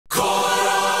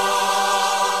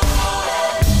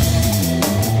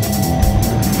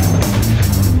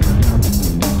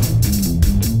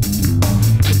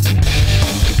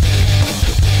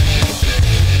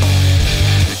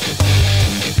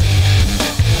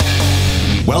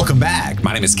Welcome back.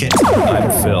 My name is Kit.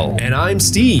 I'm Phil. And I'm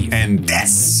Steve. And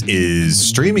this is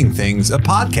Streaming Things, a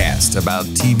podcast about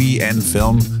TV and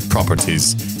film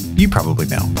properties. You probably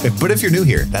know. But if you're new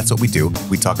here, that's what we do.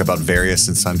 We talk about various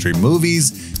and sundry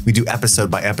movies. We do episode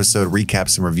by episode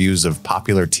recaps and reviews of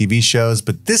popular TV shows.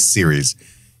 But this series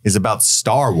is about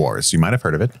Star Wars. You might have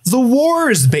heard of it. The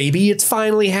Wars, baby. It's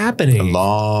finally happening. A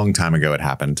long time ago it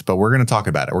happened, but we're going to talk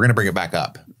about it. We're going to bring it back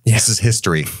up. Yeah. This is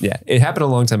history. Yeah, it happened a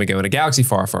long time ago in a galaxy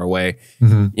far, far away.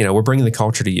 You know, we're bringing the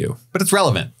culture to you. But it's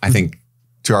relevant, I think,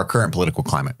 to our current political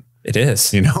climate. It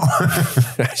is. You know?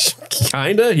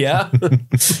 Kinda, yeah.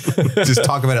 Just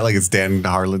talk about it like it's Dan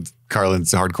Carlin's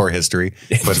hardcore history,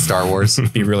 but Star Wars.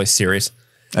 Be really serious.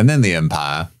 And then the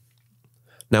Empire.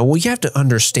 Now, what you have to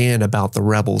understand about the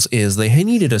rebels is they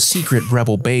needed a secret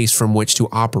rebel base from which to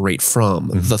operate from.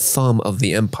 The thumb of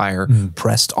the Empire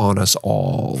pressed on us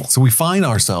all. So we find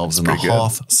ourselves in the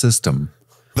Hoth system.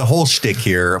 The whole shtick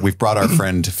here, we've brought our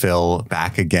friend Phil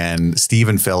back again. Steve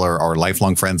and Phil are our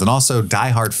lifelong friends and also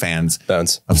diehard fans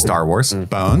of Star Wars.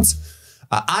 Bones.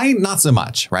 I, not so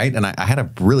much, right? And I had a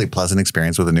really pleasant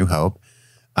experience with A New Hope.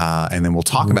 And then we'll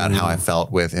talk about how I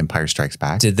felt with Empire Strikes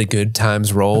Back. Did the good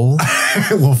times roll?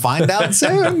 We'll find out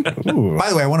soon. By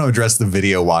the way, I want to address the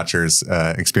video watchers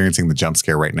experiencing the jump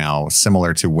scare right now,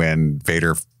 similar to when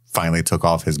Vader finally took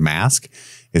off his mask,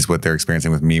 is what they're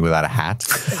experiencing with me without a hat.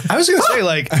 I was going to say,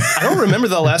 like, I don't remember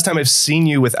the last time I've seen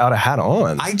you without a hat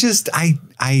on.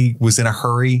 I was in a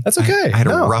hurry. That's okay. I had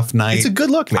a rough night. It's a good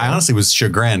look, man. I honestly was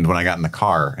chagrined when I got in the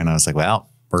car and I was like, well,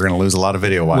 we're going to lose a lot of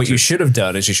video watchers. What you should have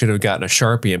done is you should have gotten a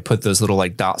Sharpie and put those little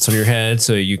like dots on your head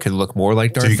so you could look more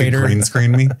like Darth so you Vader. Could green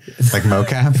screen me like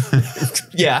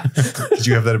mocap. Yeah. Did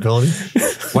you have that ability?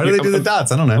 Why do they do the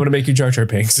dots? I don't know. I'm going to make you Jar Jar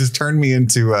Binks. Just turn me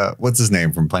into, what's his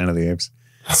name from Planet of the Apes?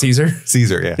 Caesar?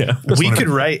 Caesar, yeah. We could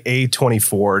write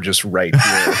A24 just right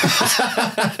here.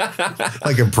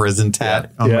 Like a prison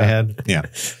tat on my head. Yeah.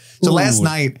 So last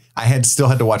night I still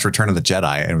had to watch Return of the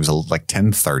Jedi and it was like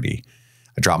 10:30.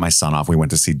 I dropped my son off. We went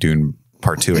to see Dune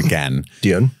Part 2 again.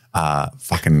 Dune.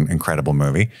 Fucking incredible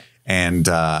movie. And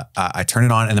I turned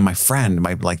it on and then my friend,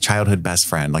 my like childhood best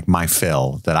friend, like my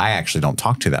Phil, that I actually don't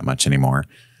talk to that much anymore,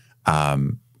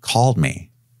 called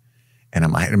me. And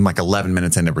I'm like 11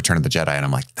 minutes into Return of the Jedi and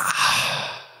I'm like,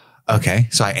 okay.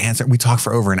 So I answered. We talked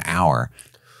for over an hour.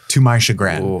 To my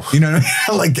chagrin, you know what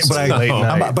I mean?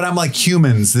 Like, but I'm like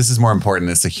humans. This is more important.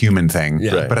 It's a human thing.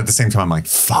 Yeah. But at the same time, I'm like,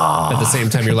 fuck. At the same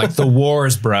time, you're like, the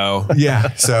wars, bro.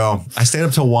 Yeah. So I stayed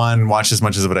up till 1, watched as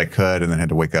much as what I could, and then had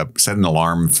to wake up, set an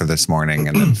alarm for this morning,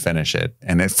 and then finish it.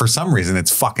 And for some reason,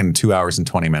 it's fucking 2 hours and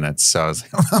 20 minutes. So I was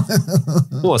like,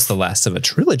 well, it's the last of a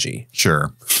trilogy.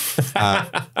 Sure.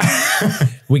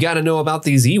 We got to know about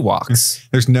these Ewoks.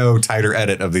 There's no tighter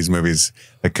edit of these movies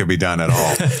that could be done at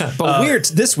all.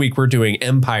 But this week we're doing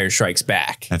Empire Strikes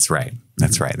Back. That's right.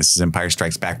 That's right. This is Empire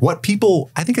Strikes Back. What people,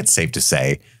 I think it's safe to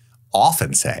say,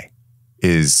 often say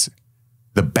is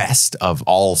the best of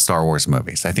all Star Wars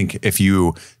movies. I think if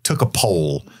you took a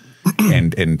poll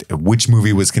and which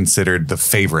movie was considered the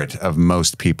favorite of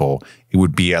most people, it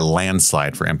would be a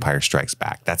landslide for Empire Strikes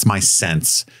Back. That's my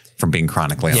sense from being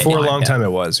chronically For a long time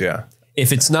it was, yeah.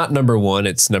 If it's not number 1,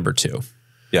 it's number 2.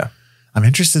 Yeah. I'm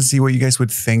interested to see what you guys would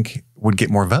think would get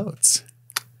more votes.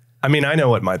 I mean, I know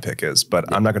what my pick is, but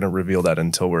I'm not going to reveal that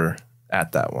until we're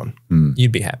at that one.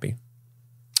 You'd be happy.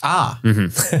 I don't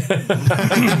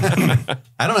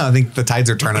know. I think the tides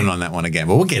are turning on that one again,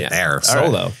 but we'll get there.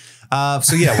 Solo.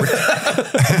 So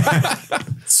yeah,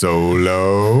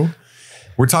 Solo.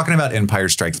 We're talking about Empire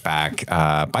Strikes Back.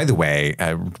 By the way,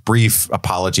 a brief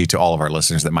apology to all of our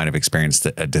listeners that might have experienced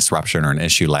a disruption or an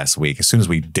issue last week. As soon as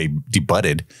we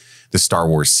debuted the Star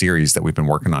Wars series that we've been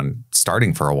working on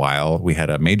starting for a while, we had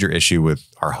a major issue with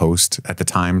our host at the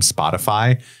time,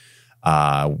 Spotify.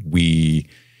 At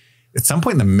some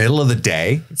point in the middle of the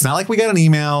day, it's not like we got an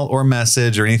email or a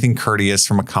message or anything courteous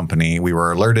from a company. We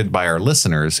were alerted by our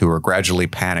listeners who were gradually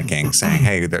panicking, saying,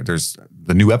 hey, there's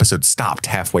the new episode stopped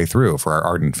halfway through for our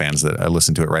ardent fans that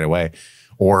listened to it right away.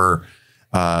 Or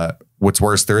what's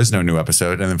worse, there is no new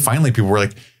episode. And then finally people were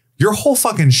like, your whole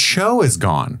fucking show is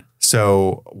gone.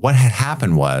 So what had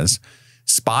happened was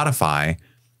Spotify,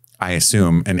 I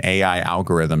assume an AI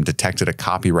algorithm detected a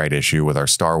copyright issue with our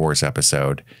Star Wars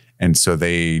episode. And so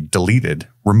they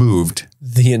removed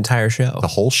the entire show, the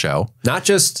whole show, not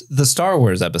just the Star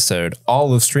Wars episode,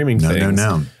 all of streaming things.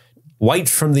 No. Wiped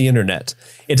from the internet.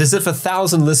 It's as if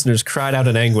 1,000 listeners cried out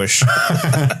in anguish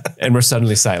and were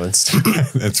suddenly silenced.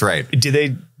 That's right.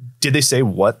 Did they say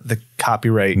what the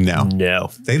copyright? No.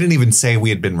 They didn't even say we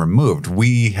had been removed.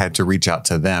 We had to reach out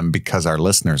to them because our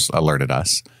listeners alerted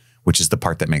us, which is the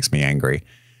part that makes me angry.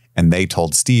 And they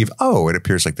told Steve, oh, it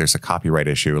appears like there's a copyright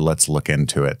issue. Let's look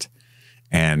into it.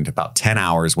 And about 10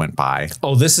 hours went by.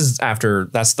 Oh, this is after,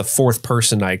 that's the fourth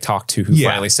person I talked to who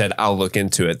finally said, I'll look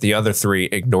into it. The other 3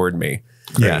 ignored me.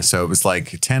 Great. Yeah, so it was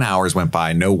like 10 hours went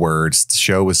by, no words. The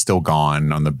show was still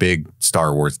gone on the big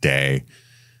Star Wars day.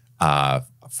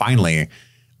 Finally,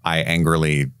 I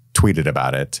angrily tweeted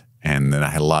about it. And then I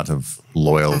had a lot of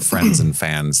loyal friends and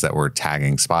fans that were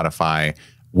tagging Spotify.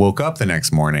 Woke up the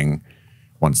next morning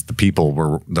once the people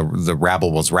were, the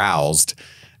rabble was roused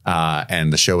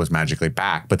and the show was magically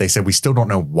back. But they said, we still don't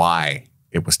know why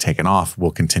it was taken off.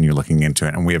 We'll continue looking into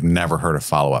it. And we have never heard a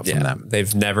follow-up from them.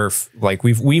 They've never, like,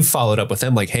 we've followed up with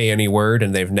them like, hey, any word?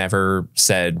 And they've never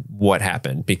said what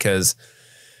happened because,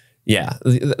 yeah,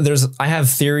 I have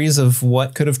theories of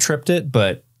what could have tripped it,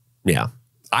 but yeah.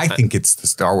 I think it's the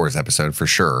Star Wars episode for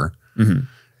sure.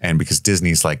 And because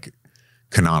Disney's like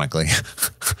canonically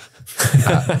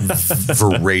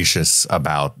voracious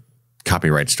about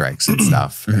copyright strikes and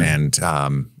stuff. And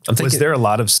was there a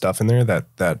lot of stuff in there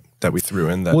that we threw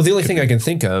in? That well, the only thing I can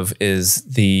think of is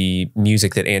the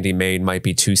music that Andy made might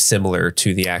be too similar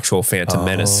to the actual Phantom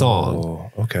Menace song.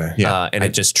 Okay. Yeah. And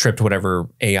it just tripped whatever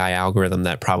AI algorithm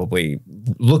that probably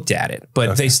looked at it.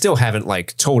 But they still haven't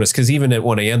like told us, because even at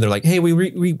 1 a.m. they're like, hey, we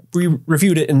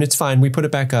reviewed it and it's fine. We put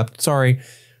it back up. Sorry.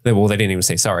 Well, they didn't even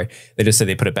say sorry. They just said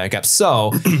they put it back up.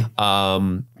 So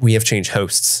we have changed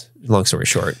hosts. Long story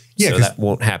short, so that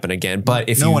won't happen again. But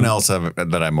if no one else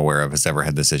that I'm aware of has ever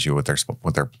had this issue with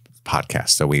their podcast,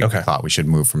 so we thought we should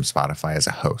move from Spotify as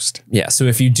a host. Yeah. So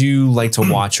if you do like to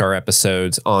watch our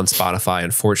episodes on Spotify,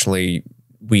 unfortunately,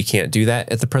 we can't do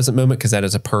that at the present moment because that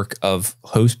is a perk of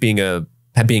being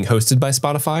hosted by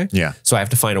Spotify. Yeah. So I have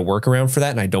to find a workaround for that,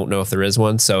 and I don't know if there is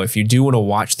one. So if you do want to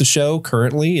watch the show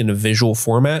currently in a visual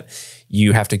format,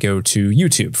 you have to go to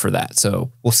YouTube for that.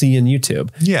 So we'll see you in YouTube.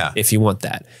 Yeah. If you want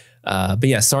that. But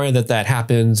yeah, sorry that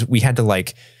happened. We had to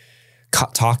like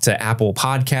talk to Apple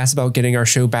Podcasts about getting our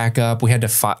show back up. We had to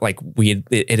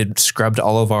it had scrubbed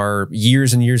all of our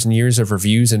years and years and years of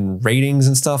reviews and ratings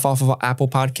and stuff off of Apple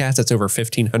Podcasts. That's over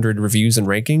 1,500 reviews and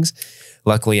rankings.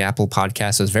 Luckily, Apple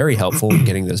Podcasts was very helpful in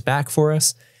getting those back for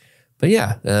us. But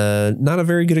yeah, not a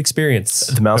very good experience.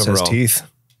 The mouse has teeth.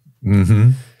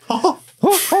 Mm-hmm. Oh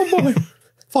boy.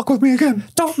 Fuck with me again.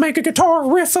 Don't make a guitar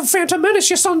riff of Phantom Menace,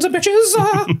 you sons of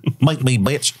bitches. Make me,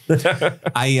 bitch.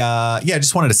 I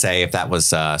just wanted to say if that was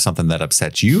something that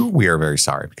upset you, we are very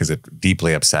sorry because it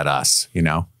deeply upset us,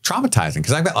 traumatizing.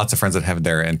 Because I've got lots of friends that have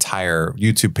their entire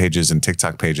YouTube pages and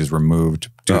TikTok pages removed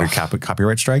due to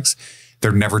copyright strikes.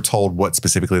 They're never told what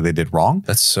specifically they did wrong.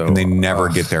 And they never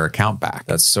get their account back.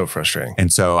 That's so frustrating.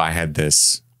 And so I had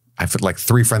I've like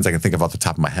 3 friends I can think of off the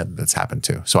top of my head that's happened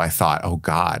to. So I thought, oh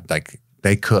God, like,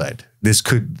 it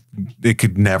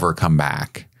could never come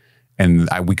back. And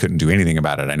we couldn't do anything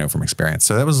about it. I know from experience.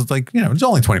 So that was like, it was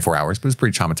only 24 hours, but it was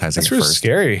pretty traumatizing. That's really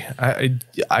scary.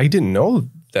 I didn't know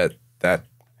that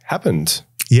happened.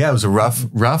 Yeah, it was a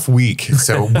rough week.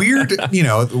 So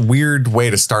weird way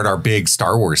to start our big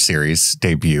Star Wars series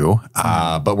debut.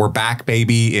 But we're back,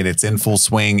 baby, and it's in full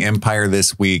swing. Empire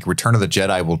this week. Return of the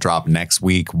Jedi will drop next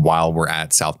week while we're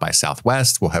at South by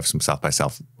Southwest. We'll have some South by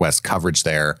Southwest coverage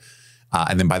there.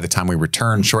 And then by the time we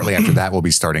return, shortly after that, we'll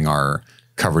be starting our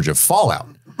coverage of Fallout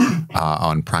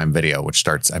on Prime Video, which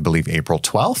starts, I believe, April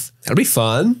 12th. That'll be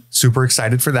fun. Super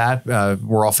excited for that.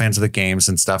 We're all fans of the games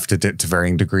and stuff to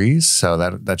varying degrees. So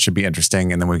that should be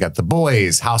interesting. And then we've got The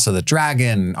Boys, House of the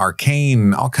Dragon,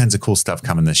 Arcane, all kinds of cool stuff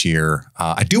coming this year.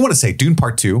 I do want to say Dune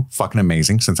Part 2, fucking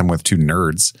amazing, since I'm with 2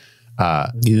 nerds.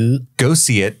 Go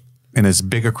see it in as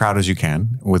big a crowd as you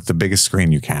can with the biggest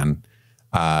screen you can.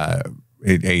 A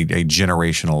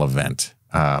generational event.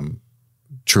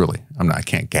 Truly, I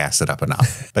can't gas it up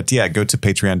enough. But yeah, go to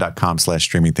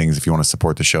patreon.com/streaming things if you want to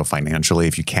support the show financially.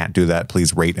 If you can't do that,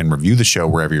 please rate and review the show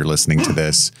wherever you're listening to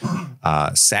this.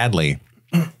 Sadly,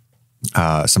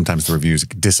 sometimes the reviews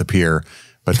disappear,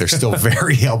 but they're still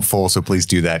very helpful. So please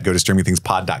do that. Go to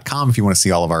streamingthingspod.com if you want to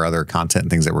see all of our other content and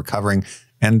things that we're covering.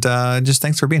 And just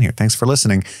thanks for being here. Thanks for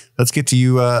listening. Let's get to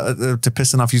you to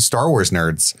pissing off you Star Wars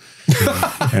nerds.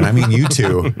 And I mean you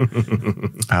too.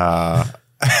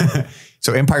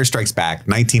 So Empire Strikes Back,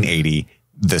 1980,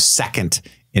 the second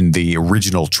in the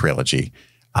original trilogy.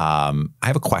 I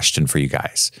have a question for you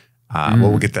guys.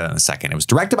 We'll get that in a second. It was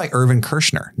directed by Irvin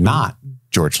Kershner, not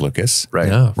George Lucas. Right.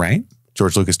 Yeah. Right?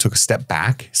 George Lucas took a step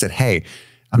back, said, hey,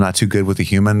 I'm not too good with the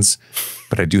humans,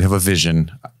 but I do have a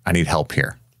vision. I need help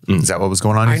here. Is that what was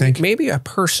going on, you think? Maybe a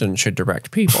person should direct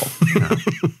people.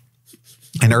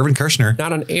 And Irvin Kershner,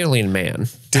 not an alien man,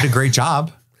 did a great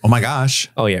job. Oh my gosh.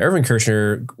 Oh yeah, Irvin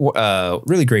Kershner,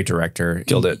 really great director.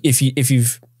 Killed it. If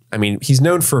you've I mean, he's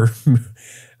known for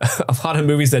a lot of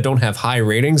movies that don't have high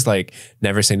ratings, like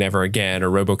Never Say Never Again or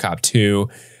RoboCop 2.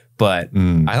 But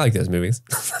I like those movies.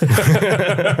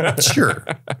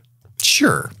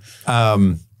 Sure.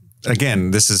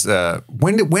 Again, this is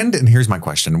when and here's my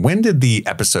question. When did the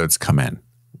episodes come in?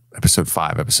 Episode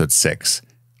 5, episode 6.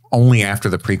 Only after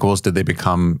the prequels did they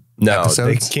become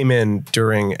episodes? They came in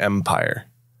during Empire.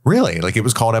 Really? Like it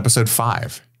was called episode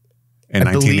 5 in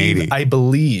 1980. I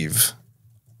believe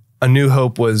A New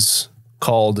Hope was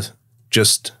called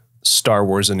just Star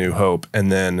Wars A New Hope. And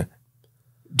then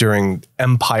during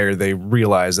Empire, they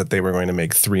realized that they were going to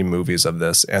make 3 movies of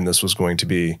this. And this was going to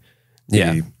be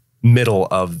the middle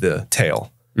of the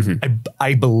tale.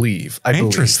 I believe.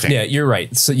 Interesting. Yeah, you're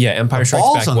right. So yeah, Empire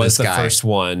Strikes Back was the first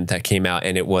one that came out,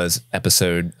 and it was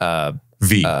episode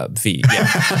V. V.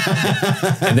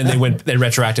 Yeah. And then they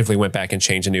retroactively went back and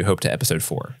changed A New Hope to episode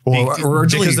 4. Well,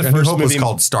 originally the first Hope was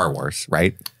called Star Wars,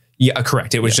 right? Yeah,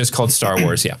 correct. It was just called Star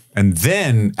Wars. Yeah. And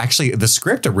then actually the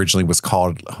script originally was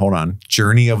called,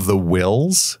 Journey of the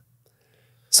Wills.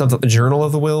 Something, Journal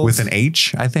of the Wills. With an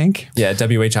H, I think. Yeah,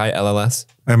 WHILLS.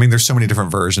 I mean, there's so many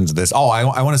different versions of this. Oh,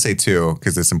 I want to say too,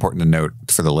 because it's important to note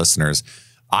for the listeners,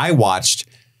 I watched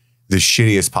the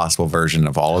shittiest possible version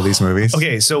of all of these movies.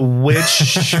 Okay, so which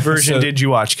version did you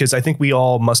watch? Because I think we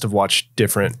all must have watched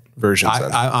different versions.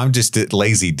 I'm just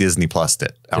lazy Disney Plus'd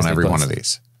it on every one of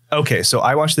these. Okay, so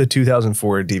I watched the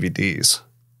 2004 DVDs.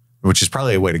 Which is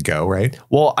probably a way to go, right?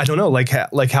 Well, I don't know. Like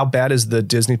how bad is the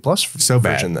Disney Plus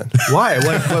version then? Why?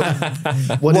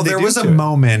 What well, there was a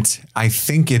moment, I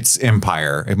think it's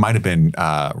Empire. It might have been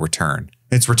Return.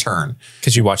 It's Return.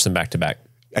 Because you watched them back to back.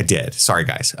 I did. Sorry,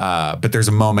 guys. But there's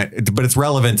a moment, but it's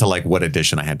relevant to like what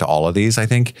edition I had to all of these, I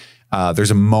think.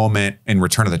 There's a moment in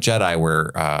Return of the Jedi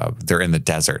where they're in the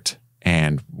desert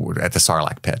and at the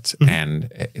Sarlacc pit. And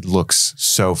it looks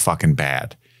so fucking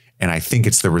bad. And I think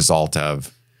it's the result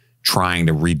of trying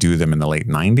to redo them in the late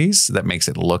 90s that makes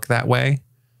it look that way,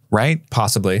 right?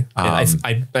 Possibly.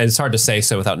 It's hard to say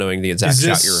so without knowing the exact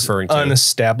shot you're referring to. An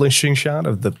establishing shot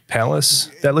of the palace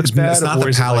that looks bad? It's not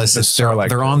the palace.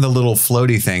 They're on the little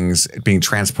floaty things being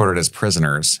transported as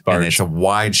prisoners. And it's a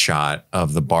wide shot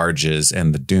of the barges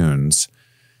and the dunes.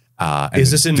 Is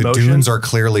this in motion? The dunes are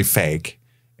clearly fake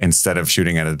instead of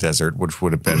shooting at a desert, which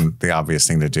would have been the obvious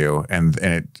thing to do. And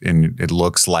it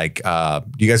looks like,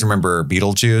 you guys remember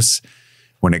Beetlejuice?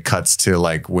 When it cuts to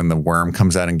like when the worm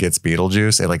comes out and gets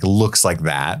Beetlejuice, it like looks like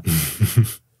that,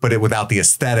 but without the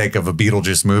aesthetic of a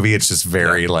Beetlejuice movie. It's just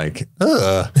very like,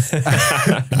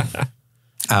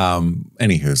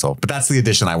 anywho, but that's the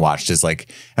edition I watched is like,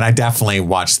 and I definitely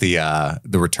watched the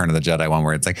Return of the Jedi one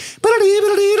where it's like,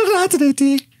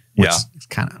 which is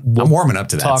kind of, I'm warming up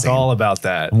to that. Talk all about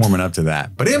that. I'm warming up to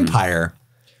that. But Empire,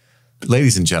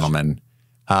 ladies and gentlemen,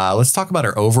 let's talk about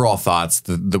our overall thoughts.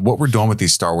 What we're doing with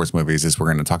these Star Wars movies is we're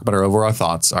going to talk about our overall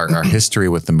thoughts, our history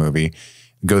with the movie,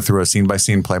 go through a scene by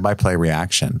scene, play by play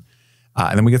reaction,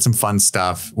 and then we get some fun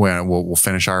stuff. We'll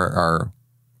finish our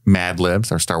Mad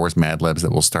Libs, our Star Wars Mad Libs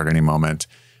that will start any moment,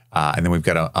 and then we've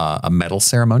got a medal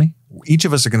ceremony. Each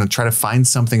of us are going to try to find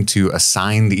something to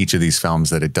assign to each of these films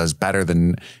that it does better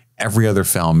than every other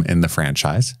film in the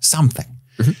franchise. Something.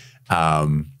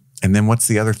 And then what's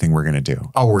the other thing we're going to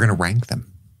do? Oh, we're going to rank them.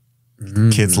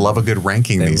 Kids love a good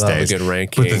ranking these days. They love a good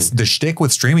ranking. But the shtick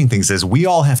with streaming things is we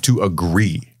all have to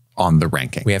agree on the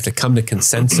ranking. We have to come to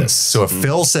consensus. So if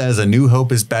Phil says A New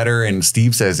Hope is better and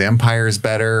Steve says Empire is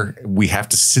better, we have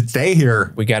to stay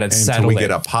here. We got to settle until we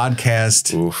get a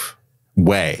podcast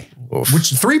way. Which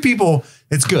 3 people,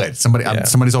 it's good.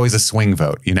 Somebody's always a swing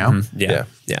vote, you know? Yeah.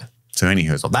 So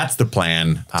anywho, that's the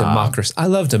plan. Democracy. I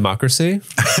love democracy.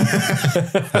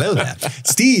 I know that.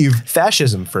 Steve.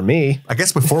 Fascism for me. I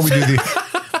guess before we do the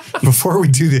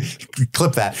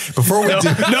clip that. Before we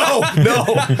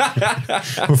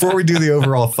before we do the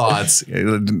overall thoughts,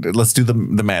 let's do the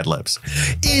Mad Libs.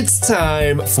 It's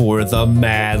time for the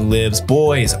Mad Libs.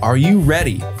 Boys, are you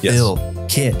ready? Yes. Phil,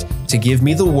 Kit, to give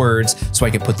me the words so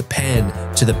I can put the pen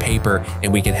to the paper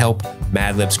and we can help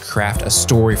Mad Libs craft a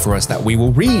story for us that we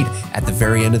will read at the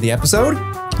very end of the episode?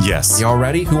 Yes. Y'all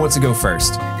ready? Who wants to go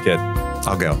first? Kit.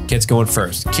 I'll go. Kit's going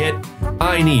first. Kit,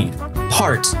 I need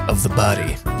part of the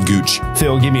body. Gooch.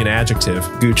 Phil, give me an adjective.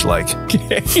 Gooch-like.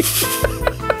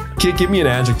 Kit, give me an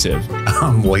adjective.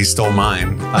 Well, he stole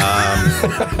mine.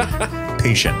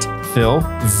 Patient. Phil,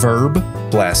 verb.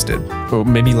 Blasted. Or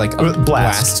maybe like a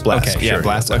blast. Okay, sure. yeah,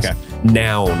 blast. Okay.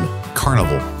 Noun.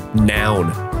 Carnival.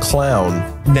 Noun.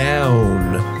 Clown.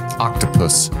 Noun.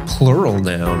 Octopus. Plural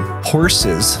noun.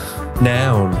 Horses.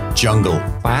 Noun. Jungle.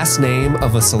 Last name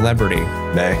of a celebrity.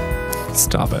 Nay.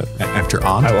 Stop it. After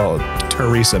aunt? Well,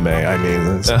 Theresa May. I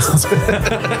mean,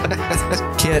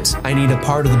 Kit, I need a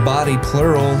part of the body,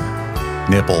 plural.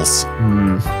 Nipples.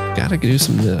 Gotta do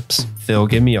some nips. Phil,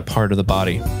 give me a part of the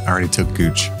body. I already took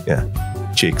gooch.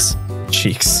 yeah, cheeks.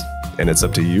 Cheeks. And it's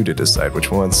up to you to decide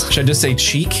which ones. Should I just say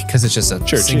cheek? Because it's just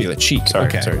a singular cheek. Sorry,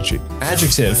 cheek.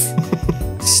 Adjective,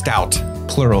 Stout.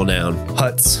 plural noun.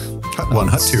 Huts. Hut 1,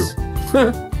 hut 2.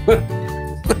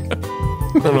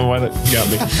 I don't know why that got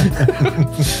me.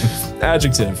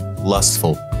 Adjective.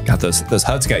 Lustful. Got those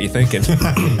huts got you thinking.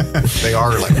 They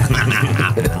are like.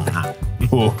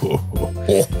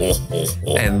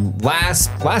 And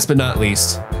last but not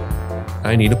least,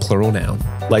 I need a plural noun.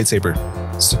 Lightsaber.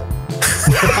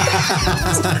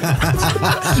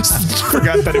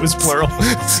 Forgot that it was plural.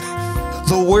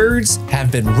 The words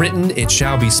have been written. It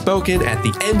shall be spoken at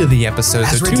the end of the episode.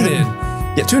 As So tune written. in.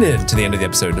 Yeah, tune in to the end of the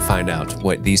episode to find out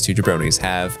what these two jabronis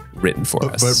have written for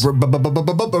us.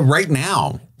 But right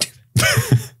now,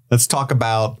 let's talk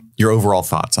about your overall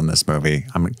thoughts on this movie.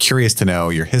 I'm curious to know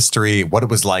your history, what it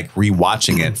was like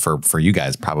rewatching it for you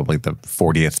guys, probably the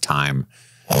 40th time.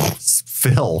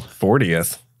 Phil,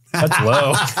 40th. That's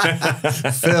low.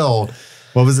 Phil,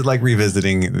 what was it like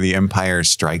revisiting The Empire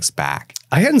Strikes Back?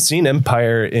 I hadn't seen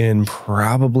Empire in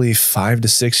probably 5 to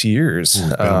 6 years.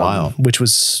 It's been a while. Which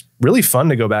was really fun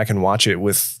to go back and watch it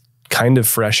with kind of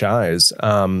fresh eyes.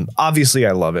 Obviously,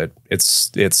 I love it.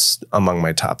 It's among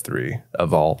my top 3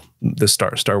 of all the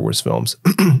Star Wars films.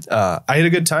 I had a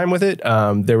good time with it.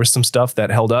 There was some stuff that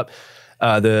held up.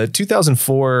 The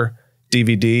 2004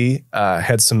 DVD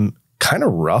had some kind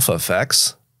of rough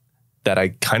effects that I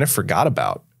kind of forgot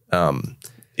about.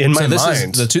 In my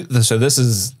mind. So this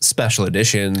is special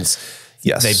editions.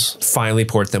 Yes. They finally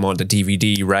port them onto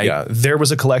DVD, right? Yeah. There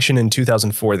was a collection in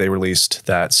 2004 they released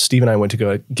that Steve and I went to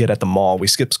go get at the mall. We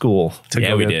skipped school to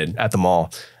go get at the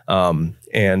mall. So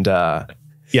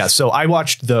I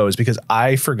watched those because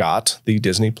I forgot the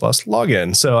Disney Plus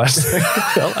login. So I was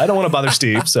like, well, I don't want to bother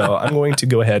Steve. So I'm going to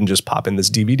go ahead and just pop in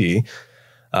this DVD.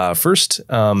 First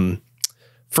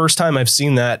time I've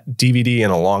seen that DVD in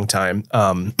a long time.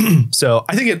 So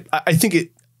I think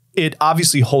it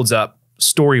obviously holds up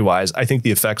story-wise. I think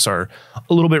the effects are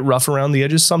a little bit rough around the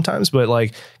edges sometimes, but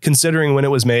like considering when it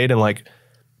was made and like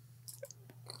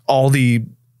all the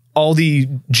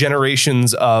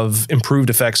generations of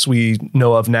improved effects we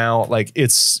know of now, like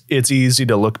it's easy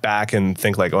to look back and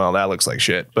think like, well, that looks like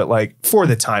shit. But like for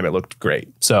the time it looked great.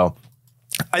 So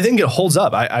I think it holds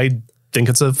up. I think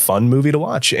it's a fun movie to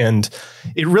watch, and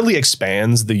it really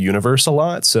expands the universe a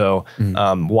lot. So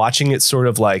watching it sort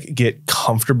of like get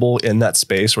comfortable in that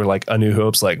space where like A New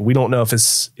Hope's like, we don't know if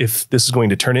this is going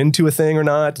to turn into a thing or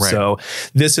not. Right. So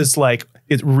this is like,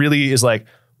 it really is like,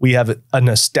 we have an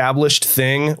established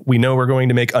thing. We know we're going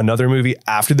to make another movie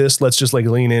after this. Let's just like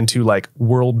lean into like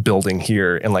world building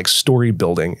here and like story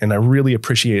building. And I really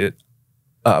appreciate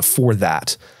it for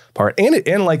that part.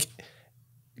 And like,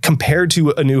 compared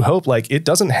to A New Hope, like it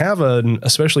doesn't have an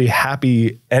especially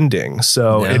happy ending.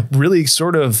 So it really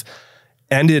sort of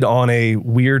ended on a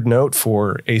weird note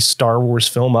for a Star Wars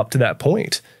film up to that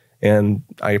point. And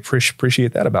I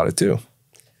appreciate that about it too.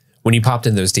 When you popped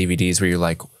in those DVDs where you're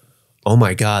like, oh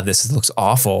my God, this looks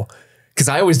awful. Because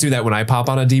I always do that when I pop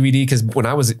on a DVD. Because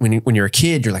when you're a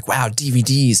kid, you're like, wow,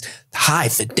 DVDs, high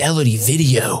fidelity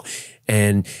video.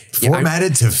 And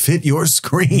formatted to fit your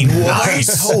screen.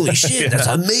 Nice. Holy shit, that's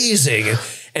amazing.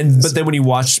 But then when you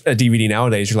watch a DVD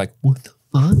nowadays, you're like, what the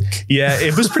fuck? Yeah,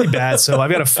 it was pretty bad. So I've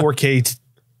got a 4K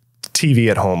TV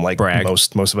at home, like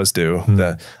most of us do.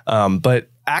 But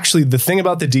actually, the thing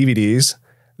about the DVDs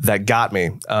that got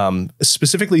me,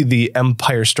 specifically the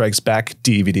Empire Strikes Back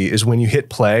DVD, is when you hit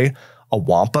play, a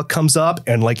Wampa comes up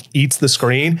and like eats the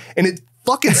screen, and it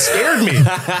fucking scared me.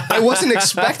 I wasn't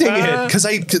expecting it because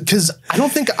I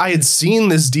don't think I had seen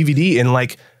this DVD in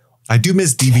like, I do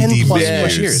miss DVD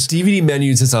menus. DVD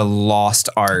menus is a lost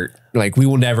art. Like we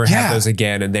will never have those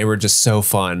again. And they were just so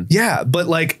fun. Yeah. But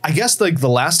like, I guess like the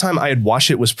last time I had watched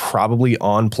it was probably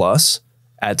on Plus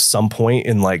at some point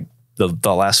in like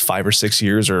the last 5 or 6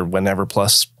 years or whenever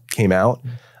Plus came out.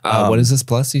 What is this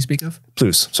Plus you speak of?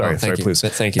 Plus. Sorry, Plus.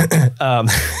 Thank you.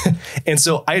 And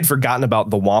so I had forgotten about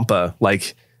the Wampa,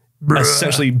 like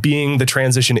essentially being the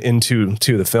transition into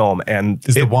the film. And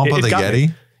is the Wampa the Yeti?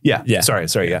 Me. Yeah. Sorry.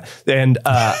 Yeah. And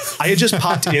I had just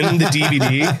popped in the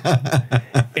DVD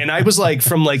and I was like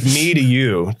from like me to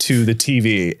you to the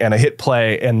TV, and I hit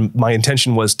play, and my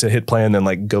intention was to hit play and then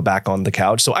like go back on the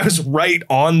couch. So I was right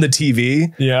on the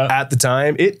TV at the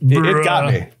time. It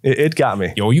got me. It got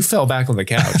me. Yo, you fell back on the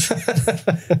couch.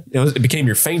 It became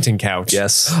your fainting couch.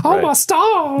 Yes. Oh, my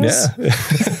stars.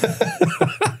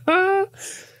 Yeah.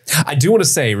 I do want to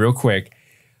say real quick,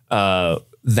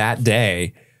 that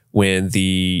day when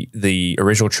the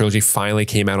original trilogy finally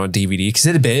came out on DVD, because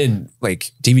it had been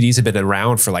like DVDs had been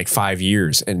around for like 5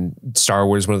 years, and Star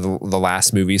Wars was one of the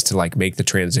last movies to like make the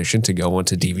transition to go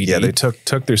onto DVD. Yeah, they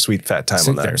took their sweet fat time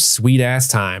on that. Their sweet ass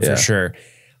time for sure.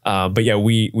 But yeah,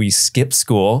 we skipped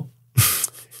school,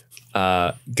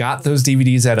 got those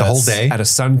DVDs at the whole day at a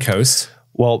Suncoast.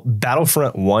 Well,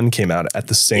 Battlefront 1 came out at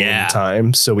the same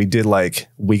time. So we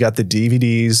got the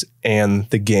DVDs and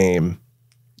the game.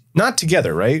 Not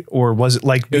together, right? Or was it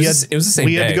like it was the same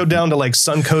we day. had to go down to like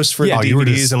Suncoast for Yeah,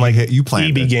 DVDs and like you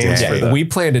planned EB games for that. We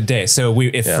planned a day. So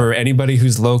for anybody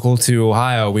who's local to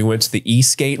Ohio, we went to the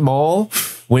Eastgate Mall,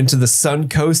 went to the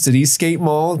Suncoast at Eastgate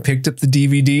Mall, picked up the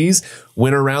DVDs,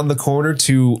 went around the corner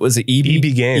to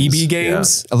EB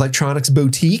Games, Electronics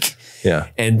Boutique. Yeah.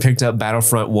 And picked up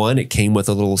Battlefront 1. It came with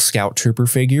a little Scout Trooper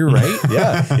figure, right?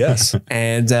 Yes.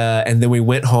 And then we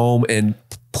went home and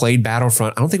played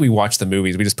Battlefront. I don't think we watched the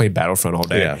movies. We just played Battlefront all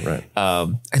day. Yeah, right.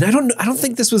 And I don't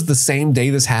think this was the same day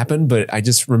this happened, but I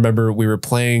just remember we were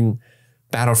playing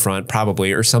Battlefront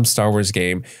probably, or some Star Wars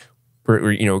game.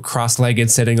 We're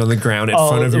cross-legged sitting on the ground in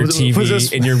front of your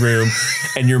TV in your room,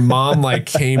 and your mom like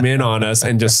came in on us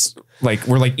and just like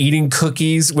we're like eating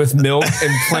cookies with milk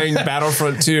and playing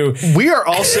Battlefront 2. We are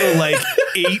also like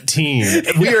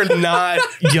 18. We are not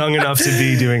young enough to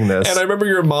be doing this. And I remember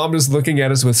your mom just looking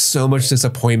at us with so much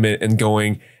disappointment and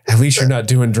going, "At least you're not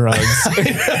doing drugs."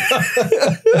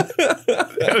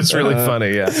 That was really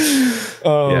funny. Yeah.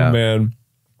 Oh man.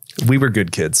 We were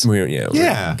good kids. We were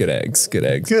good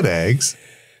eggs.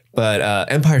 But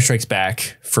Empire Strikes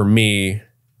Back for me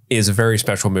is a very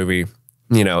special movie.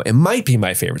 It might be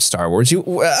my favorite Star Wars.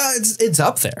 It's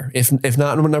up there. If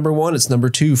not number one, it's number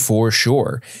two for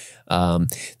sure.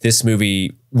 This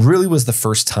movie really was the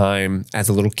first time as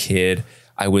a little kid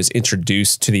I was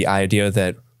introduced to the idea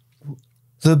that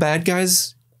the bad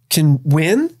guys can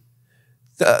win.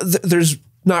 There's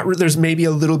maybe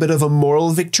a little bit of a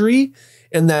moral victory.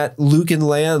 And that Luke and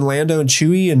Leia and Lando and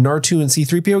Chewie and R2 and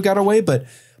C-3PO got away, but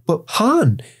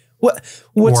Han, what's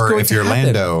going to happen? Or if you're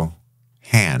Lando,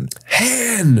 Han,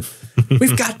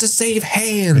 we've got to save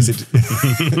Han.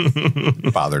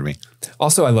 It bothered me.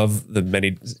 Also, I love the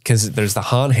many because there's the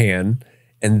Han,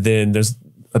 and then there's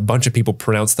a bunch of people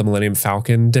pronounce the Millennium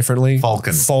Falcon differently.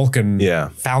 Falcon. Yeah.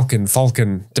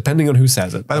 Falcon, depending on who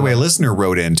says it. By the way, a listener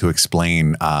wrote in to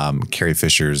explain Carrie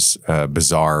Fisher's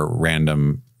bizarre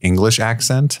random English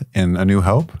accent in A New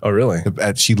Hope. Oh, really?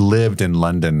 She lived in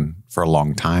London for a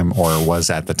long time, or was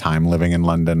at the time living in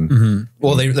London. Mm-hmm.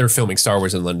 Well, they're filming Star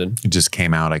Wars in London. It just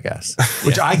came out, I guess.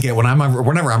 Which I get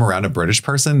whenever I'm around a British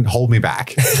person, hold me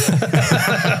back.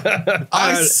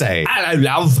 I say, I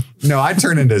love. No, I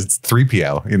turn into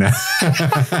 3PO.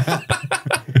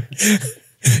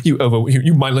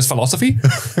 You mindless philosophy.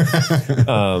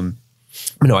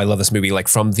 No, I love this movie. Like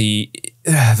from the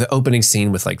opening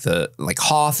scene with like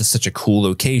Hoth is such a cool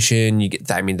location. You get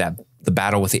that. I mean, that the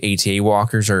battle with the ATA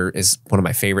walkers is one of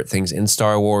my favorite things in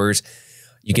Star Wars.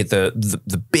 You get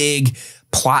the big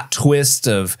plot twist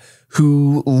of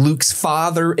who Luke's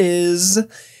father is.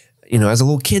 As a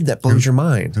little kid, that blows your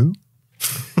mind. Who?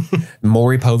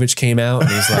 Maury Povich came out and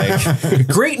he's like,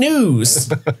 "Great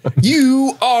news!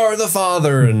 You are the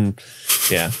father." And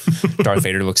yeah, Darth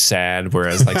Vader looks sad,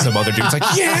 whereas like some other dude's like,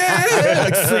 "Yeah,"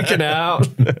 like freaking out.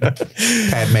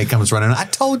 Padme comes running. "I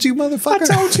told you, motherfucker!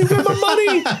 I told you, get my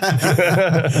money."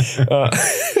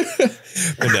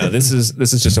 But no, this is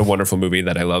just a wonderful movie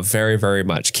that I love very, very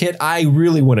much. Kit, I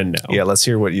really want to know. Yeah, let's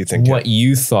hear what you think. What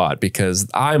you thought, because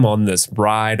I'm on this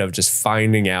ride of just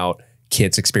finding out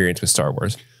Kit's experience with Star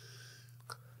Wars.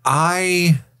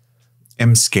 I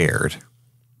am scared.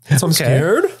 So I'm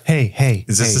scared. Hey,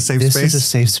 is this a safe this space? This is a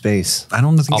safe space. I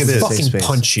don't think I'll it is. fucking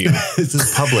punch you. This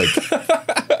is public.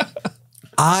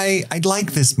 I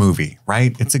like this movie,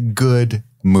 right? It's a good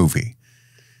movie.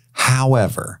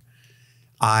 However,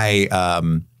 I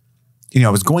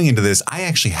was going into this. I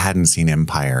actually hadn't seen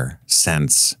Empire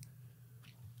since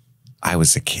I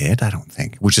was a kid, I don't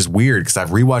think, which is weird because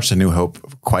I've rewatched A New Hope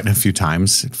quite a few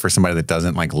times for somebody that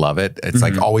doesn't like love it. It's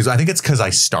like always, I think it's because I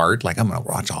start like, I'm going to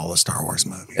watch all the Star Wars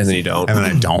movies. And then you don't. And then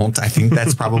I don't. I think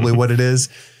that's probably what it is.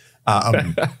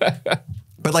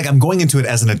 But like I'm going into it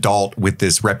as an adult with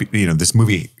this, this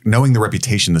movie, knowing the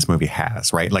reputation this movie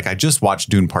has, right? Like I just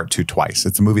watched Dune Part 2 twice.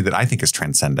 It's a movie that I think is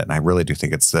transcendent. And I really do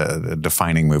think it's a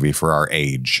defining movie for our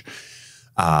age.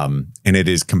 And it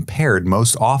is compared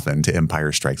most often to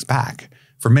Empire Strikes Back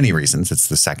for many reasons. It's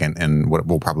the second in what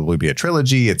will probably be a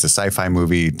trilogy. It's a sci-fi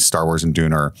movie. Star Wars and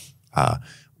Dune are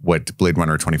what Blade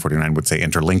Runner 2049 would say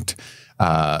interlinked.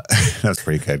 That was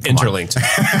pretty good. Interlinked.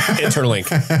 Interlink.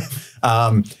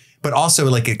 But also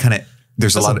like it kind of,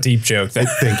 there's a lot of deep joke.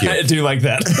 Thank you. I do like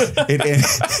that.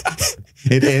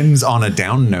 It ends on a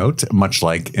down note, much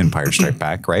like Empire Strikes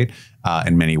Back, right?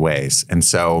 In many ways. And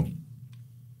so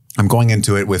I'm going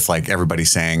into it with like everybody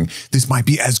saying this might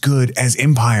be as good as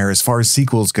Empire as far as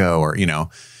sequels go, or, you know,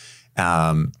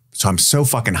 so I'm so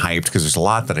fucking hyped because there's a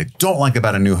lot that I don't like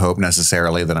about A New Hope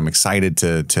necessarily that I'm excited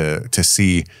to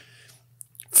see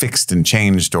fixed and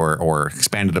changed or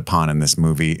expanded upon in this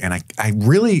movie. And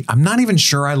I'm not even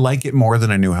sure I like it more than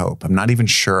A New Hope. I'm not even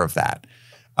sure of that.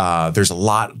 There's a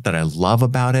lot that I love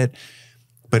about it,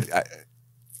 but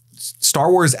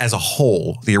Star Wars as a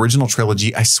whole, the original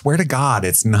trilogy, I swear to God,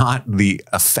 it's not the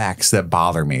effects that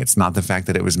bother me. It's not the fact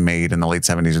that it was made in the late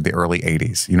 70s or the early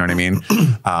 80s. You know what I mean?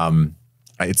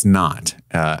 It's not.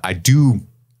 I do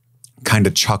kind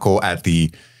of chuckle at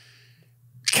the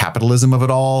capitalism of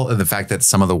it all, the fact that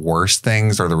some of the worst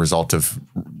things are the result of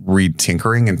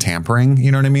retinkering and tampering.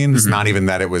 You know what I mean? It's not even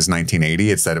that it was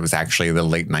 1980. It's that it was actually the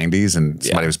late 90s and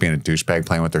somebody was being a douchebag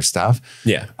playing with their stuff.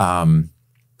 Yeah.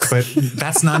 But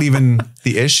that's not even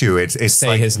the issue. It's Say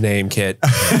like, his name, Kit.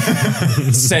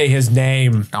 Say his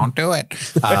name. don't do it.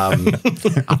 I'll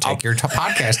take your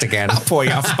podcast again. I'll pull you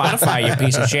off Spotify, you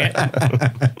piece of shit.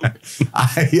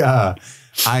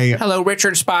 Hello,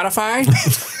 Richard Spotify.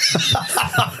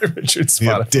 Richard Spotify.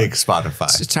 Yeah, dig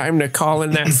Spotify. It's time to call in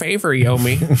that favor you owe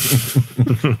me.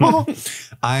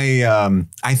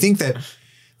 I think that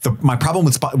my problem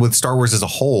with Star Wars as a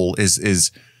whole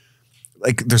is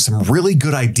like there's some really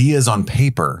good ideas on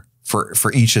paper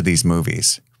for each of these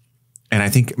movies. And I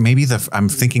think maybe I'm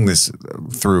thinking this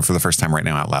through for the first time right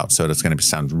now out loud, so it's going to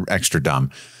sound extra dumb.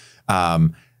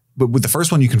 But with the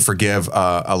first one, you can forgive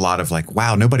a lot of like,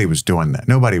 wow, nobody was doing that.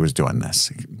 Nobody was doing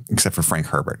this except for Frank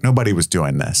Herbert. Nobody was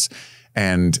doing this.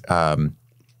 And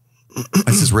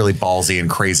this is really ballsy and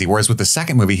crazy. Whereas with the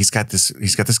second movie, he's got this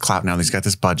clout now. He's got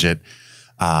this budget.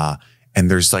 And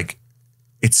there's like,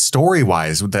 it's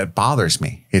story-wise that bothers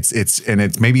me. It's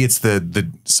maybe it's the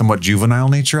somewhat juvenile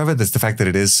nature of it. That's the fact that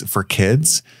it is for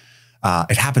kids.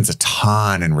 It happens a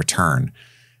ton in Return,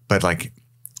 but like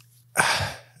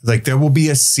there will be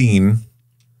a scene.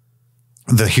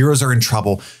 The heroes are in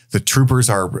trouble. The troopers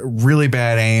are really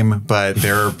bad aim, but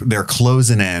they're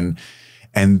closing in,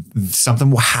 and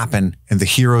something will happen, and the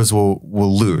heroes will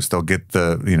lose. They'll get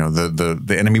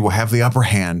the enemy will have the upper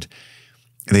hand.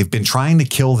 And they've been trying to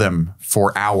kill them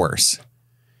for hours.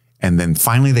 And then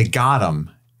finally they got them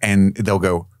and they'll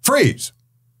go, freeze.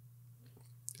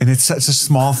 And it's such a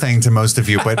small thing to most of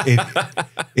you, but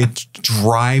it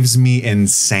drives me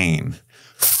insane.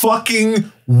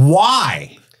 Fucking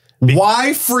why?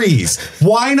 Why freeze?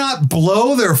 Why not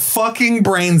blow their fucking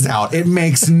brains out? It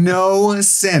makes no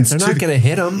sense. They're not going to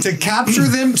hit them. To capture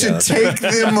them, to take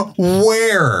them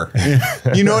where?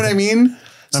 You know what I mean?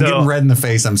 I'm getting red in the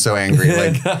face. I'm so angry.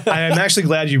 Like, I'm actually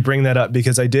glad you bring that up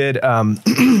because I did,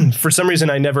 for some reason,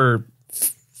 I never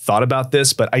thought about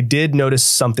this, but I did notice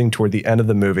something toward the end of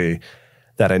the movie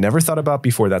that I never thought about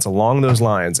before. That's along those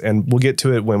lines. And we'll get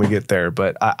to it when we get there.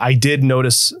 But I did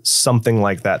notice something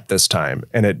like that this time.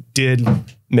 And it did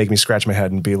make me scratch my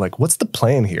head and be like, what's the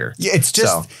plan here? Yeah, it's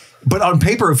just, but on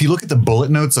paper, if you look at the bullet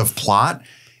notes of plot,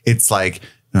 it's like,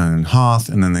 and Hoth,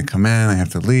 and then they come in, they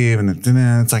have to leave, and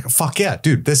it's like, fuck yeah,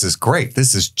 dude, this is great.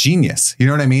 This is genius. You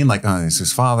know what I mean? Like, oh, it's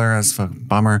his father, that's a fucking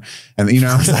bummer. And you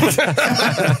know, like,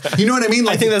 you know what I mean?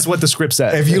 Like, I think that's what the script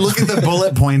said. If you look at the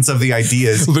bullet points of the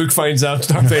ideas. Luke finds out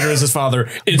Darth Vader is his father.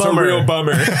 It's a real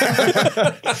bummer.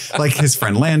 Like his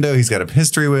friend Lando, he's got a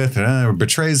history with,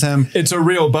 betrays him. It's a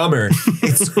real bummer.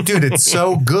 Dude, it's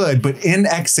so good. But in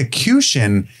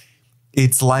execution,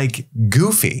 it's like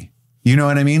goofy. You know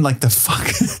what I mean? Like the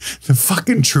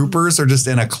fucking troopers are just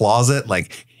in a closet,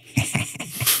 like,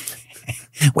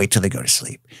 wait till they go to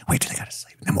sleep. Wait till they go to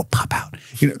sleep, and then we'll pop out.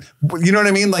 You know what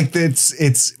I mean? Like it's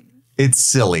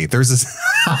silly. There's this.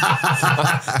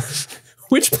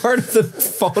 Which part of the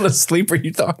falling asleep are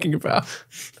you talking about?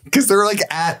 Because they're like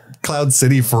at Cloud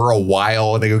City for a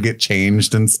while, and they go get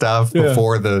changed and stuff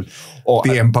before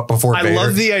before I Vader.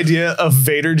 love the idea of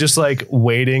Vader just like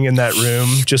waiting in that room,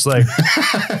 just like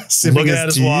looking at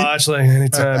his watch, like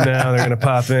anytime now they're gonna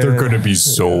pop in. They're gonna be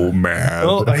so mad.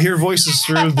 Oh, I hear voices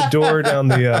through the door down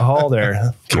the hall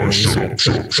there.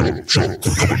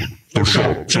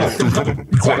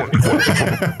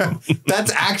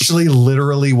 That's actually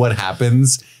literally what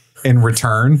happens in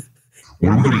Return.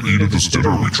 What are we going to eat at this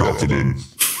dinner we trapped it in?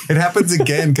 It happens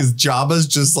again because Jabba's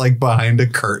just like behind a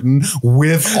curtain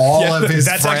with all of his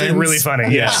That's friends. actually really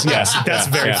funny. Yes, yes. That's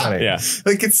very funny. Yeah.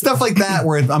 Like it's stuff like that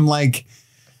where I'm like,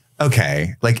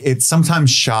 okay. Like it's sometimes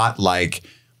shot like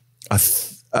a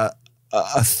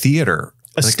theater,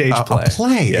 a stage play. A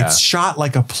play. Yeah. It's shot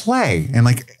like a play, and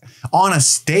like on a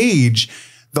stage.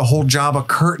 The whole Jabba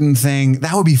curtain thing,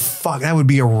 that would be That would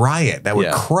be a riot. That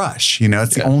would crush. You know,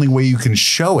 it's the only way you can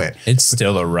show it. It's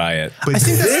still a riot. But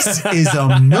this is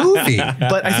a movie.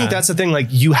 But I think that's the thing. Like,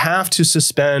 you have to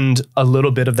suspend a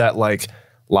little bit of that like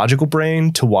logical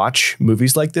brain to watch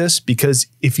movies like this, because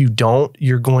if you don't,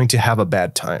 you're going to have a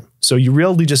bad time. So you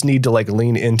really just need to like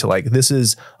lean into like, this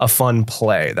is a fun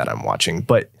play that I'm watching,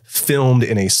 but filmed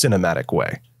in a cinematic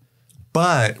way.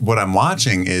 But what I'm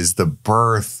watching is the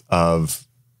birth of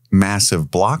massive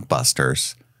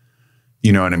blockbusters.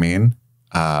 You know what I mean?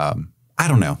 I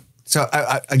don't know. So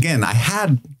again, I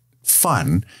had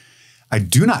fun. I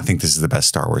do not think this is the best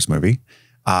Star Wars movie.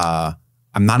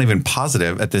 I'm not even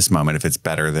positive at this moment if it's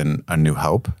better than A New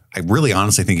Hope. I really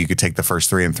honestly think you could take the first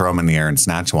three and throw them in the air and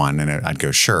snatch one, and I'd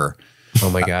go, sure. Oh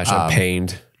my gosh, I'm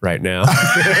pained right now.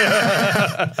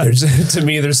 To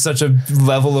me, there's such a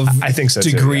level of I think so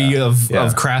degree too,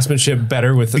 of craftsmanship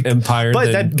better with Empire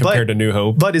compared to New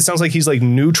Hope. But it sounds like he's like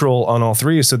neutral on all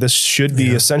three, so this should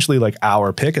be essentially like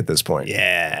our pick at this point.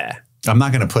 Yeah. I'm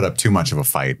not going to put up too much of a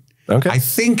fight. Okay. I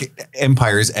think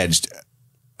Empire's edged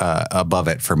above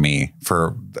it for me.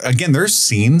 Again, there's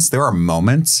scenes, there are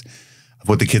moments of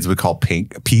what the kids would call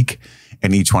peak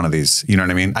in each one of these. You know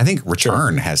what I mean? I think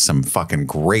Return has some fucking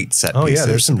great set pieces. Oh yeah,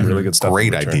 there's some really good stuff.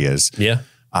 Great ideas. Yeah.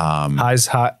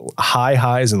 High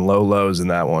highs and low lows in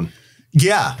that one.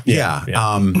 Yeah.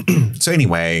 So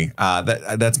anyway,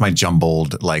 that's my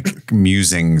jumbled like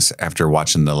musings after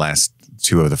watching the last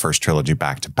two of the first trilogy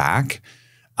back to back.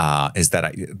 Is that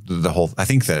I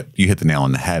think that you hit the nail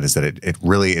on the head, is that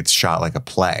it's shot like a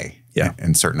play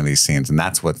in certain of these scenes. And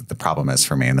that's what the problem is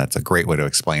for me. And that's a great way to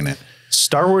explain it.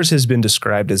 Star Wars has been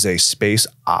described as a space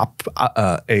opera.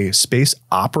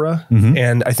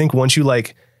 And I think once you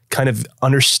like kind of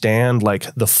understand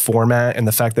like the format and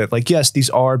the fact that like, yes, these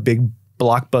are big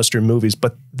blockbuster movies,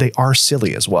 but they are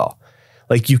silly as well.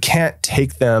 Like you can't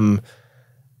take them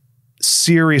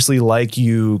seriously like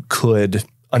you could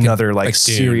another like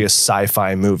serious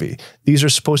sci-fi movie. These are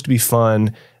supposed to be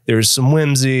fun. There's some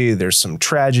whimsy, there's some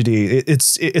tragedy.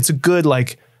 It's a good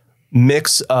like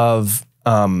mix of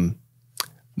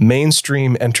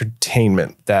mainstream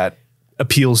entertainment that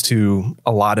appeals to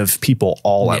a lot of people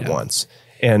all at once.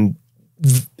 And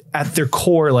at their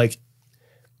core, like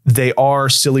they are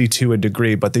silly to a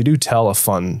degree, but they do tell a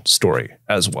fun story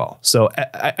as well. So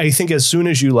I think as soon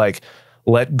as you like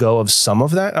let go of some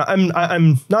of that,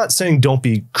 I'm not saying don't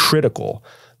be critical,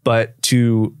 but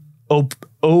to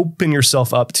open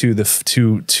yourself up to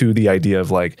the idea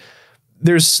of like,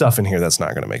 there's stuff in here that's not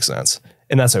going to make sense,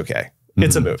 and that's okay.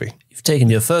 It's a movie. You've taken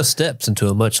your first steps into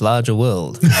a much larger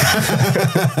world.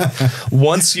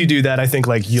 Once you do that, I think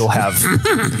like you'll have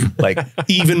like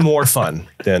even more fun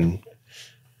than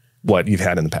what you've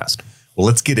had in the past. Well,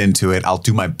 let's get into it. I'll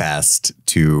do my best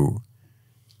to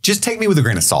just take me with a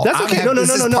grain of salt. That's okay. No, this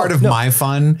is part of my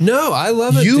fun. No, I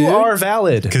love it. You are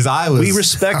valid. Because we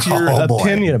respect your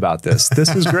opinion about this.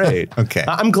 This is great. Okay.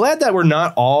 I'm glad that we're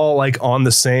not all like on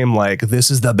the same, like, this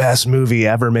is the best movie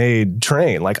ever made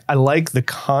train. Like, I like the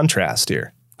contrast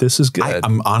here. This is good.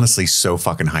 I'm honestly so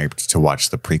fucking hyped to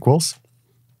watch the prequels.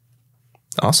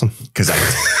 Awesome. Because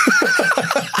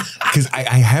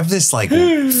I have this like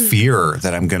fear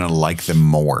that I'm going to like them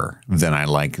more than I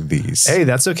like these. Hey,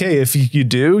 that's okay. If you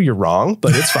do, you're wrong,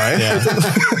 but it's fine.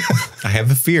 I have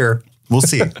the fear. We'll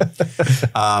see.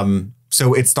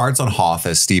 So it starts on Hoth,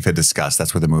 as Steve had discussed.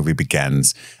 That's where the movie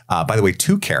begins. By the way,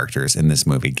 2 characters in this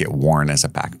movie get worn as a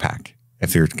backpack.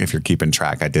 If you're keeping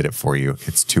track, I did it for you.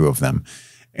 It's 2 of them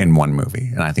in one movie.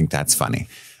 And I think that's funny.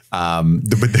 I'm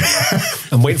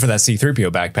waiting for that C-3PO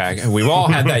backpack. We've all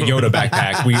had that Yoda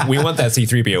backpack. We want that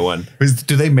C-3PO one.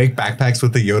 Do they make backpacks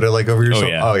with the Yoda like over your shoulder?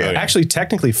 Yeah. Oh yeah. Actually,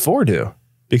 technically 4 do,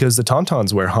 because the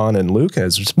Tauntauns wear Han and Luke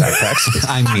as backpacks.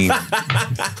 I mean,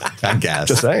 I guess.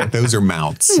 Just saying. Those are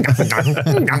mounts.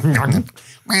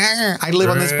 I live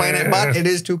on this planet, but it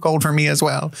is too cold for me as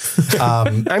well.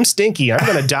 I'm stinky. I'm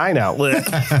going to die now.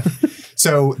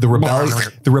 So the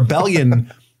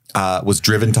rebellion was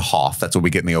driven to Hoth. That's what we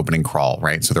get in the opening crawl,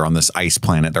 right? So they're on this ice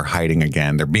planet. They're hiding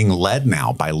again. They're being led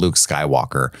now by Luke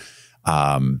Skywalker,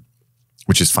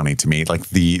 which is funny to me. Like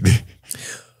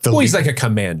he's like a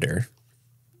commander.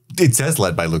 It says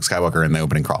led by Luke Skywalker in the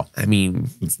opening crawl. I mean,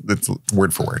 it's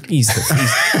word for word.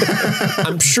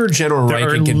 I'm sure General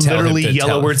Rankin can tell him literally to yellow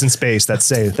tell words in space that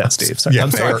say that, Steve. Sorry. Yeah,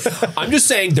 I'm sorry. I'm just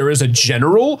saying there is a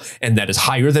general, and that is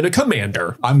higher than a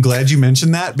commander. I'm glad you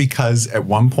mentioned that, because at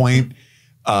one point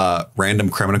random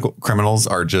criminals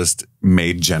are just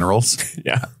made generals.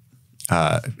 Yeah.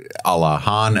 A la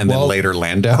Han and then later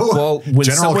Lando. Well, when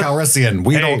General Calrissian,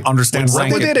 we don't understand What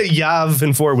ranking. they did at Yav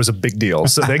and 4 was a big deal.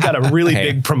 So they got a really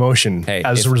big promotion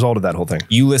as a result of that whole thing.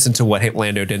 You listen to what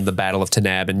Lando did in the Battle of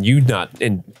Tanab, and you're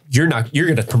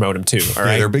going to promote him too. All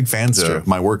right. Yeah, they're big fans of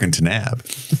my work in Tanab.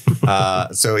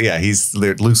 So yeah,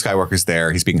 Luke Skywalker's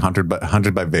there. He's being hunted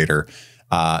by Vader.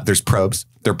 There's probes.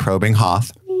 They're probing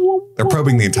Hoth. They're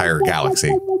probing the entire galaxy.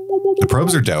 The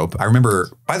probes are dope. I remember,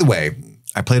 by the way,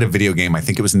 I played a video game. I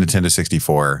think it was Nintendo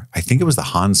 64. I think it was the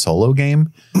Han Solo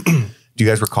game. Do you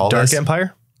guys recall Dark this?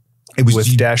 Empire? It was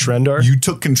with Dash Rendar? You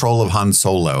took control of Han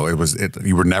Solo.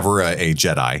 You were never a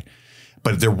Jedi.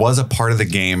 But there was a part of the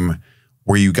game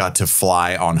where you got to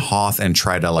fly on Hoth and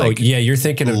try to like... Oh, yeah, you're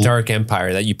thinking of Dark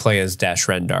Empire that you play as Dash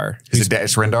Rendar. Is it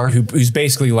Dash Rendar? Who's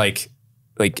basically like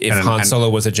if Han Solo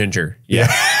was a ginger.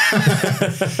 Yeah.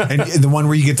 And the one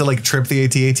where you get to like trip the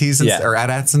AT-ATs or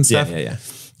AT-ATs and stuff? Yeah.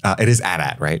 It is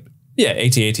AT-AT, right? Yeah,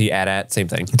 AT-AT, AT-AT, same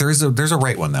thing. There's a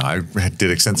right one, though. I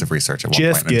did extensive research at one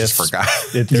point and I just forgot.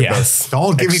 Yes.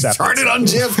 Don't get me started on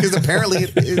GIF, because apparently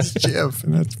it is GIF,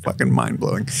 and that's fucking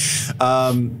mind-blowing.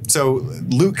 So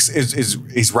Luke's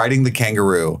he's riding the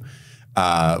kangaroo,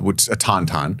 which is a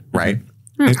tauntaun, right?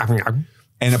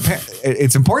 And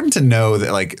it's important to know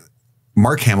that, like,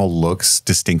 Mark Hamill looks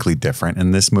distinctly different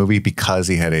in this movie because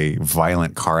he had a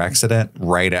violent car accident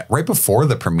right before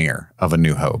the premiere of A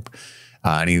New Hope.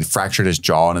 And he fractured his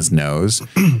jaw and his nose.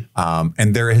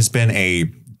 And there has been a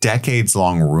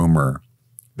decades-long rumor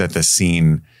that the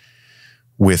scene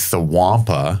with the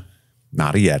Wampa,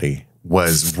 not a Yeti,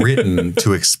 was written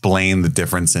to explain the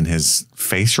difference in his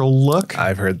facial look.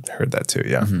 I've heard that too,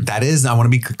 yeah. That is, I want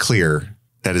to be clear,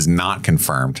 that is not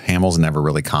confirmed. Hamill's never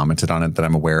really commented on it that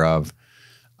I'm aware of.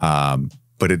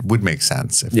 But it would make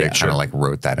sense if they kind of like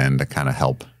wrote that in to kind of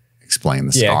help explain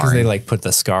the scarring. Yeah, because they like put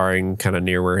the scarring kind of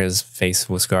near where his face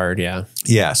was scarred. Yeah.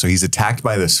 Yeah. So he's attacked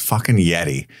by this fucking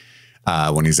Yeti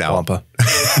when he's out. Wampa.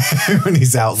 When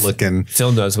he's out looking.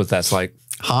 Phil knows what that's like.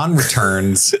 Han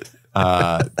returns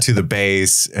to the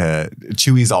base.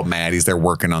 Chewie's all mad. He's there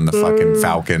working on the fucking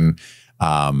Falcon.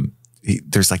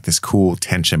 There's like this cool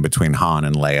tension between Han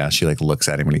and Leia. She like looks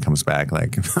at him when he comes back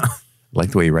like,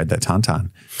 like the way you read that tauntaun.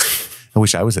 I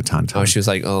wish I was a tauntaun. Oh, she was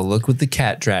like, oh, look what the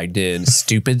cat dragged in.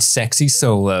 Stupid, sexy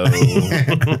Solo.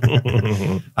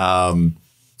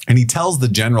 And he tells the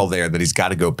general there that he's got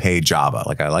to go pay Jabba.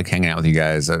 Like, I like hanging out with you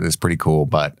guys. It's pretty cool,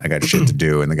 but I got shit to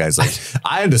do. And the guy's like,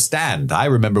 I understand. I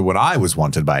remember when I was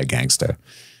wanted by a gangster.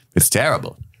 It's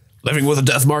terrible. Living with a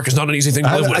death mark is not an easy thing to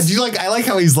live with. I like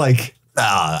how he's like,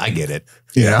 I get it.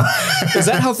 You know? Is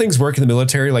that how things work in the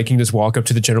military? Like you can just walk up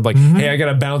to the general like, hey, I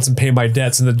got to bounce and pay my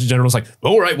debts. And the general's like,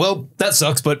 all right, well, that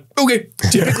sucks, but okay.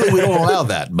 Typically we don't allow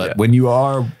that. But when you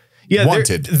are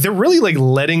wanted. They're really like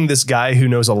letting this guy who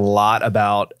knows a lot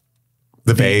about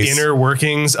the inner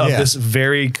workings of this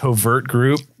very covert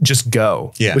group just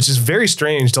go. Yeah. Which is very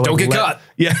strange to like. Don't get caught.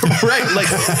 Yeah. Right. Like,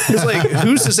 it's like,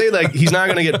 who's to say like he's not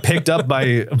going to get picked up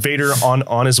by Vader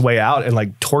on his way out and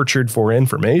like tortured for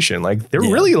information? Like they're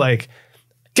really like,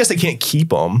 I guess they can't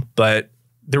keep him, but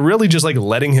they're really just like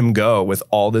letting him go with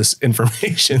all this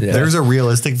information. Yeah. There's a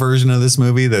realistic version of this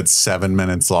movie that's 7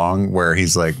 minutes long where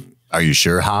he's like, are you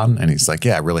sure, Han? And he's like,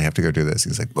 yeah, I really have to go do this.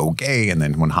 He's like, okay. And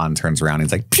then when Han turns around,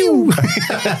 he's like, pew.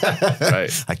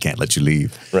 Right. I can't let you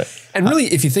leave. Right. And really,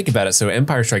 if you think about it, so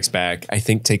Empire Strikes Back, I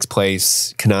think takes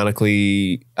place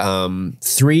canonically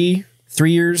 3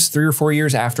 or 4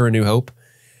 years after A New Hope.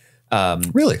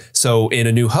 Really? So in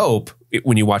A New Hope,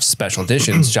 when you watch the special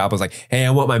editions, Jabba's like, hey,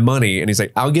 I want my money. And he's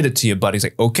like, I'll get it to you, buddy. He's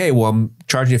like, okay, well, I'm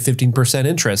charging you 15%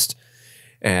 interest.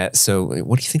 So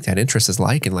what do you think that interest is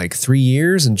like in like 3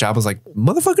 years? And Jabba's like,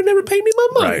 motherfucker never paid me my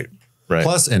money. Right.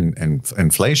 Plus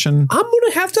inflation. I'm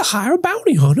going to have to hire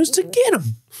bounty hunters to get him.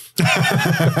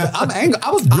 I'm angry.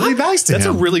 I was really nice to him. That's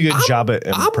a really good Jabba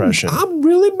impression. I'm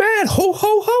really mad. Ho,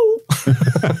 ho, ho.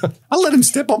 I let him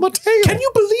step on my tail. Can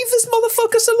you believe this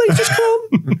motherfucker Salacious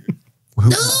Crumb?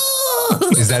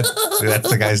 Is that's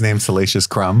the guy's name, Salacious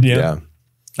Crumb? Yeah.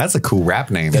 That's a cool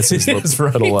rap name. That's his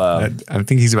little I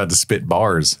think he's about to spit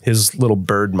bars. His little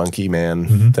bird monkey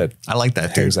man that I like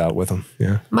that hangs out with him.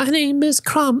 Yeah. My name is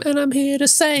Crumb and I'm here to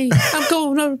say I'm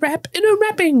gonna rap in a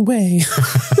rapping way.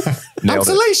 I'm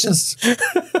Salacious.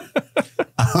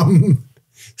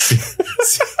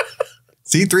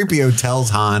 C-3PO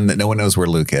tells Han that no one knows where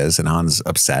Luke is, and Han's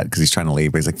upset because he's trying to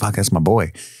leave, but he's like, fuck, that's my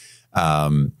boy.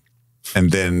 And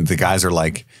then the guys are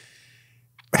like,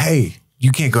 hey,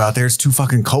 you can't go out there. It's too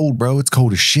fucking cold, bro. It's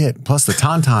cold as shit. Plus the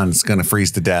tauntaun's going to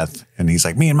freeze to death. And he's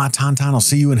like, me and my tauntaun will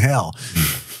see you in hell.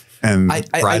 and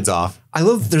rides off. I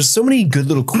love, there's so many good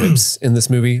little quips in this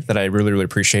movie that I really, really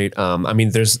appreciate. I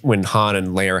mean, there's when Han and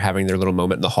Leia are having their little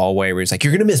moment in the hallway where he's like,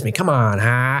 you're going to miss me. Come on,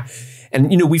 huh?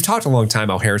 And, you know, we've talked a long time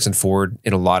how Harrison Ford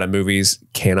in a lot of movies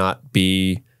cannot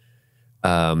be,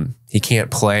 he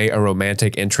can't play a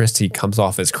romantic interest. He comes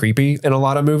off as creepy in a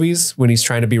lot of movies when he's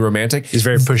trying to be romantic. He's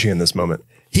very pushy in this moment.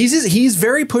 He's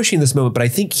very pushy in this moment, but I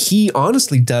think he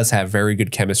honestly does have very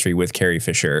good chemistry with Carrie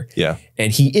Fisher. Yeah.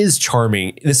 And he is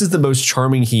charming. This is the most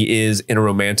charming he is in a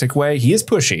romantic way. He is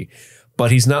pushy,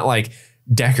 but he's not like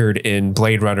Deckard in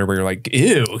Blade Runner where you're like,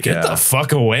 ew, get the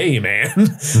fuck away, man.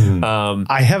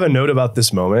 I have a note about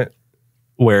this moment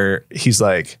where she's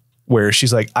like,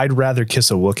 I'd rather kiss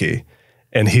a Wookiee.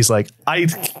 And he's like, I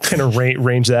kind of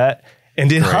range that. And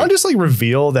did Han just like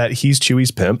reveal that he's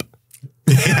Chewie's pimp?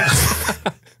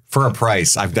 For a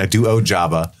price. I do owe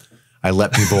Jabba. I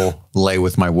let people lay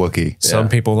with my Wookiee. Some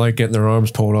people like getting their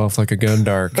arms pulled off like a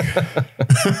Gundark.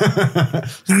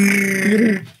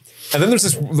 And then there's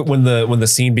this when the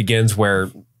scene begins where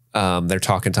they're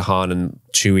talking to Han and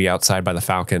Chewie outside by the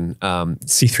Falcon.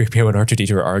 C-3PO and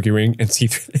R2-D2 are arguing, and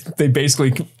they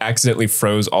basically accidentally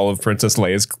froze all of Princess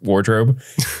Leia's wardrobe.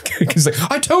 Because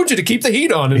like, I told you to keep the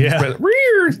heat on. And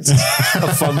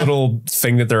a fun little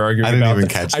thing that they're arguing about. I didn't even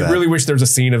catch that. I really wish there was a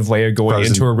scene of Leia going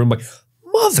into her room like,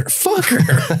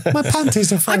 motherfucker, My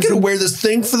panties are frozen. I gotta wear this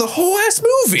thing for the whole ass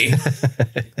movie.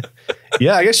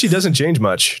 Yeah, I guess she doesn't change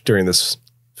much during this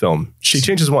film. She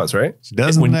changes once, right? She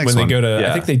does when the next they one. go to, Yeah.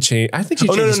 I think they change. I think she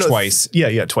changes twice.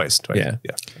 Yeah, twice. Yeah.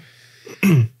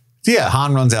 Yeah.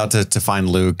 Han runs out to find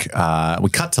Luke. We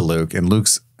cut to Luke, and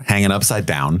Luke's hanging upside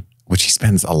down, which he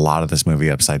spends a lot of this movie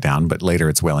upside down, but later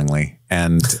it's willingly.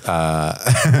 And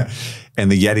and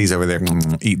the Yeti's over there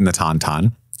eating the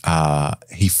tauntaun.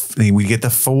 We get the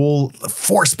full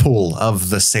force pull of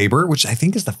the saber, which I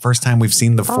think is the first time we've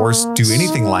seen the force do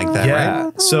anything like that,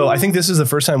 right? So I think this is the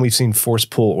first time we've seen force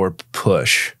pull or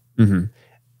push.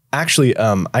 Actually,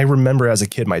 I remember as a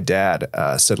kid, my dad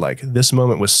said like this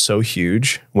moment was so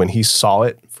huge when he saw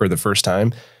it for the first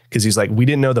time, because he's like, we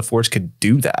didn't know the force could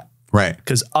do that. Right.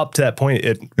 Because up to that point,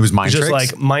 it was mind just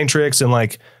tricks? like mind tricks and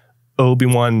like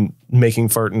Obi-Wan making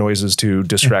fart noises to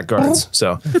distract guards.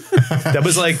 So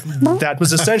that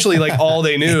was essentially like all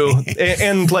they knew,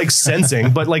 and like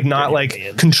sensing, but like not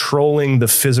like controlling the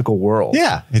physical world.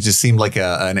 Yeah. It just seemed like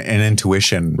an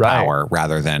intuition power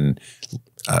rather than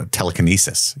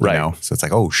telekinesis, you know? So it's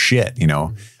like, oh shit, you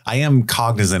know, I am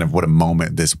cognizant of what a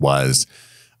moment this was.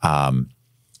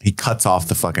 He cuts off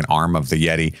the fucking arm of the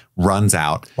Yeti, runs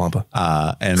out,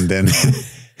 and then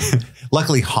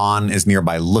luckily Han is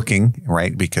nearby looking,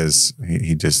 right? Because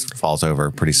he just falls over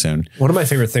pretty soon. One of my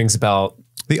favorite things about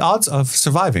the odds of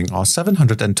surviving are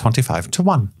 725 to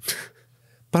 1.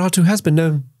 But R2 has been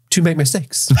known to make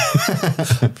mistakes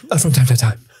from time to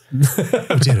time.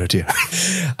 Oh dear.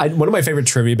 One of my favorite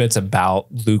trivia bits about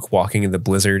Luke walking in the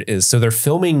blizzard is, so they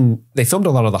filmed a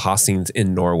lot of the Hoth scenes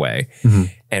in Norway.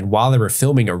 And while they were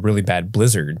filming, a really bad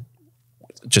blizzard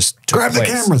just took Grab place.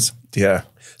 the cameras. Yeah.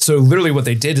 So literally what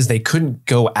they did is they couldn't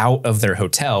go out of their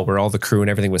hotel where all the crew and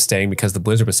everything was staying because the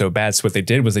blizzard was so bad. So what they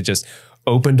did was they just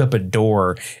opened up a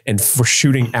door and were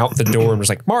shooting out the door and was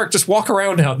like, Mark, just walk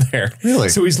around out there. Really?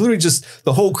 So he's literally just,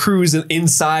 the whole crew's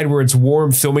inside where it's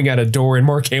warm filming at a door, and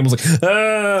Mark Hamill's like,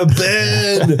 Ben.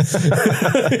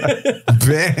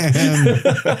 Ben.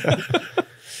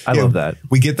 I love that.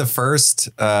 We get the first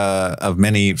of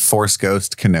many Force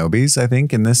Ghost Kenobis, I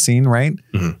think, in this scene, right?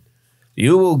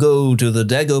 You will go to the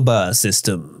Dagobah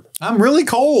system. I'm really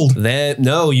cold.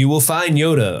 No, you will find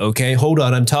Yoda. Okay, hold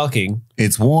on, I'm talking.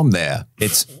 It's warm there.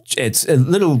 It's a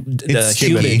little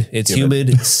humid. It's humid.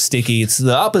 It's sticky. It's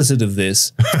the opposite of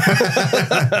this.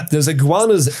 There's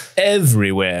iguanas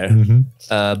everywhere.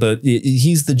 But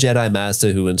he's the Jedi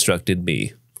Master who instructed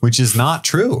me. Which is not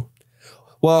true.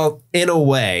 Well, in a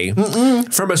way,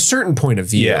 from a certain point of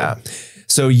view. Yeah.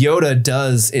 So Yoda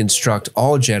does instruct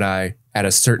all Jedi at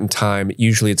a certain time.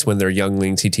 Usually it's when they're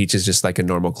younglings. He teaches just like a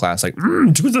normal class, like,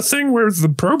 do the thing where the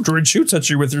probe droid shoots at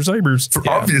you with your sabers. For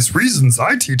obvious reasons,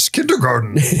 I teach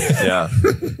kindergarten. Yeah.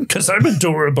 Because I'm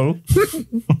adorable.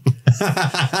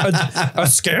 a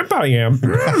scamp I am.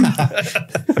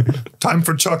 Time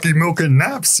for chalky milk and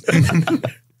naps.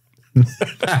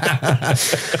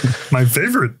 My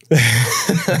favorite.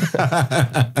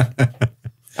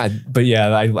 But yeah,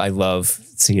 I love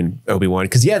seeing Obi-Wan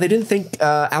because they didn't think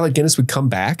Alec Guinness would come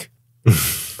back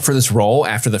for this role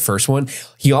after the first one.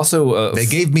 He also they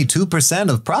gave me 2%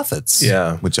 of profits.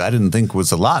 Yeah, which I didn't think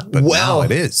was a lot, but now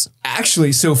it is.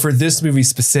 Actually, so for this movie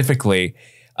specifically,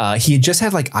 He had just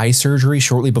had like eye surgery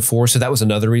shortly before. So that was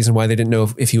another reason why they didn't know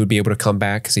if he would be able to come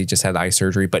back, because he just had eye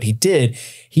surgery. But he did.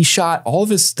 He shot all of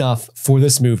his stuff for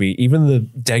this movie, even the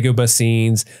Dagobah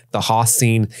scenes, the Hoth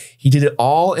scene. He did it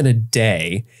all in a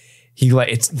day.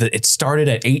 It started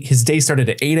at 8. His day started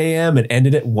at 8 a.m. and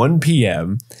ended at 1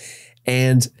 p.m.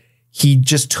 And he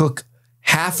just took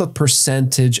half a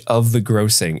percentage of the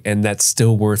grossing, and that's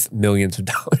still worth millions of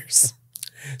dollars.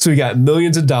 So he got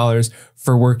millions of dollars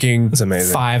for working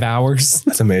 5 hours.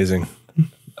 That's amazing.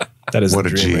 That is What a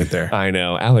a dream G. right there. I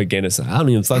know. Alec Guinness, I don't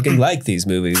even fucking like these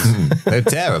movies. They're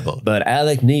terrible. But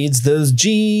Alec needs those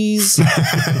G's.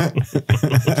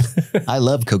 I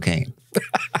love cocaine.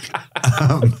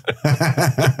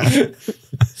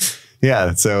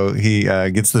 Yeah, so he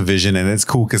gets the vision, and it's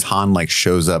cool because Han like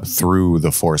shows up through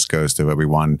the Force Ghost of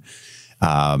Obi-Wan.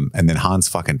 And then Han's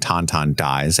fucking Tauntaun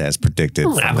dies as predicted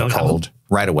from the cold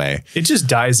right away. It just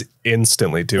dies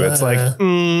instantly too. It's like,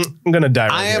 I'm going to die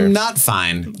right I here. am not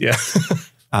fine. Yeah.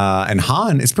 And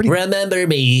Han is pretty... Remember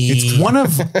me. It's one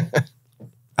of...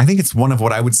 I think it's one of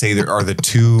what I would say there are the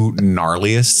two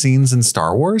gnarliest scenes in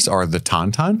Star Wars are the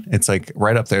Tauntaun. It's like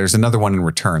right up there. There's another one in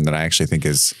Return that I actually think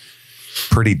is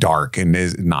pretty dark and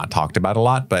is not talked about a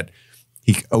lot, but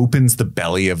he opens the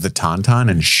belly of the Tauntaun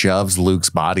and shoves Luke's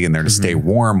body in there to stay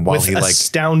warm while With he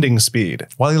astounding speed.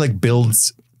 while he like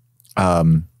builds a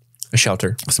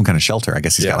shelter. some kind of shelter. I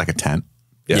guess he's got like a tent.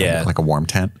 Yeah. Like a warm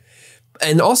tent.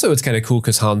 And also it's kind of cool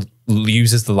because Han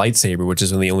uses the lightsaber, which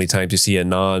is one of the only times you see a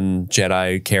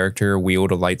non-Jedi character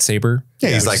wield a lightsaber. Yeah,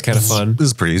 he's which like is kind of fun. This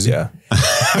is pretty easy. Yeah.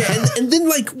 Yeah, and then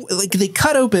like they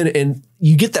cut open and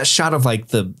you get that shot of like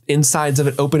the insides of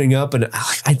it opening up, and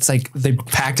it's like they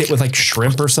packed it with like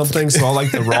shrimp or something, so all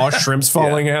like the raw shrimps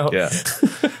falling out. Yeah.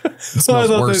 It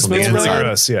smells worse on the It's really inside.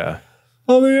 gross. Yeah.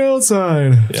 On the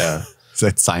outside. Yeah. Is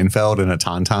that Seinfeld and a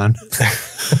Tauntaun?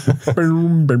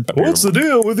 What's the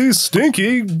deal with these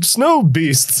stinky snow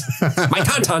beasts? My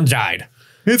tauntaun died.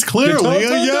 It's clearly a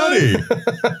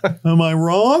Yeti. Am I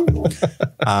wrong?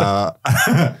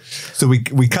 So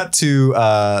we cut to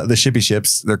the shippy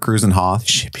ships. They're cruising Hoth.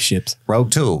 Shippy ships.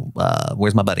 Rogue 2.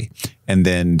 Where's my buddy? And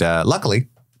then luckily,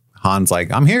 Han's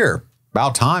like, I'm here.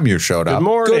 About time you showed up. Good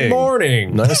morning. Good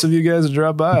morning. Nice of you guys to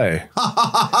drop by.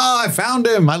 I found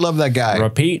him. I love that guy.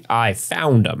 Repeat, I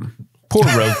found him. Poor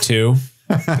Rogue 2.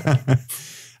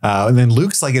 And then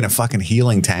Luke's like in a fucking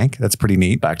healing tank. That's pretty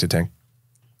neat. Back to tank.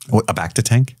 What, a back to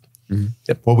tank?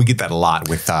 Yep. Well, we get that a lot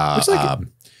with Boba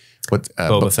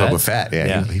Fett. Yeah.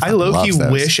 Yeah. He I fucking low-key loves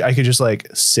those. wish I could just like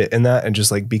sit in that and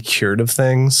just like be cured of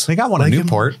things. They got one in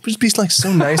Newport. It'd just be like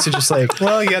so nice to just like,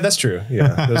 well, yeah, that's true.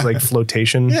 Yeah. There's like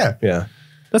flotation. Yeah. Yeah.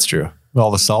 That's true. With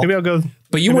all the salt. Maybe I'll go.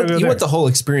 But you maybe want I'll go the whole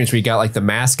experience where you got like the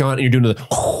mask on and you're doing the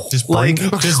Just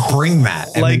bring that.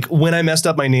 And Like when I messed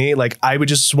up my knee, like I would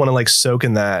just want to like soak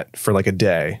in that for like a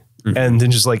day and then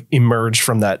just like emerge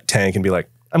from that tank and be like,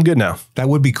 I'm good now. that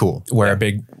would be cool. wear a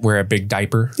big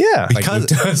diaper. Yeah. Like Luke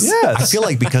does. I feel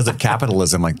like because of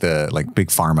capitalism, like big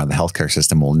pharma, the healthcare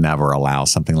system will never allow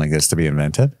something like this to be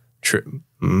invented True.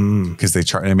 because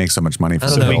they make so much money for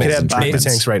don't know. We pills could have and back to treatments.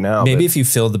 tanks right now. Maybe if you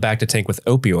filled the back to tank with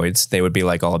opioids, they would be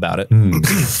like all about it.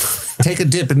 Take a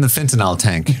dip in the fentanyl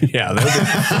tank. Yeah.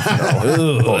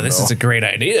 Ooh, this is a great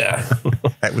idea.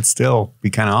 That would still be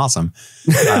kind of awesome.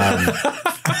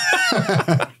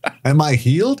 Am I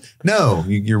healed? No,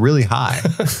 you're really high.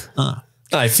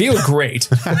 I feel great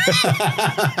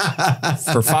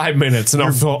for 5 minutes and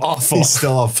I'll feel awful. He's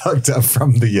still all fucked up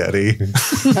from the Yeti.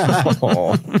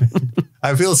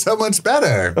 I feel so much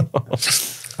better.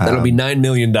 That'll be $9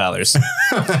 million.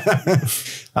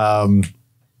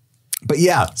 But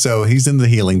yeah, so he's in the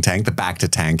healing tank, the back to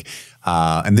tank.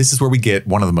 And this is where we get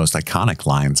one of the most iconic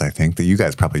lines, I think, that you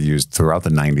guys probably used throughout the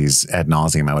 90s ad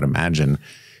nauseum, I would imagine.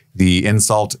 The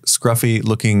insult, scruffy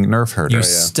looking nerf herder. You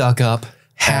stuck up,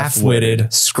 half-witted,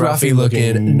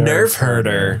 scruffy-looking nerf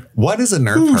herder. What is a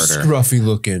nerf Ooh, herder?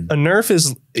 scruffy-looking. a nerf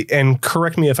is, and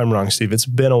correct me if I'm wrong, Steve, it's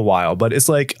been a while, but it's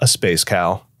like a space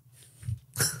cow.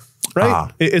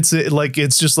 Right? It's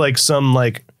just like some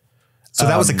like So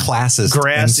that was a classist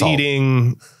grass insult,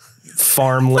 eating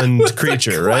farmland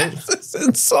creature, right?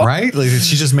 right? Like, is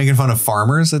she just making fun of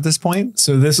farmers at this point?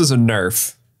 So this is a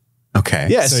nerf. Okay.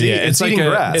 Yeah, So see, yeah, it's like eating a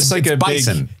grass. it's like a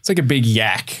bison. big, it's like a big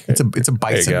yak. It's a There you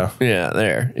bison. go. Yeah,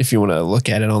 there. If you want to look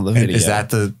at it on the video, Is that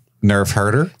the nerf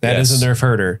herder? that Yes. is a nerf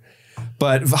herder.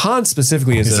 But Han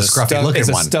specifically is He's a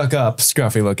scruffy-looking one. stuck up,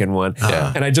 scruffy looking one.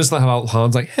 Yeah. And I just love how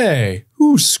Han's like, "Hey,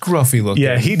 who's scruffy looking?"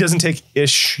 Yeah, he doesn't take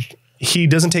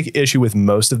issue with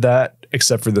most of that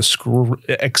except for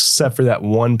that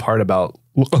one part about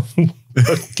looking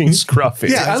scruffy.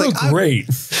 Yeah. I It's look like, great.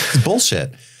 It's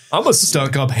bullshit. I'm a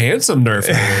stuck-up handsome Nerf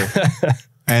hater.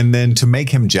 And then to make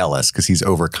him jealous, because he's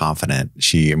overconfident,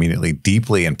 she immediately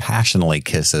deeply and passionately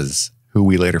kisses who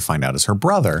we later find out is her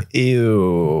brother.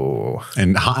 Ew.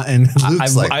 And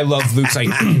Luke's I love Luke's like,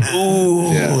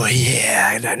 ooh,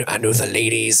 yeah, I know the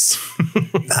ladies.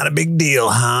 not a big deal,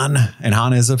 Han. And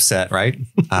Han is upset, right?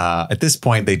 At this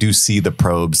point, they do see the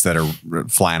probes that are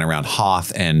flying around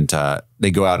Hoth, and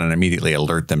they go out and immediately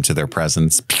alert them to their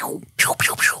presence. Pew, pew,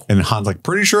 pew, pew. And Han's like,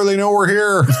 pretty sure they know we're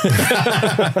here.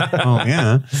 Oh,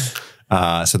 yeah.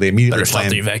 So they immediately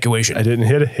plan the evacuation. I didn't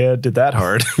hit that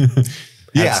hard.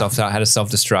 Yeah. Had a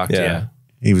self-destruct. Yeah.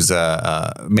 He was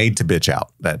made to bitch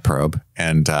out that probe.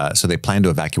 And so they plan to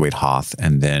evacuate Hoth.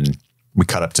 And then we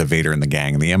cut up to Vader and the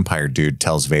gang. And the Empire dude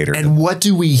tells Vader. And what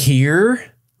do we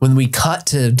hear when we cut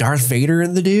to Darth Vader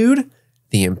and the dude?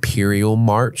 The Imperial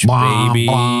March, baby.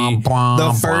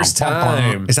 The first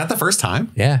time. Is that the first time?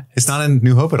 Yeah. It's not in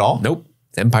New Hope at all? Nope.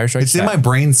 Empire Strikes It's in my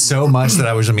brain so much that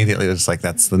I was immediately just like,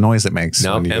 that's the noise it makes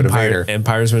when you go to Vader.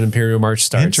 Empire's when Imperial March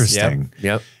starts. Interesting.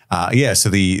 Yep. Yeah, so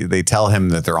they tell him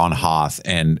that they're on Hoth,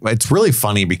 and it's really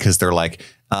funny because they're like,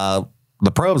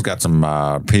 the probe's got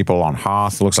some people on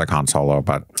Hoth. It looks like Han Solo,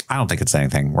 but I don't think it's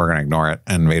anything. We're going to ignore it.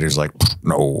 And Vader's like,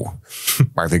 no,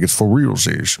 I think it's for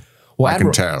realsies. Well, I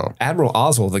can tell. Admiral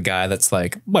Oswald, the guy that's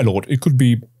like, my lord, it could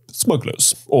be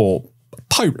smugglers or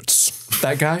pirates.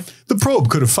 That guy? The probe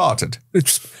could have farted.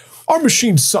 Our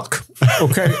machines suck.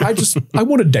 Okay, I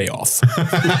want a day off.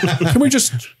 Can we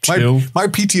just chill? My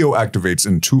PTO activates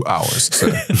in 2 hours.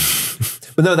 So.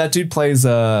 But no, that dude plays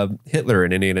Hitler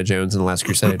in Indiana Jones and the Last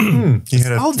Crusade.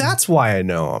 That's why I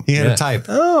know him. He had a type.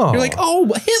 Oh, You're like, oh,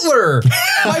 Hitler,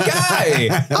 my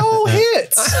guy. oh,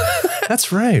 hits.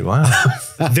 That's right. Wow.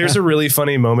 There's a really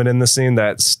funny moment in the scene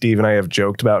that Steve and I have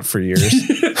joked about for years.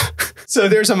 So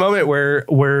there's a moment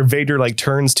where Vader like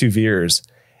turns to Veers.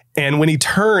 And when he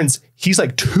turns, he's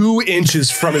like 2 inches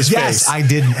from his face. Yes, I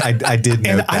did note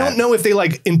and that. I don't know if they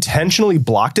like intentionally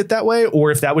blocked it that way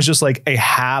or if that was just like a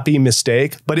happy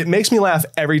mistake, but it makes me laugh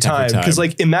every time. Because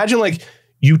like, imagine like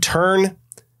you turn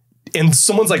and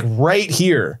someone's like right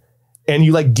here and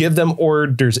you like give them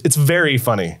orders. It's very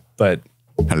funny, but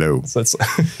hello. So it's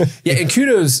Yeah, and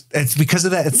kudos. It's because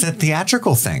of that. It's that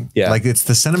theatrical thing. Yeah. Like it's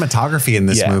the cinematography in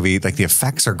this movie. Like the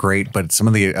effects are great, but some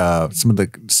of the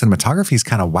cinematography is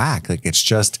kind of whack. Like it's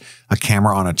just a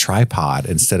camera on a tripod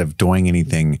instead of doing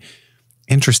anything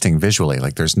interesting visually.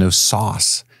 Like there's no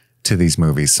sauce to these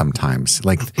movies sometimes.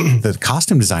 Like the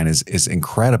costume design is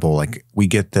incredible. Like we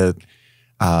get the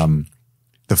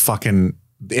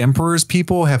Emperor's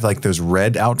people have like those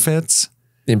red outfits.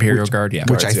 The Imperial Guard, yeah.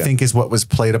 Which I think is what was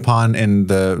played upon in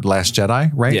The Last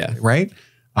Jedi, right? Yeah. Right?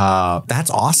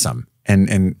 That's awesome.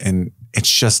 And it's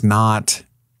just not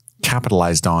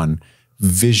capitalized on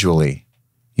visually.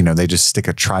 You know, they just stick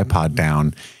a tripod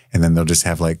down and then they'll just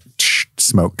have like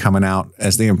smoke coming out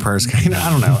as the Emperor's going.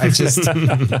 I don't know. It's just,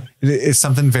 it's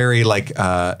something very like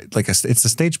it's a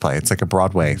stage play. It's like a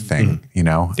Broadway thing, you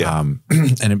know? Yeah.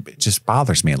 And it just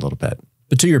bothers me a little bit.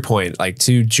 But to your point, like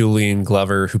to Julian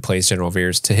Glover, who plays General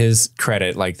Veers, to his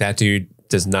credit, like that dude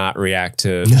does not react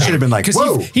to. Should have been like,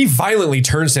 whoa. He violently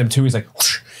turns to him too. He's like,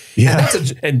 whoosh. Yeah.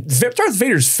 And Darth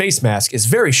Vader's face mask is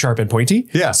very sharp and pointy.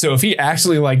 Yeah. So if he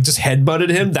actually like just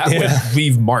headbutted him, that would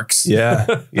leave marks. Yeah.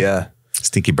 Yeah.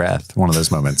 Stinky breath, one of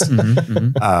those moments.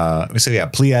 So yeah,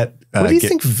 Pliet. What do you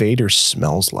think Vader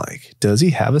smells like? Does he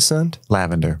have a scent?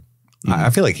 Lavender.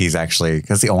 I feel like he's actually,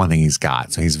 that's the only thing he's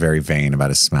got. So he's very vain about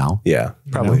his smell. Yeah,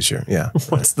 probably sure. Yeah.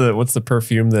 What's the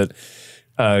perfume that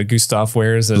Gustav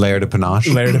wears? Lair de Panache.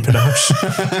 Lair de Panache.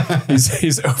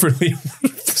 he's overly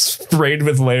sprayed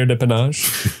with Lair de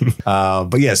Panache.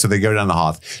 But yeah, so they go down the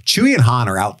Hoth. Chewie and Han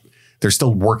are out. They're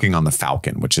still working on the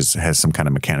Falcon, which has some kind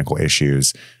of mechanical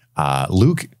issues.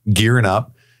 Luke gearing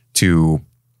up to,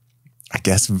 I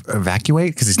guess,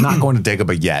 evacuate, because he's not going to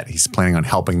Dagobah yet. He's planning on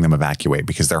helping them evacuate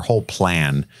because their whole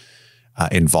plan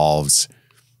involves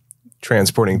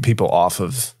transporting people off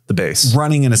of the base,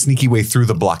 running in a sneaky way through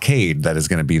the blockade that is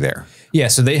going to be there. Yeah,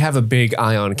 so they have a big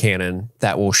ion cannon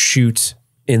that will shoot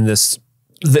in this,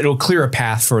 that'll clear a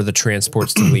path for the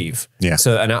transports to leave. Yeah.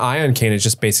 So an ion cannon is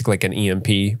just basically like an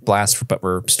EMP blast, but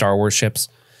for Star Wars ships.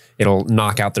 It'll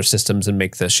knock out their systems and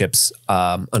make the ships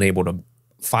unable to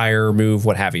fire, move,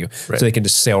 what have you. Right. So they can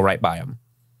just sail right by them.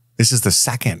 This is the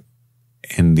second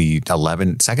time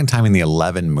in the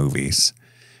 11 movies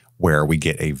where we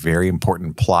get a very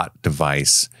important plot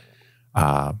device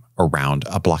around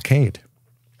a blockade.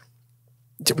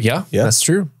 Yeah, that's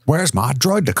true. Where's my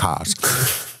droidicars?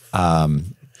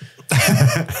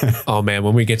 Oh man,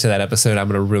 when we get to that episode, I'm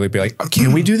going to really be like, oh,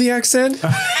 can we do the accent?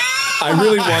 I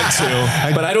really want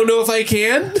to, but I don't know if I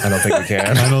can. I don't think we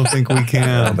can. I don't think we can.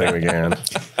 I don't think we can.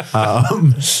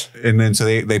 And then so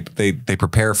they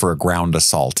prepare for a ground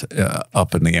assault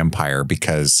up in the Empire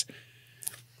because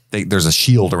there's a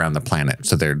shield around the planet.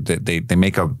 So they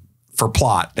make for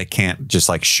plot, they can't just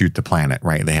like shoot the planet,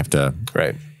 right? They have to.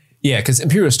 Right. Yeah, because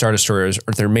Imperial Star Destroyers,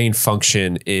 their main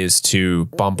function is to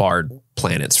bombard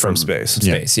planets from space.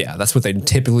 Yeah, that's what they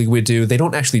typically would do. They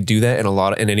don't actually do that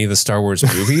in any of the Star Wars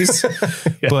movies,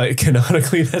 but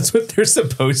canonically, that's what they're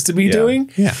supposed to be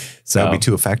doing. Yeah, so that would be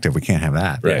too effective. We can't have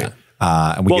that. Right.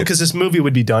 And Well, because this movie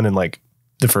would be done in like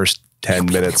the first 10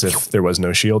 minutes if there was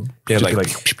no shield. Yeah, Just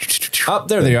like oh,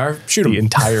 there they are. Shoot them. the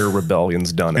entire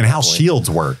rebellion's done. and how shields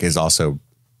work is also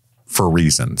for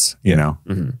reasons, you know.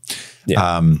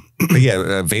 Yeah. But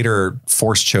yeah, Vader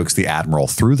force chokes the Admiral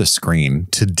through the screen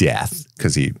to death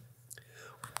because he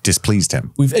displeased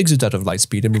him. We've exited out of light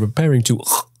speed and we're preparing to.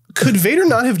 Could Vader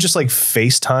not have just like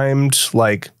FaceTimed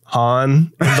like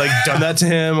Han and like done that to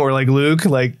him or like Luke?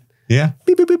 Like, Yeah.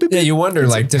 beep, beep, beep, beep, Yeah, beep. you wonder,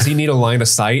 like, does he need a line of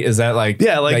sight? Is that like,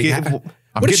 Yeah, like, I'm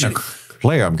getting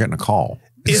I'm getting a call.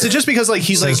 is it just because like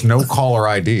he's like Says no caller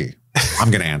ID.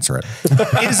 I'm going to answer it.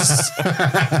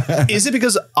 is it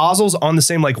because Ozzel's on the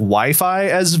same like Wi-Fi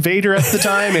as Vader at the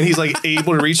time and he's like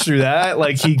able to reach through that?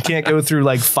 Like he can't go through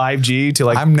like 5G to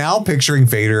like I'm now picturing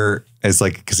Vader as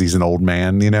like, because he's an old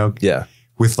man, you know? yeah.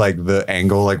 With like the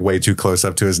angle like way too close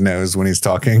up to his nose when he's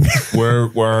talking.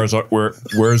 where's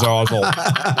Ozzel?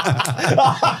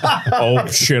 Oh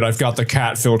shit, I've got the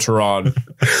cat filter on.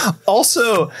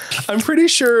 Also, I'm pretty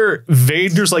sure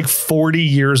Vader's like 40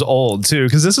 years old too,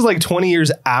 because this is like 20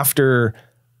 years after,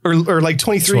 or like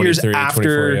 23 years 23, after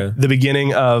 24, yeah. the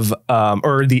beginning of,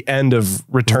 or the end of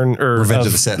Return or Revenge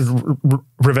of the Sith.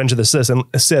 Revenge of the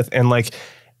Sith, and like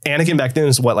Anakin back then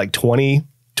is what, like 20,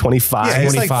 25, Yeah,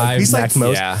 he's like- 25 he's like max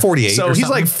most. yeah. 48 So or he's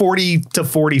something. like 40 to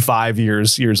 45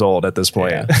 years old at this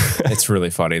point. Yeah. It's really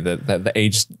funny that the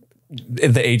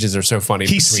ages are so funny.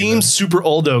 He between seems super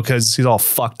old though because he's all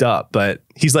fucked up, but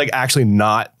he's like actually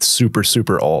not super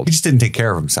old. He just didn't take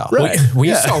care of himself. Right. Well,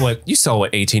 Yeah. you saw what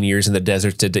 18 years in the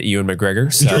desert did to Ewan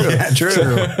McGregor. So.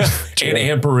 True. And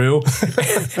Aunt Beru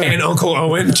and Uncle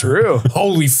Owen. True.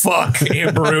 Holy fuck,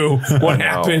 Aunt Beru. What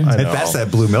happened? I know. That's that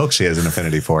blue milk she has an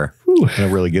affinity for. It'll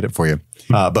really get it for you.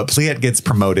 But Pliet gets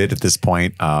promoted at this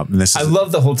point. And this I is,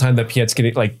 love the whole time that Piet's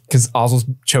getting like, because Ozzel's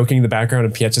choking in the background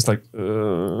and Piet's just like,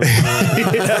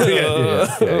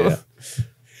 yeah.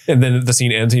 and then the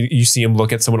scene ends and you see him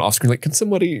look at someone off screen like, can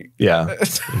somebody, Yeah.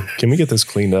 Can we get this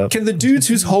cleaned up? can the dudes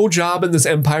whose whole job in this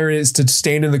empire is to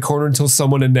stand in the corner until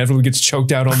someone inevitably gets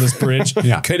choked out on this bridge,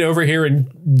 Yeah. get over here and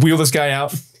wheel this guy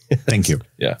out? thank you.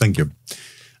 Yeah. Thank you.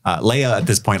 Leia at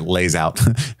this point lays out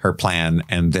her plan,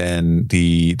 and then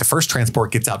the first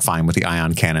transport gets out fine with the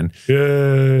ion cannon.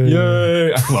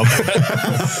 Yay. I love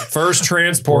that. First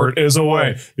transport is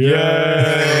away.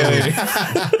 Yay.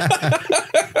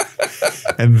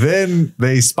 And then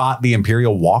they spot the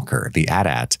Imperial Walker, the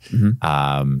AT-AT.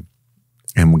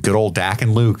 And good old Dak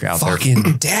and Luke out there.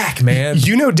 Fucking Dak, man.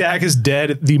 You know Dak is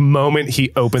dead the moment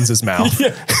he opens his mouth.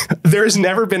 There's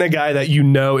never been a guy that you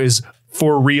know is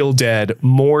for real dead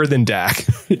more than Dak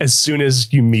as soon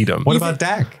as you meet him. What about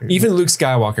Dak? Even Luke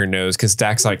Skywalker knows because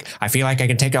Dak's like, I feel like I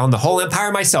can take on the whole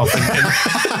empire myself.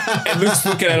 And Luke's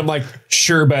looking at him like,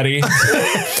 sure, buddy.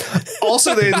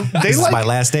 Also, they This is like my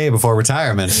last day before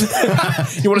retirement.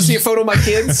 You want to see a photo of my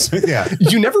kids? Yeah.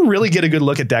 you never really get a good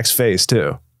look at Dak's face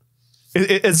too.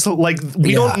 It's like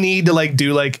we don't need to like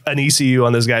do like an ECU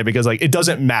on this guy because like it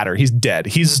doesn't matter. He's dead.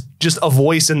 He's just a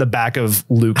voice in the back of I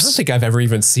don't Luke's. think I've ever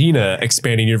even seen a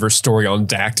expanding universe story on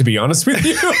Dak, to be honest with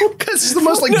you. Because he's the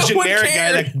most like No one generic guy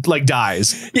cared. that like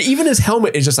dies. Yeah, even his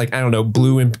helmet is just like, I don't know,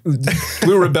 blue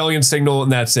rebellion signal, and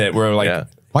that's it. We're like, Yeah.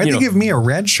 Why'd you they know, give me a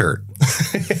red shirt?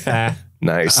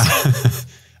 Nice.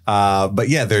 But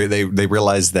yeah, they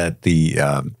realize that the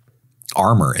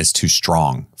armor is too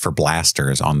strong for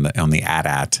blasters on the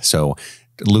AT-AT. So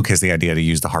Luke has the idea to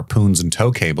use the harpoons and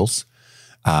tow cables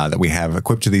that we have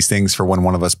equipped to these things for when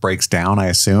one of us breaks down, I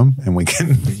assume, and we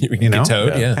can, you know, get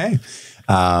towed, yeah. Hey,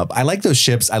 I like those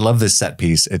ships. I love this set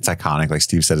piece. It's iconic. Like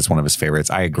Steve said, it's one of his favorites.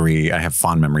 I agree. I have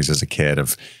fond memories as a kid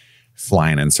of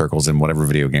flying in circles in whatever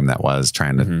video game that was,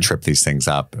 trying to trip these things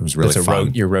up. It was really it's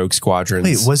fun. your rogue squadrons.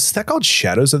 Wait, was that called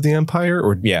Shadows of the Empire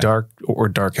or Yeah. Dark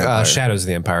Empire? Shadows of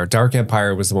the Empire. Dark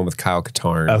Empire was the one with Kyle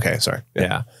Katarn. Okay, sorry.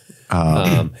 Yeah.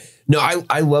 No,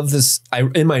 I love this.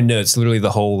 In my notes, literally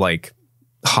the whole like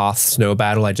Hoth snow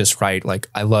battle. I just write like,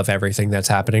 I love everything that's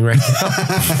happening right now.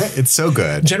 It's so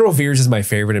good. General Veers is my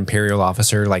favorite Imperial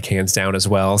officer, like hands down as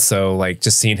well. So like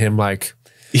just seeing him like,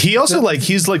 He also like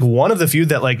he's like one of the few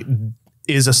that like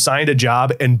is assigned a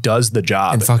job and does the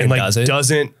job And fucking like does it.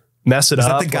 doesn't mess it Is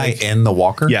up. that the guy like- in the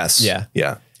Walker? Yes. Yeah.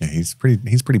 Yeah. Yeah, he's pretty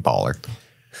baller.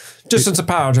 Distance of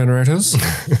power generators.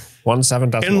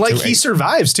 17. And like he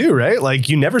survives too, right? Like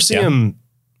you never see him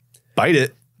bite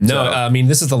it. No, So- I mean,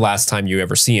 this is the last time you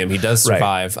ever see him. He does Right.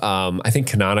 survive. I think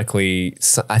canonically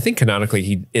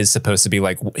he is supposed to be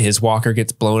like his walker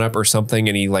gets blown up or something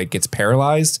and he like gets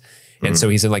paralyzed. And so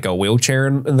he's in like a wheelchair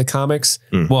in the comics.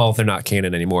 Well, they're not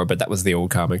canon anymore, but that was the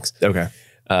old comics. Okay.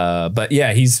 But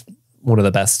yeah, he's one of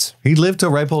the best. He lived to a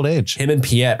ripe old age. Him and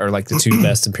Piet are like the two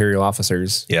best Imperial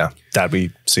officers. Yeah. That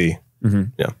we see.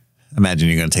 Yeah. Imagine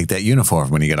you're going to take that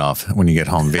uniform when you get home,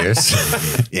 Veers.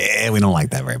 Yeah, we don't like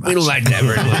that very much. We don't like that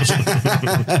very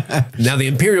much. Now the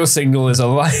Imperial signal is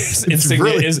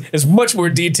really- is much more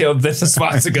detailed than the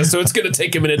swastika, so it's going to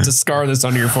take a minute to scar this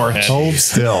onto your forehead. Hold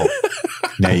still.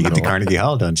 Now you get to Carnegie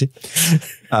Hall, don't you?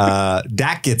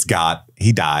 Dak gets got.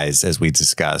 He dies, as we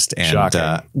discussed. And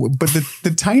Shocking. but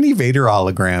the tiny Vader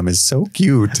hologram is so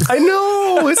cute. I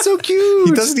know. It's so cute.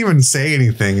 He doesn't even say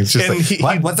anything. It's just And like, he,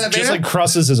 what? What's that, just Vader? like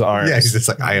crosses his arms. Yeah, he's just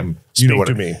like, I am. Speak You know what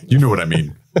to I me. You know what I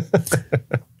mean.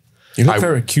 You look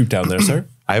very cute down there, sir.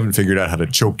 I haven't figured out how to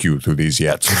choke you through these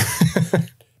yet.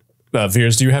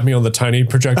 Veers, do you have me on the tiny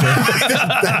projector?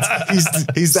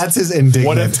 That's his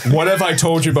indignant. What have I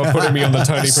told you about putting me on the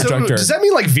tiny So projector? does that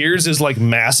mean like Veers is like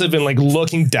massive and like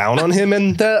looking down on him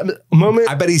in that moment?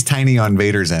 I bet he's tiny on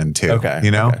Vader's end too. Okay.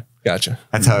 You know? Okay. Gotcha.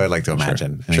 That's how I like to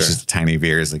imagine. And it's just a tiny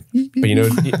Veer's like, But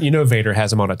you know, Vader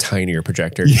has him on a tinier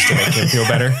projector just to make him feel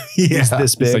better. He's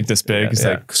this big. He's like this big. He's Yeah.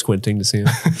 like squinting to see him.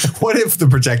 what if the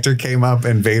projector came up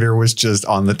and Vader was just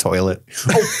on the toilet?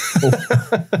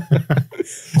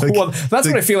 Like, Well, that's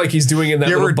what I feel like he's doing in that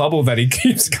You little ever- bubble that he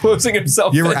keeps closing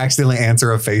himself. you ever in. accidentally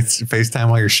answer a FaceTime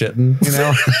while you're shitting, you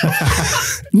know?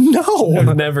 No.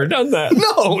 I've never done that.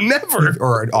 No, never.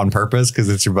 Or on purpose because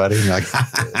it's your buddy and you're like,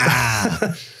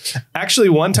 Actually,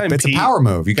 one time it's a power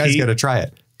move. You guys got to try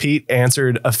it. Pete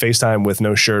answered a FaceTime with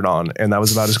no shirt on, and that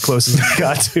was about as close as I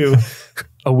got to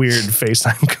a weird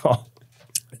FaceTime call.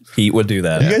 Pete would do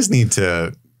that. You guys need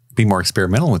to be more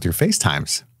experimental with your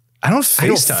FaceTimes. I don't I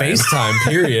don't FaceTime. FaceTime,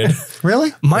 period.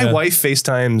 Really? My wife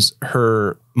FaceTimes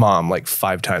her mom like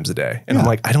 5 times a day. And I'm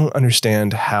like, I don't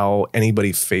understand how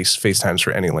anybody FaceTimes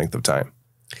for any length of time.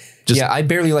 Yeah, I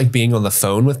barely like being on the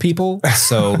phone with people.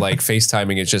 So like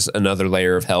FaceTiming is just another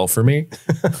layer of hell for me.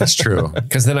 That's true.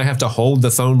 Because then I have to hold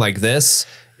the phone like this.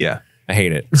 Yeah. I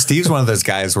hate it. Steve's one of those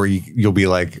guys where you'll be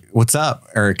like, what's up?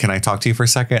 Or can I talk to you for a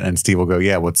second? And Steve will go,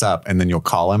 yeah, what's up? And then you'll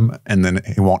call him and then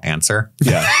he won't answer.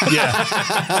 Yeah.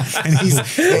 Yeah. And he's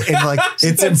and like,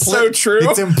 it's so true.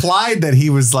 It's implied that he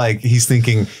was like, he's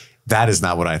thinking, that is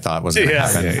not what I thought was going to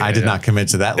happen. I did not commit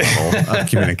to that level of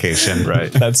communication.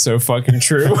 Right. That's so fucking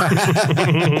true.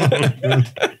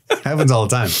 Happens all the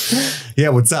time. Yeah,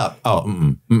 what's up?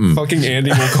 Oh, Fucking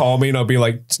Andy will call me and I'll be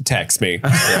like, text me.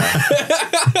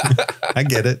 I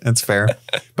get it. That's fair.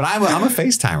 But I'm a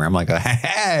FaceTimer. I'm like,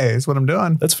 hey, it's what I'm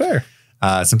doing. That's fair.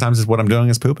 Sometimes it's what I'm doing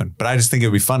is pooping. But I just think it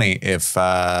would be funny if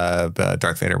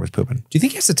Darth Vader was pooping. Do you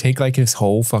think he has to take like his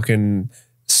whole fucking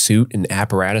suit and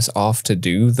apparatus off to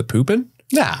do the pooping?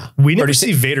 Nah, We never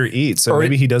see Vader eat, so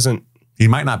maybe he doesn't. he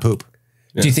might not poop.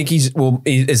 Do you think he's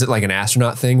is it like an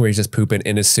astronaut thing where he's just pooping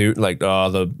in his suit? Like, oh,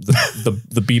 the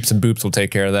beeps and boops will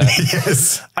take care of that.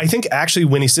 Yes. I think actually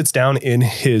when he sits down in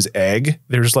his egg,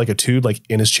 there's like a tube like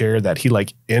in his chair that he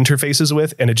like interfaces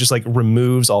with, and it just like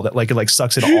removes all that, like it like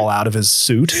sucks it all out of his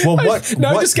suit. Well, what?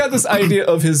 Now I just got this idea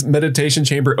of his meditation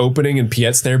chamber opening and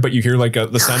Piet's there, but you hear like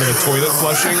the sound of a toilet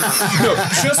flushing. No,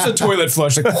 just a toilet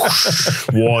flush. Like,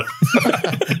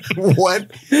 what?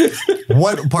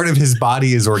 what part of his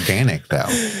body is organic though?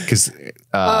 Because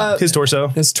His torso,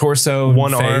 his torso,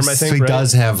 one face. arm, I think. so he right?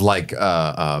 does have like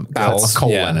a Bowels,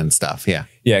 colon yeah. and stuff. Yeah.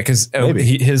 Yeah, because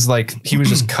he was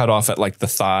just cut off at like the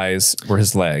thighs or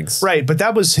his legs. Right, but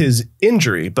that was his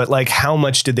injury. But like, how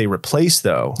much did they replace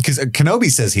though? Because Kenobi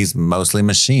says he's mostly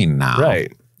machine now.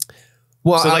 Right.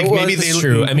 Well, So like maybe that's they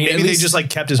true. I mean, maybe at they least, just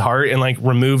like kept his heart and like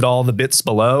removed all the bits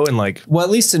below and like. well, at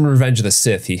least in Revenge of the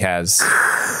Sith, he has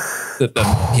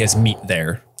meat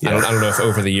there. Yeah. I don't know if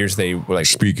over the years they were like,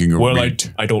 Speaking of well,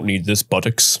 meat, I don't need this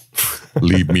buttocks.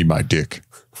 leave me my dick.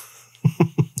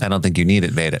 I don't think you need it,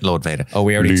 Vader, Lord Vader. Oh,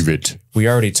 we already it. we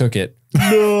already took it.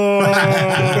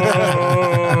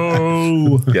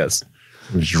 Yes.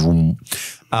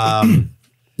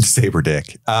 Saber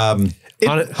dick. Han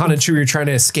and Chewie are trying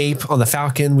to escape on the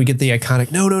Falcon. We get the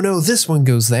iconic, no, this one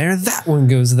goes there, that one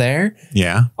goes there.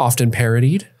 Yeah. Often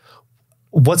parodied.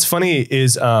 What's funny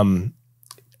is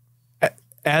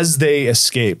as they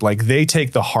escape, like they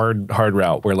take the hard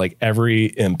route where like every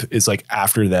imp is like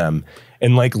after them.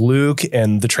 And like Luke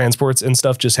and the transports and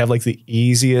stuff just have like the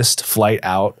easiest flight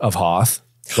out of Hoth.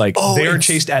 Like they aren't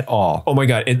chased at all. Oh my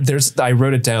God. I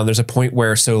wrote it down. There's a point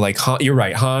where, so like, you're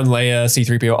right. Han, Leia,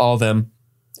 C-3PO, all of them.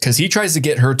 Because he tries to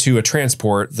get her to a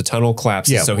transport, the tunnel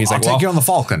collapses. Yeah, so he's like, I'll take you on the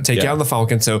Falcon. Take you on the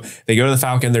Falcon. So they go to the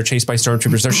Falcon. They're chased by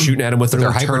stormtroopers. They're shooting at him with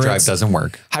their hyperdrive doesn't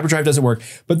work. Hyperdrive doesn't work.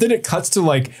 But then it cuts to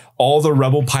like all the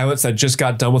rebel pilots that just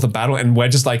got done with a battle, and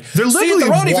Wedge is like, they're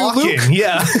literally walking.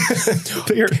 Yeah.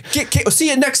 See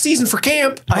you next season for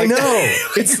camp. I know.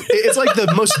 It's like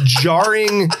the most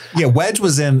jarring. Yeah, Wedge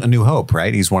was in A New Hope,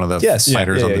 right? He's one of the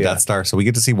fighters on the Death Star. So we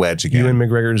get to see Wedge again. Ewan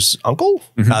McGregor's uncle?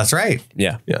 That's right.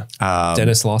 Yeah. Yeah.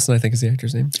 Dennis Lawson, I think, is the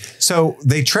actor's name. So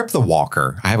they trip the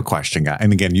walker. I have a question, guy.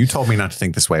 And again, you told me not to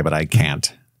think this way, but I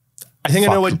can't. I think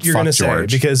I know what you're going to say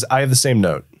because I have the same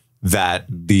note. That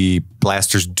the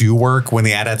blasters do work when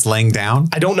the AT-AT's laying down?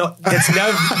 I don't know. That's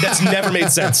never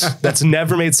made sense. That's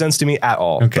never made sense to me at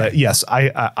all. Okay. But yes,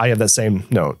 I have that same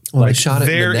note. Well, like shot it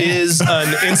there is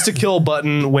an insta-kill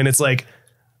button when it's like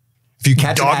if you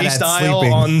catch doggy an style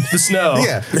sleeping on the snow.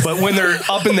 Yeah. But when they're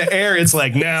up in the air, it's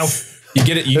like now. You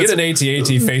get an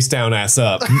AT-AT face down, ass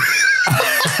up. And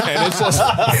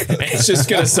it's just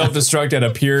going to self-destruct out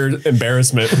of pure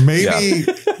embarrassment.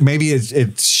 Maybe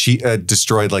it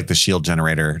destroyed like the shield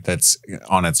generator that's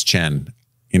on its chin.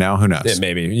 You know, who knows?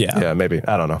 Maybe, yeah. Yeah, maybe.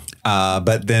 I don't know.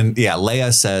 But then,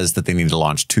 Leia says that they need to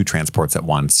launch 2 transports at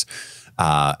once,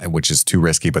 which is too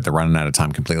risky, but they're running out of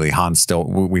time completely. Han's still,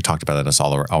 we talked about this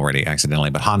all already accidentally,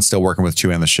 but Han's still working with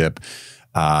Chewie on the ship.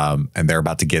 And they're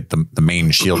about to get the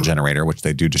main shield generator, which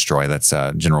they do destroy. That's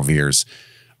General Veers.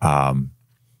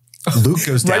 Luke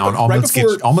goes down,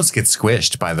 almost gets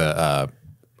squished by the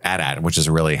AT-AT, which is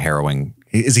a really harrowing.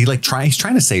 Is he like he's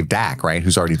trying to save Dak, right?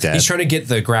 Who's already dead. He's trying to get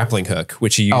the grappling hook,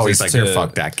 which he uses. Oh, he's like, you're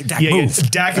fucked, Dak. Dak, move.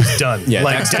 Dak is done. Yeah,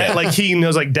 like he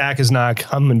knows like Dak is not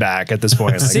coming back at this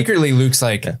point. Like, secretly, Luke's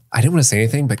like, I didn't want to say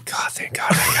anything, but God, thank God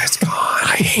that guy's gone.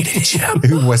 I hated him.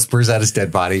 Who whispers at his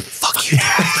dead body? Fuck you,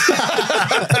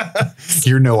 Dak.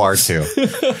 You're no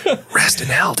R2. Rest in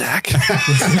hell, Dak.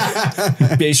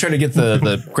 Yeah, he's trying to get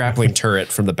the grappling turret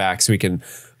from the back so he can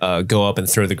go up and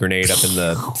throw the grenade up in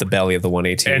the belly of the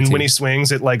 118. And when he swings,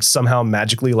 it like somehow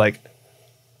magically like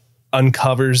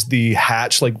uncovers the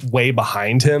hatch like way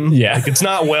behind him. Yeah, like it's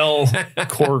not well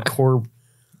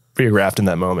choreographed in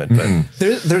that moment. But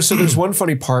there's one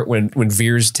funny part when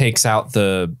Veers takes out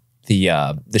the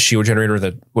shield generator,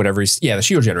 the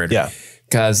shield generator. Yeah,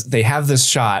 because they have this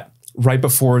shot right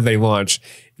before they launch.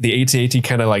 The AT-AT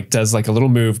kind of like does like a little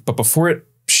move, but before it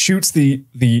shoots the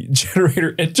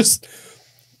generator, it just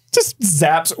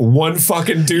zaps one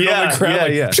fucking dude on the crowd.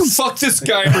 Fuck this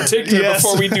guy in particular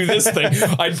before we do this thing.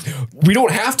 We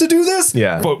don't have to do this,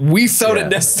 but we felt it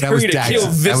necessary to kill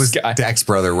this guy. Dak's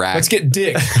brother, Rack. Let's get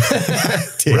Dick.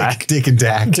 Dick and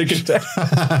Dak. Dick and Dak.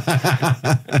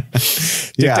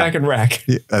 Dak, and Rack.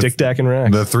 Yeah, Dick, Dak, and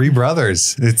Rack. The 3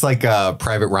 brothers. It's like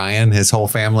Private Ryan, his whole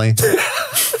family.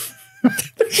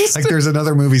 Like there's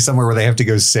another movie somewhere where they have to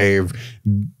go save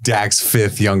Dak's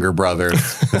 5th younger brother.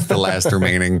 That's the last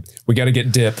remaining. We got to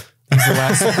get Dip. He's the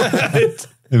last one.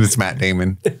 And it's Matt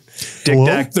Damon. Dick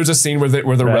Dak. There's a scene where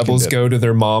the rebels go to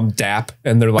their mom Dap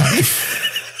and they're like,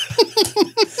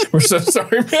 we're so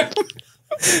sorry, man.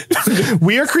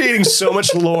 We are creating so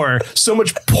much lore, so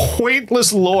much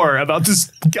pointless lore about this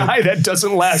guy that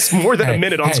doesn't last more than a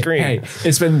minute on screen. Hey,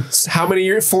 it's been how many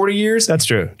years? 40 years? That's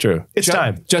true. It's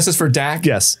time. Justice for Dak.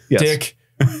 Yes. Dick,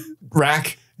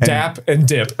 Rack, Dap, and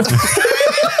Dip.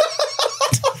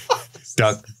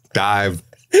 Duck, dive.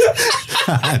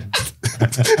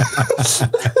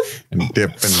 And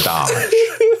dip and dodge.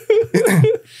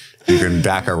 You can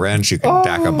Dak a wrench, you can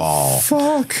Dak a ball.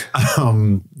 Fuck.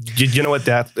 You know what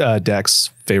Dak's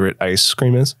favorite ice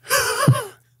cream is?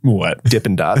 What?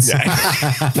 Dippin' Dots.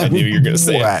 I knew you were going to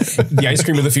say it. The ice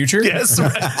cream of the future? Yes.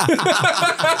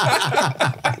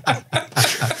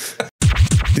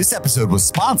 This episode was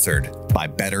sponsored by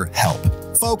BetterHelp.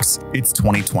 Folks, it's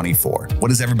 2024. What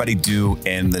does everybody do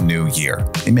in the new year?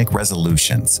 They make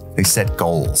resolutions. They set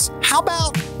goals. How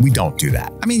about we don't do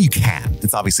that? I mean, you can.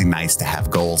 It's obviously nice to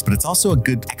have goals, but it's also a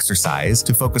good exercise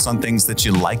to focus on things that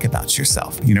you like about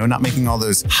yourself. You know, not making all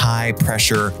those high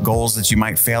pressure goals that you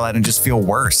might fail at and just feel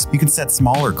worse. You can set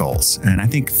smaller goals. And I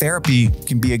think therapy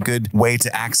can be a good way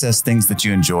to access things that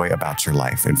you enjoy about your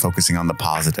life and focusing on the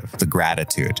positive, the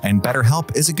gratitude. And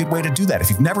BetterHelp is a good way to do that.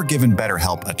 If you've never given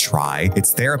BetterHelp a try,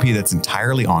 it's therapy that's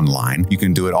entirely online. You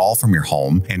can do it all from your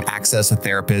home and access a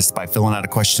therapist by filling out a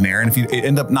questionnaire. And if you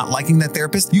end up not liking that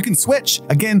therapist, you can switch.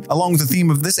 Again, along with the theme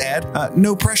of this ad,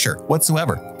 no pressure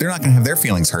whatsoever. They're not going to have their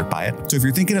feelings hurt by it. So if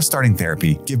you're thinking of starting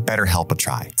therapy, give BetterHelp a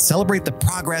try. Celebrate the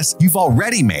progress you've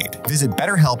already made. Visit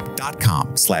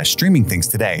BetterHelp.com/streamingthings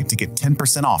today to get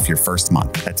 10% off your first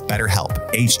month. That's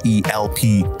BetterHelp,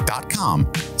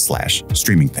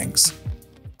 HELP.com/streamingthings.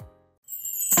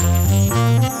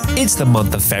 It's the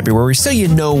month of February, so you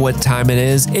know what time it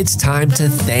is. It's time to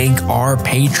thank our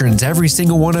patrons. Every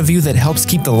single one of you that helps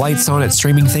keep the lights on at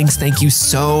Streaming Things, thank you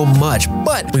so much.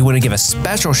 But we want to give a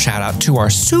special shout out to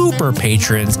our super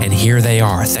patrons, and here they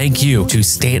are. Thank you to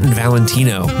Stanton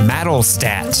Valentino,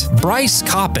 Maddlestat, Bryce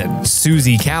Coppin,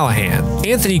 Susie Callahan,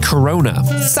 Anthony Corona,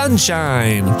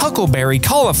 Sunshine, Huckleberry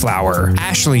Cauliflower,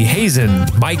 Ashley Hazen,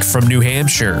 Mike from New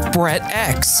Hampshire, Brett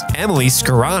X, Emily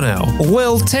Scarano,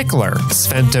 Will Tickler,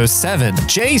 Svento 7,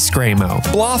 Jay Scramo,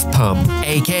 Bluff Pum,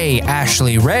 AK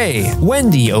Ashley Ray,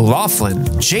 Wendy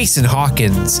O'Laughlin, Jason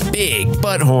Hawkins, Big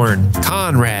Butthorn,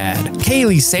 Conrad,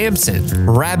 Kaylee Sampson,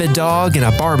 Rabid Dog in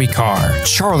a Barbie Car,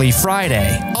 Charlie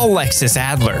Friday, Alexis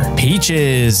Adler,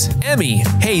 Peaches, Emmy,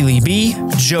 Haley B,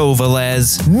 Joe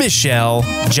Velez, Michelle,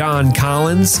 John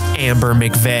Collins, Amber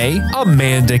McVeigh,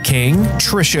 Amanda King,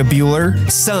 Trisha Bueller,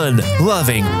 Sun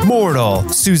Loving Mortal,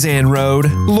 Suzanne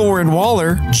Rode, Lauren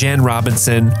Waller, Jen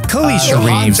Robinson, Kalisha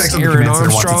Reeves, Aaron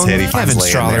Armstrong, Kevin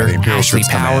Strahler, Ashley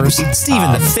Powers,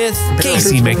 Stephen V,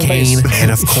 Casey McCain,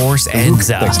 and of course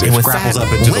Enza. And with that,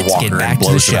 let's get back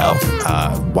to the show.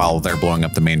 While they're blowing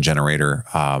up the main generator,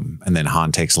 and then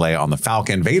Han takes Leia on the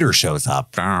Falcon. Vader shows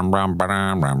up. Fuck,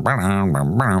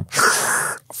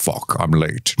 I'm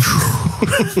late.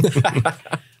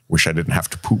 Wish I didn't have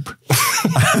to poop.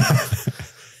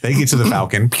 They get to the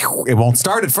Falcon. It won't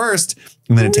start at first,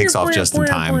 and then it takes off just in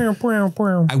time.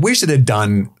 I wish it had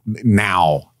done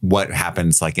now what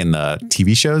happens like in the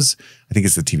TV shows. I think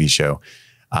it's the TV show.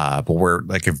 But where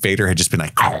like if Vader had just been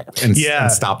like and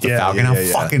stopped the Falcon, how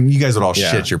fucking you guys would all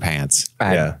shit your pants.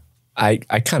 I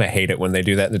kind of hate it when they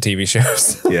do that in the TV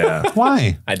shows. Yeah.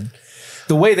 Why?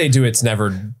 The way they do it's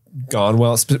never gone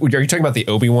well. Are you talking about the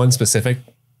Obi-Wan specific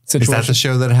situation? Is that the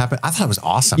show that happened? I thought it was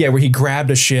awesome. Yeah, where he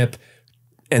grabbed a ship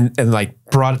and like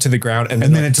brought it to the ground and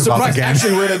then it took off again.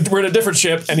 Actually, we're in a different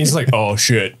ship, and he's like, "Oh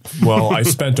shit! Well, I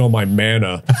spent all my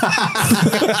mana.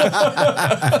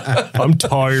 I'm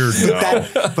tired now."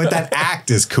 But that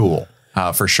act is cool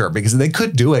for sure because they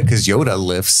could do it because Yoda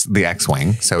lifts the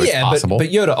X-wing, so it's possible. But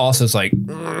Yoda also is like,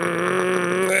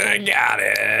 "I got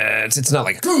it." It's not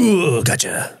like, "Ooh,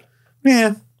 gotcha."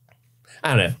 Yeah,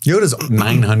 I don't know. Yoda's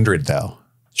 900 though.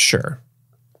 Sure.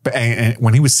 But and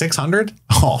when he was 600,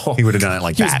 he would have done it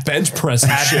like that. Bench press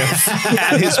at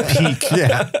his peak.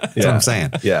 Yeah, that's what I'm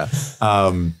saying. Yeah.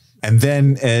 And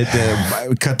then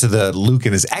it cut to the Luke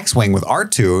and his X-wing with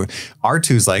R2.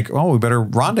 R2's like, oh, we better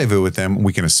rendezvous with them.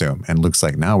 We can assume. And Luke's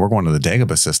like, no, we're going to the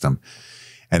Dagobah system.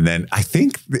 And then I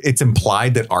think it's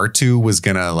implied that R2 was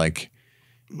gonna like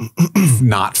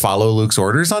not follow Luke's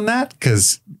orders on that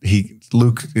because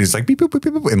Luke is like beep, boop,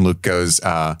 beep, boop, and Luke goes,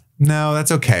 no,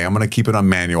 that's okay. I'm gonna keep it on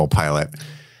manual pilot.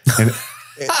 And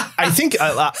I think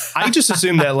I just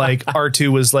assumed that like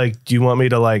R2 was like, do you want me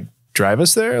to like drive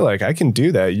us there? Like I can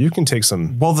do that. You can take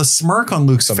some. Well, the smirk on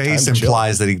Luke's face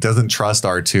implies that he doesn't trust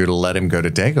R2 to let him go to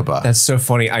Dagobah. That's so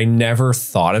funny. I never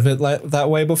thought of it that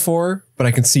way before, but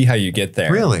I can see how you get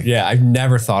there. Really? Yeah, I've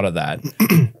never thought of that.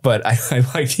 But I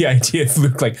like the idea of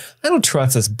Luke like, I don't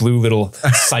trust this blue little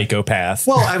psychopath.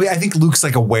 Well, I mean, I think Luke's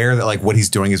like aware that like what he's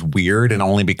doing is weird and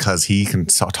only because he can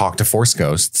talk to Force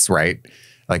ghosts, right?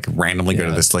 Like randomly go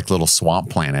to this like little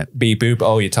swamp planet. Beep boop.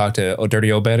 Oh, you talked to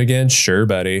Dirty Old Ben again? Sure,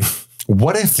 buddy.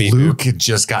 What if Luke had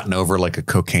just gotten over like a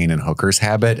cocaine and hookers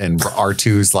habit and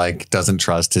R2's like doesn't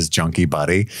trust his junkie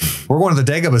buddy? We're going to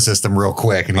the Dagobah system real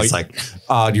quick. And he's like,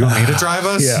 do you want me to drive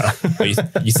us? Yeah. Oh,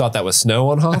 you thought that was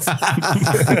snow on Hoth?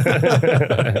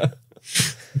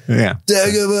 Yeah.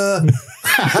 Dagobah.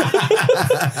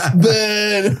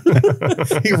 Ben.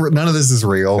 None of this is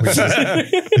real.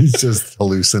 He's just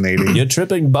hallucinating. You're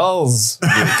tripping balls.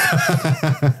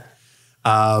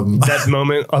 That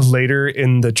moment later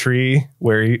in the tree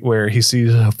where he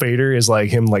sees Vader is like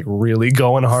him like really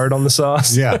going hard on the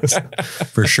sauce. Yeah,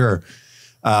 for sure.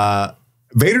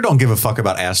 Vader don't give a fuck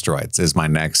about asteroids is my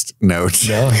next note.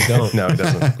 No, he don't. No, it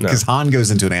doesn't. Because Han goes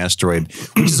into an asteroid,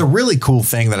 which is a really cool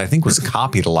thing that I think was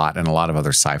copied a lot in a lot of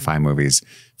other sci-fi movies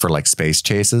for like space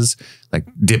chases, like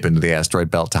dip into the asteroid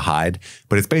belt to hide.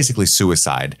 But it's basically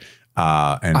suicide.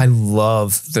 And I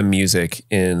love the music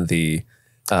in the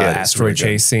asteroid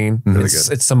chase scene. Really it's,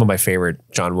 good. It's some of my favorite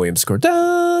John Williams score.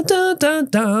 Dun, dun, dun,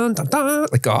 dun, dun, dun.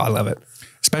 Like, oh, I love it.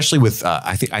 especially with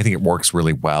I think it works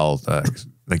really well.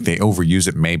 like they overuse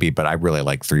it maybe, but I really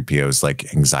like 3PO's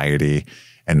like anxiety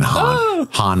and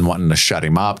Han wanting to shut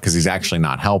him up because he's actually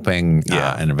not helping.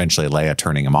 And eventually Leia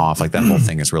turning him off. Like that whole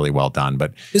thing is really well done.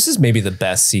 But this is maybe the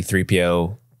best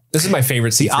C-3PO. This is my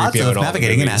favorite C-3PO. The odds of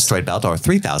navigating an asteroid belt are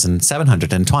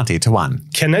 3,720 to 1.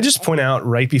 Can I just point out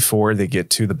right before they get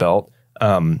to the belt,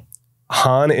 Han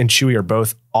and Chewie are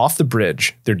both off the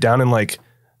bridge. They're down in like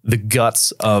the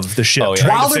guts of the ship.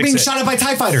 While they're being shot at by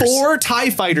TIE fighters. 4 TIE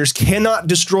fighters cannot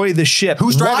destroy the ship.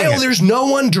 Who's driving while it? there's no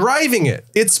one driving it.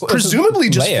 It's presumably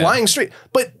just Leia. flying straight.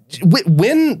 But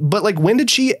when did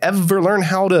she ever learn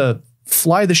how to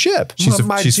fly the ship? She's a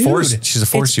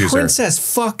force user.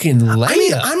 Princess fucking Leia. I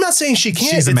mean, I'm not saying she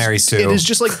can't. She's a Mary Sue. It is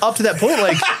just like up to that point,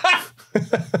 like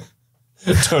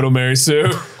Total Mary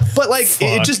Sue. but like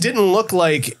it just didn't look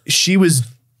like she was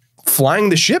flying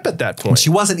the ship at that point. She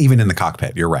wasn't even in the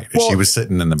cockpit. You're right. She was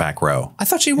sitting in the back row. I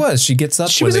thought she was. She gets up.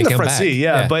 She when was they in the come front back. seat,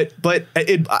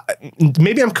 but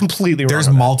maybe I'm completely wrong. There's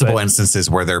on that, multiple but instances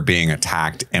where they're being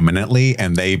attacked imminently,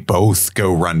 and they both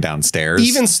go run downstairs.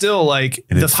 even still, like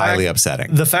and it's highly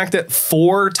upsetting. The fact that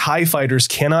 4 TIE fighters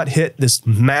cannot hit this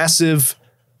massive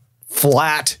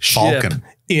flat ship Falcon.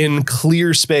 in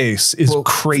clear space is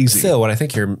crazy. Phil, what I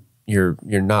think you're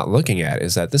not looking at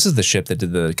is that this is the ship that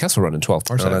did the Kessel Run in 12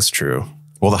 parsecs. Oh, that's true.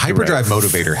 Well, the hyperdrive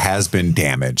motivator has been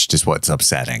damaged, is what's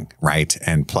upsetting, right?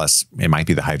 And plus, it might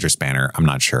be the Hydra spanner. I'm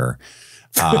not sure.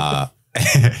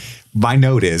 My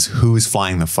note is, who's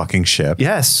flying the fucking ship?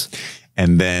 Yes.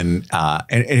 And then,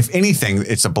 and if anything,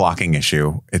 it's a blocking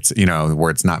issue. It's,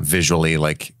 where it's not visually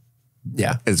like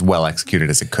as well executed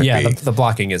as it could be. Yeah, the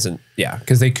blocking isn't. Yeah,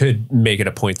 because they could make it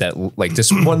a point that like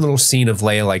just one little scene of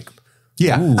Leia like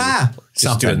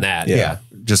just doing that. Yeah.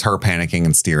 Just her panicking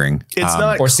and steering. It's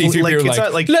not or C-3PO it's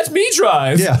not like let me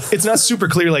drive. Yeah. It's not super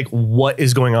clear like what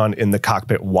is going on in the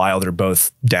cockpit while they're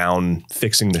both down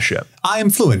fixing the ship. I am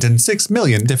fluent in 6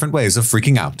 million different ways of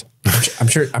freaking out.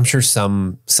 I'm sure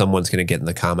someone's gonna get in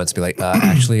the comments and be like,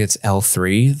 actually it's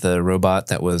L3, the robot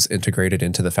that was integrated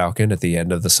into the Falcon at the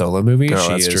end of the Solo movie. No, she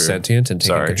that's is true. sentient and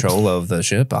taking control of the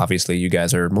ship. Obviously, you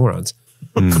guys are morons.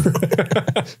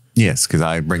 Yes, because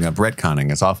I bring up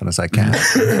retconning as often as I can.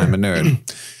 I'm a nerd.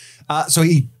 So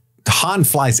Han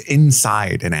flies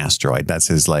inside an asteroid. That's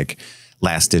his like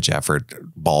last ditch effort,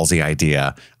 ballsy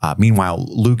idea. Meanwhile,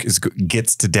 Luke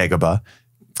gets to Dagobah,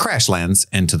 crash lands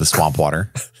into the swamp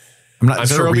water. I'm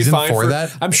sure it'll be reason fine for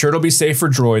that. I'm sure it'll be safe for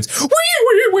droids.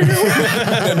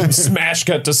 And smash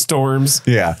cut to storms.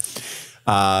 Yeah.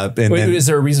 And Wait, then is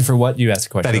there a reason for what? You asked a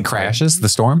question. that he crashes the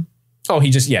storm. Oh,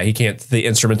 he can't. The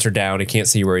instruments are down. He can't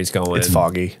see where he's going. It's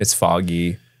foggy. It's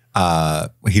foggy.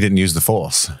 He didn't use the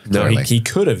Force. No, clearly. he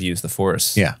could have used the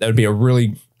Force. Yeah. That would be a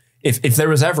really, if there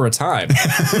was ever a time,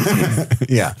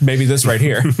 Yeah. maybe this right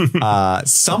here.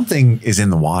 Something is in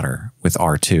the water with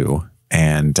R2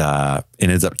 and it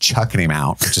ends up chucking him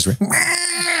out, which is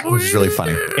really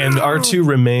funny. And R2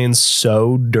 remains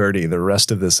so dirty the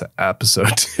rest of this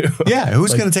episode too. Yeah,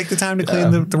 who's going to take the time to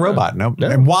clean the robot? No.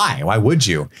 And why? Why would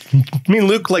you? I mean,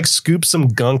 Luke like scoops some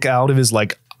gunk out of his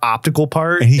like optical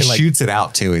part. And he like, shoots it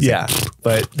out too. He's yeah,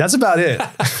 but that's about it.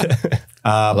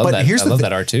 but I here's love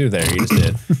that R2 there. You just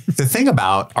did. the thing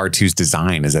about R2's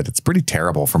design is that it's pretty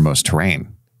terrible for most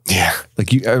terrain. Yeah.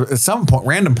 Like at some point,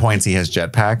 random points, he has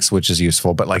jetpacks, which is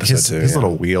useful, but like his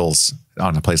little wheels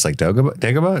on a place like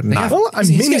Dagobah, not. Well, I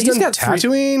mean, he's done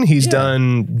Tatooine. He's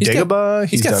done Dagobah.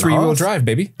 He's got done 3-wheel Hoth. drive,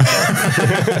 baby.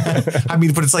 I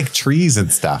mean, but it's like trees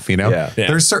and stuff, you know? Yeah. Yeah.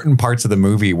 There's certain parts of the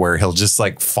movie where he'll just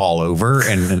like fall over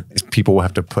and people will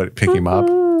have to pick him up.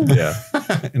 Yeah.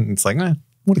 And it's like,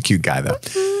 what a cute guy though.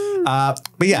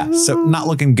 But yeah, so not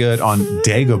looking good on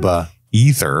Dagobah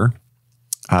either.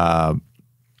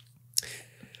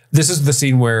 This is the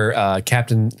scene where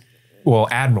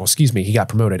Admiral, he got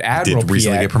promoted. Admiral Did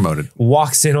recently Piet get promoted.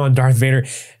 walks in on Darth Vader,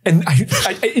 and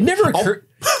it never occurred.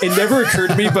 It never occurred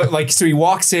to me, but like, so he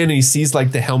walks in and he sees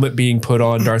like the helmet being put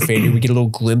on Darth Vader. We get a little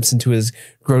glimpse into his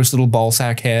gross little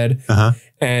ballsack head,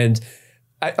 and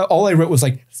all I wrote was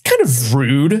like, it's kind of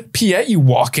rude, Piet. You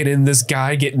walking in this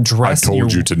guy getting dressed.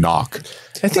 to knock.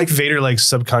 I think Vader like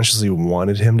subconsciously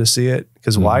wanted him to see it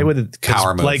because why would it?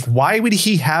 Power move. Like, why would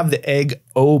he have the egg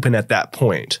open at that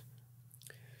point?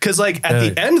 Because like at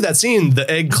the end of that scene, the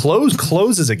egg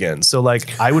closes again. So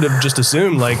like I would have just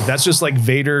assumed like that's just like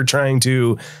Vader trying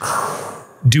to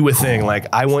do a thing. Like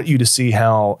I want you to see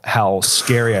how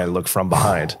scary I look from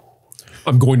behind.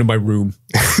 I'm going to my room.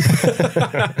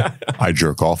 I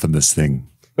jerk off in this thing.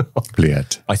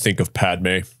 Piet. I think of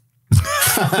Padme.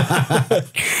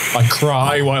 I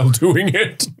cry while doing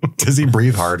it. Does he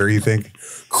breathe harder, you think?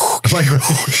 Like,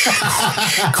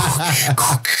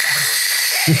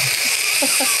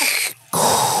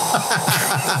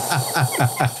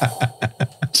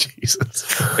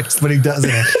 Jesus Christ. But he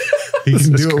doesn't. He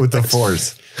can do it with the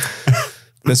Force.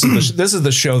 This is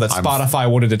the show that Spotify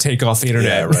wanted to take off the internet.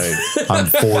 Yeah, right.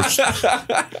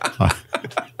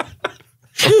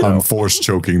 I'm force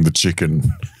choking the chicken.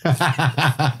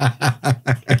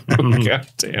 God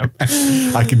damn.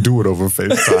 I can do it over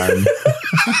FaceTime.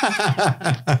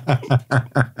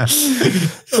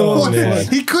 Man.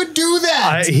 He could do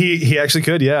that. He actually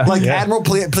could, yeah. Like yeah. Admiral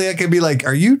Plea could be like,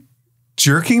 "Are you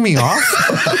jerking me off?"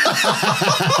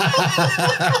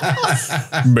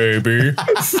 Maybe.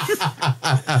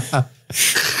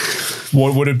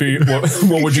 What would it be?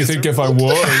 What would you think if I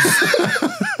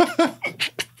was?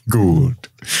 Good.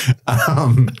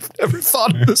 Never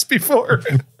thought of this before.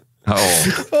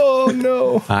 Oh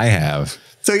no. I have.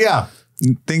 So yeah,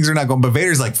 things are not going. But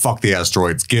Vader's like, "Fuck the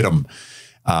asteroids, get them.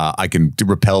 I can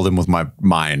repel them with my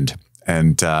mind."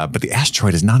 And but the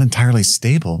asteroid is not entirely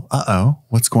stable.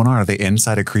 What's going on? Are they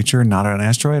inside a creature, not an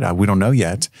asteroid? We don't know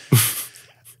yet.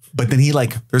 But then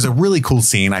there's a really cool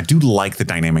scene. I do like the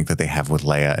dynamic that they have with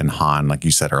Leia and Han, like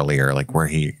you said earlier, like where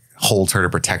he holds her to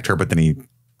protect her, but then he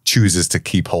chooses to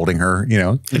keep holding her,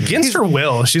 Against her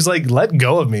will. She's like, "Let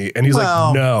go of me." And he's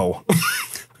like, "No."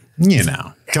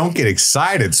 Don't get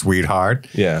excited, sweetheart.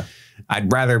 Yeah.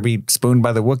 I'd rather be spooned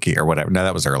by the Wookiee or whatever. No,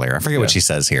 that was earlier. I forget what she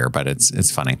says here, but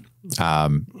it's funny.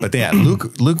 But yeah,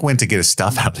 Luke went to get his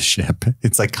stuff out of the ship.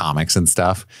 It's like comics and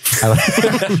stuff.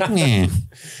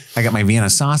 I got my Vienna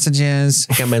sausages.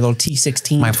 I got my little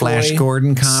T-16 my toy. Flash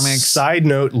Gordon comics. Side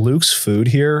note, Luke's food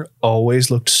here always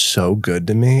looked so good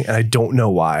to me, and I don't know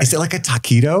why. Is it like a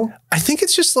taquito? I think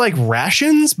it's just like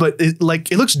rations, but it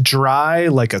looks dry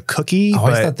like a cookie. Oh,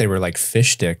 I thought they were like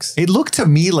fish sticks. It looked to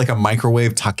me like a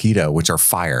microwave taquito, which are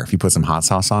fire if you put some hot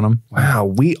sauce on them. Wow,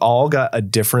 we all got a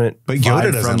different But Yoda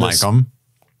vibe doesn't from like this. them.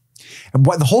 And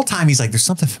the whole time he's like, "There's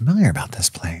something familiar about this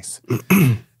place."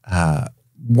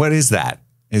 What is that?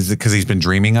 Is it because he's been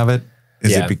dreaming of it?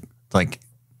 Is Yeah. it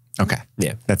okay.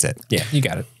 Yeah. That's it. Yeah, you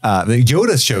got it. The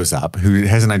Yoda shows up, who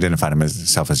hasn't identified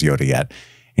himself as Yoda yet.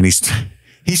 And he's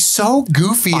so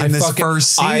goofy in this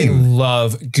first scene. I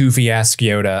love goofy ass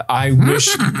Yoda. I wish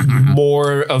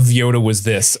more of Yoda was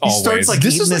this always. starts, like,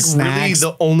 This eating is like his really snacks,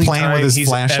 the only playing time with his he's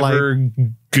flashlight. ever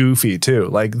goofy too.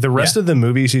 Like the rest of the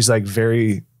movies, he's like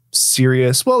very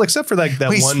serious. Well, except for like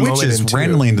that he one moment switches in two.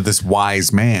 randomly into this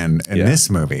wise man in this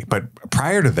movie. But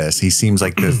prior to this, he seems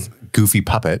like this goofy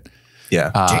puppet.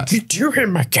 Yeah. Take it to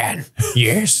him again.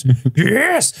 Yes.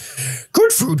 Yes.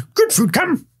 Good food.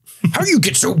 Come. How you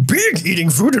get so big eating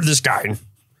food of this kind?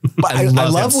 But I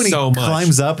love when he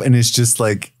climbs up and is just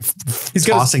like he's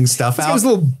tossing stuff out. He's got his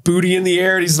little booty in the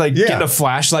air and he's like getting a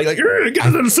flashlight. Like, get a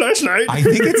little flashlight. I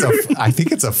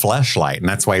think it's a flashlight, and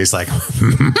that's why he's like,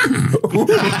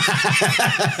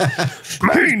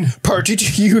 mine party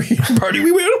to you, party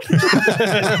we will.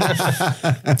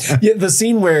 Yeah, the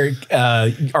scene where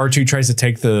R2 tries to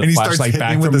take the flashlight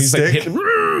back from him, he's like, hitting,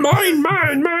 mine.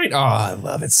 Oh, I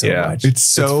love it so much. It's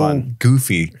so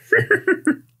goofy.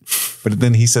 But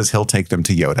then he says he'll take them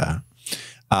to Yoda.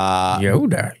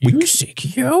 Yoda, you seek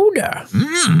Yoda.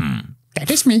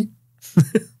 That is me.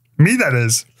 Me, that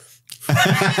is.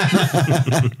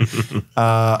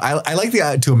 I like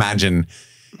to imagine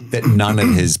that none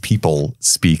of his people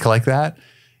speak like that.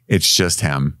 It's just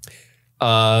him.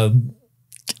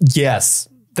 Yes.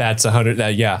 That's 100.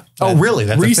 Yeah. Oh, really?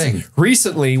 That's a thing.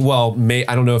 Recently, well,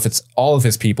 I don't know if it's all of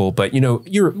his people, but we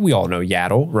all know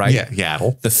Yaddle, right? Yeah,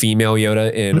 Yaddle, the female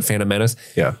Yoda in Phantom Menace.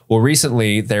 Yeah. Well,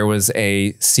 recently there was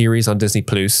a series on Disney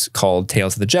Plus called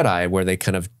Tales of the Jedi, where they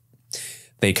kind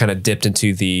of dipped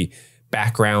into the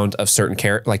background of certain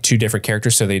like two different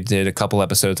characters. So they did a couple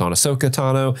episodes on Ahsoka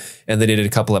Tano, and they did a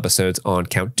couple episodes on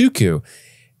Count Dooku,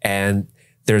 and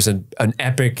there's an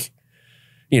epic.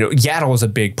 Yaddle is a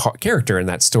big character in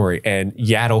that story, and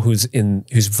Yaddle, who's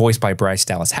voiced by Bryce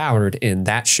Dallas Howard in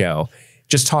that show,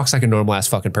 just talks like a normal ass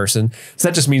fucking person. So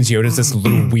that just means Yoda's this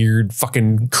little weird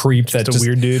fucking creep that's just a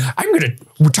weird dude. I'm gonna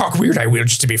talk weird. I will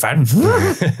just to be fun.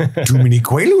 Too many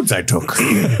Quaaludes I took.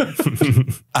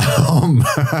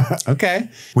 Okay,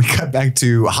 we cut back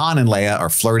to Han and Leia are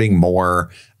flirting more.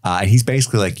 He's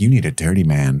basically like, "You need a dirty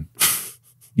man.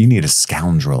 You need a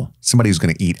scoundrel, somebody who's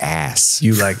going to eat ass.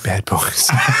 You like bad boys."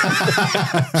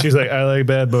 She's like, "I like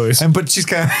bad boys." But she's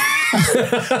kind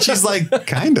of, she's like,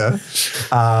 kind of.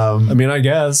 I mean, I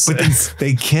guess. But then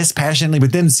they kiss passionately,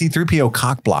 but then C-3PO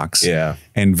cock blocks. Yeah.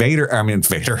 And Vader, and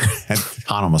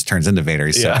Han almost turns into Vader.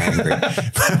 He's so angry.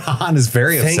 Han is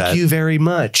very upset. Thank you very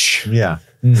much. Yeah.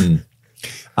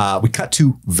 We cut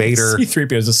to Vader.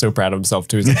 C-3PO is just so proud of himself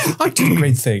too. He's like, I did a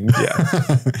great thing.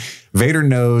 Yeah. Vader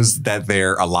knows that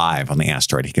they're alive on the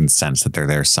asteroid. He can sense that they're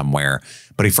there somewhere.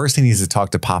 But he needs to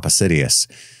talk to Papa Sidious.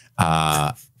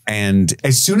 And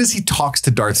as soon as he talks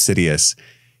to Darth Sidious,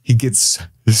 he gets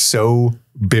so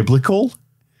biblical.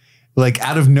 Like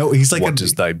out of no, he's like, what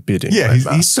is thy bidding? Yeah,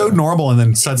 he's so normal, and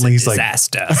then suddenly he's like,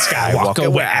 disaster. Skywalker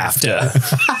we're after.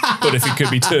 But if he could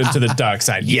be turned to the dark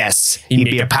side, yes, he'd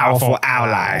be a powerful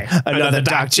ally. Another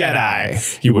dark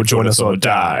Jedi. He will join us or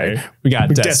die. We got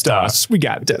Death Stars. We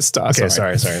got Death Stars. Okay,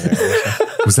 sorry.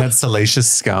 Was that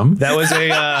Salacious Scum? That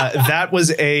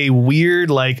was a weird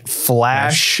like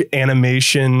flash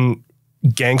animation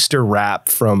gangster rap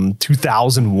from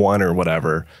 2001 or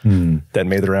whatever that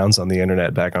made the rounds on the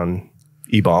internet back on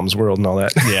E-Bombs World and all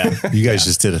that. Yeah. You guys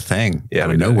just did a thing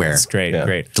out of nowhere. It's great. Yeah.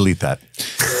 Great. Delete that.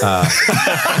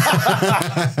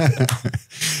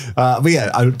 But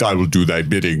yeah, I will do thy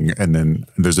bidding. And then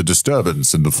there's a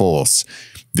disturbance in the Force.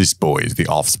 This boy is the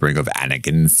offspring of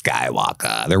Anakin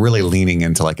Skywalker. They're really leaning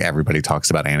into like everybody talks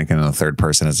about Anakin in the third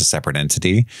person as a separate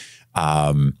entity.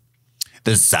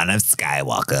 The son of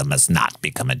Skywalker must not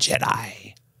become a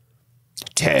Jedi.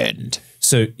 Turned.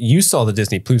 So you saw the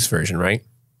Disney Plus version, right?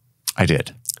 I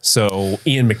did. So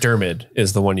Ian McDiarmid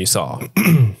is the one you saw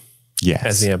Yes.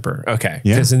 as the Emperor. Okay.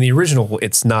 Yeah. Because in the original,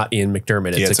 it's not Ian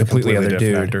McDiarmid. It's a completely other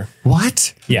different dude. actor.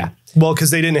 What? Yeah. Well, because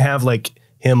they didn't have like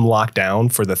him locked down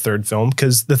for the third film,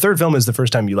 because the third film is the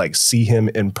first time you like see him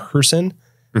in person.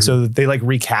 So they like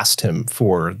recast him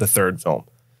for the third film.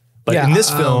 But Yeah, in this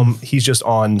film, he's just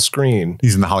on screen.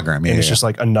 He's in the hologram. Yeah, And it's just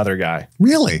like another guy.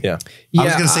 really? Yeah. I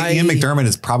was going to say Ian I- McDiarmid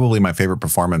is probably my favorite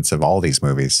performance of all these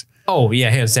movies. Oh,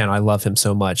 yeah. Hands down. I love him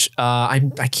so much. I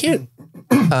can't.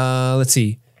 Let's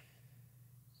see.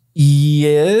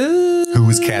 Yeah. Who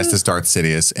was cast as Darth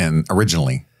Sidious and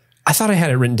originally? I thought I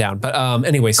had it written down. But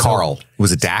anyway. So, Carl.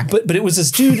 Was it Dak? But it was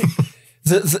this dude.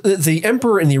 the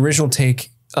Emperor in the original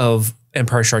take of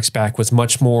Empire Strikes Back was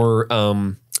much more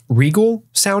regal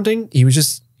sounding. He was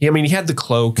just, I mean, he had the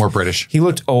cloak. More British. He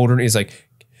looked older, and he's like,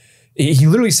 he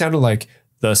literally sounded like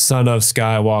the son of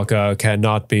Skywalker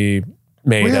cannot be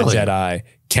made Really? a Jedi.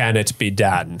 Can it be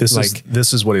done?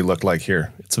 This is what he looked like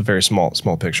here. It's a very small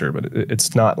picture, but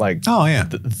it's not like Oh, yeah.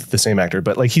 the same actor.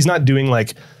 But like he's not doing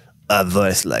like a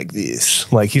voice like this.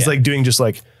 Like he's like doing just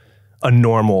like a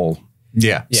normal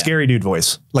Yeah. scary dude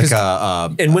voice. Like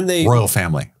a and when they royal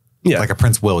family. Yeah. Like a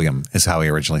Prince William is how he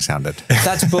originally sounded.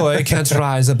 that boy can't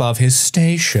rise above his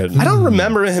station. I don't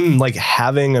remember him like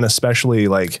having an especially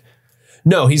like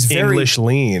No, he's very English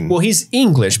lean. Well, he's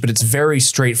English, but it's very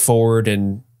straightforward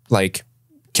and like,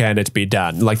 can it be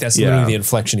done? Like that's literally the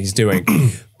inflection he's doing.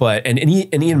 But and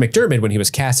Ian McDiarmid, when he was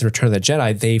cast in Return of the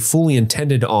Jedi, they fully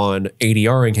intended on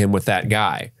ADRing him with that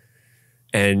guy.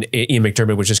 And Ian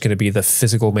McDiarmid was just going to be the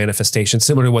physical manifestation,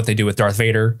 similar to what they do with Darth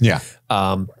Vader. Yeah.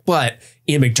 But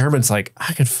Ian McDiarmid's like,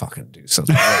 I could fucking do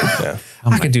something.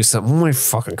 I could do something way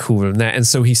fucking cooler than that. And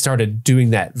so he started doing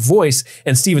that voice.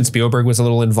 And Steven Spielberg was a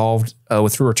little involved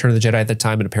with Return of the Jedi at the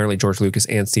time. And apparently George Lucas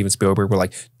and Steven Spielberg were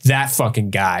like, that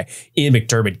fucking guy, Ian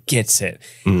McDiarmid gets it,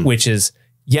 which is,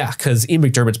 yeah, because Ian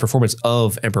McDiarmid's performance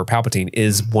of Emperor Palpatine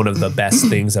is one of the best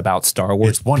things about Star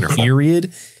Wars. It's wonderful.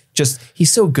 Period. Just, he's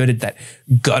so good at that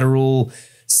guttural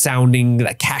sounding,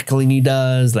 that cackling he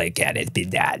does. Like, can it be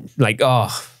done? Like, oh,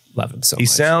 love him so he much.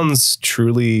 sounds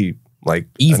truly like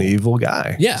Evil. an evil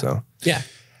guy. Yeah. So Yeah.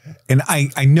 And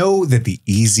I know that the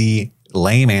easy,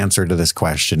 lame answer to this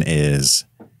question is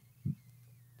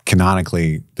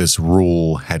canonically, this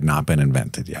rule had not been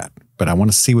invented yet. But I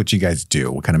want to see what you guys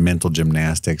do, what kind of mental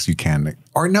gymnastics you can.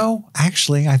 Or no,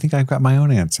 actually, I think I've got my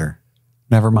own answer.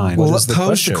 Never mind. Well, is let's the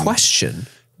pose the question? question.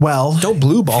 Well, Don't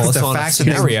blue ball us the on a fact that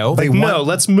they- scenario. they no,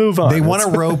 let's move on. They want to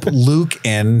rope Luke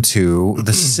into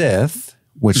the Sith,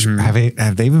 which have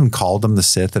they even called them the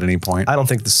Sith at any point? I don't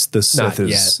think the Sith Not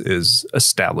is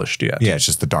established yet. Yeah, it's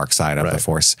just the dark side of the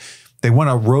Force. They want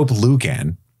to rope Luke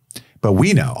in, but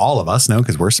we know, all of us know,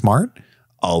 because we're smart,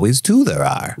 always two there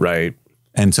are. Right.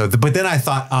 And so, but then I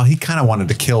thought, oh, he kind of wanted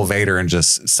to kill Vader and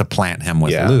just supplant him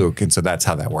with Yeah. Luke. And so that's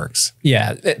how that works.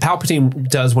 Yeah, Palpatine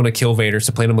does want to kill Vader,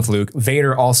 supplant him with Luke.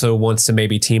 Vader also wants to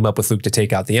maybe team up with Luke to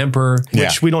take out the Emperor.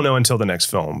 Which we don't know until the next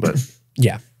film, but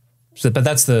Yeah. So, but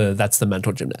that's the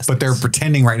mental gymnastics. But they're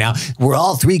pretending right now, we're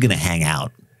all three going to hang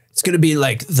out. It's going to be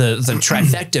like the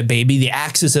trifecta, baby, the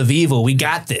axis of evil. We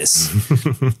got this.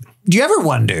 Do you ever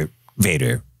wonder,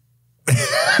 Vader?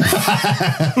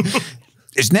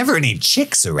 There's never any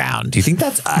chicks around. Do you think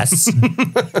that's us?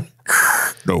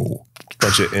 No.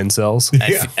 Bunch of incels.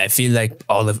 I feel like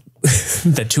all of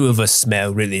the two of us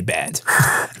smell really bad.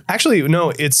 Actually, no,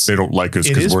 it's They don't like us It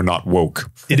because is- we're not woke.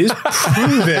 it is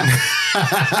proven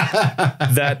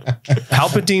that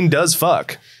Palpatine does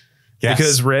fuck. Yes.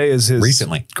 Because Rey is his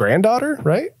Recently. granddaughter,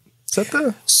 right? Is that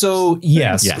the So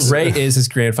yes, Yes. Rey is his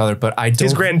grandfather, but I don't.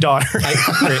 his granddaughter?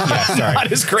 Yeah, sorry. Not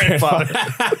his grandfather.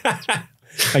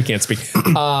 I can't speak.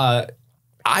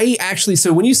 I actually,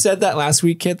 so when you said that last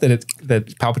week, Kit, that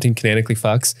Palpatine canonically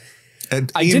fucks, Ian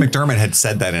didn't- McDermott had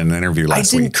said that in an interview I last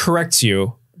didn't week. correct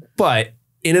you, but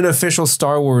in an official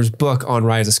Star Wars book on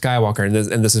Rise of Skywalker,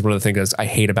 and this is one of the things I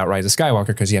hate about Rise of Skywalker,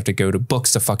 because you have to go to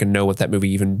books to fucking know what that movie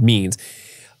even means.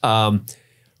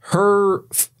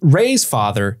 Rey's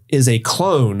father is a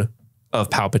clone of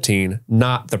Palpatine,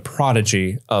 not the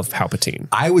prodigy of Palpatine.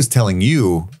 I was telling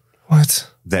you What?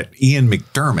 that Ian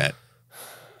McDermott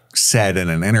said in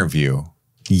an interview,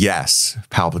 yes,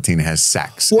 Palpatine has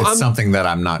sex. Well, it's something that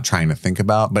I'm not trying to think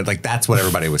about, but like that's what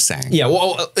everybody was saying. Yeah,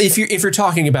 well, if you're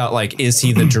talking about like, is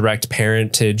he the direct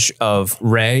parentage of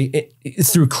Rey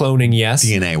through cloning? Yes,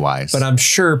 DNA wise. but I'm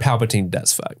sure Palpatine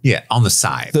does fuck. Yeah, on the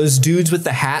side. Those dudes with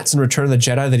the hats in Return of the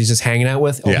Jedi that he's just hanging out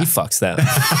with, Yeah. he fucks them.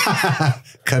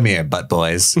 Come here, butt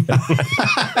boys.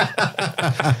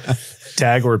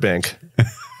 Tag or Bink?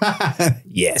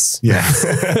 Yes. Yeah.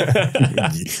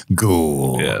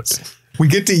 Cool. Yes. We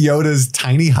get to Yoda's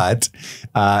tiny hut,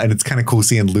 and it's kind of cool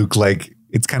seeing Luke like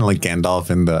it's kind of like Gandalf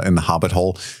in the Hobbit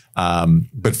hole.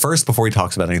 But first, before he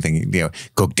talks about anything,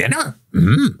 cook dinner.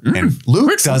 And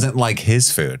Luke doesn't like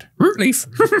his food. Root leaf.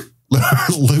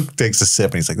 Luke takes a sip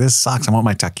and he's like, "This sucks. I want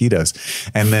my taquitos."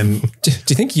 And then, Do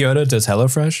you think Yoda does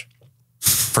HelloFresh?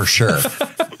 for sure,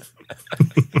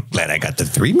 glad I got the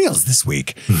 3 meals this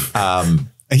week.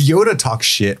 Yoda talks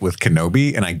shit with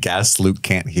Kenobi, and I guess Luke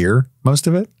can't hear most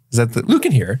of it. Is that the Luke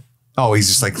can hear. Oh, he's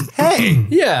just like, "Hey,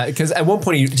 Yeah, because at one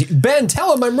point, Ben,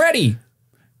 tell him I'm ready.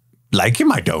 like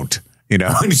him, I don't." And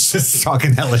he's just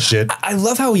talking hella shit. I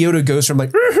love how Yoda goes from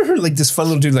like this fun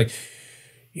little dude, like,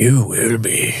 you will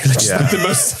be. Like the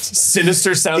most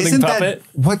sinister sounding Isn't puppet.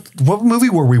 that what movie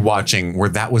were we watching where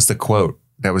that was the quote?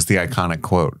 That was the iconic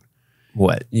quote.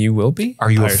 What? You will be? Are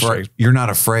you Empire afraid? Strikes- You're not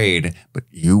afraid, but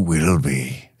you will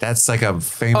be. That's like a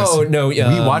famous. Oh, no. we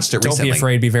watched it Don't recently. be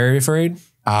afraid, be very afraid.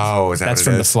 Oh, is that That's what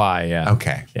from it The is? Fly. Yeah.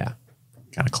 Okay. Yeah.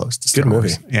 Kind of close to Star Good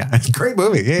Wars. movie. Yeah. Great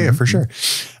movie. Yeah, for sure.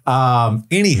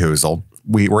 Any hoozle.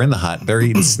 We're in the hut. They're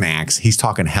eating snacks. He's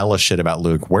talking hella shit about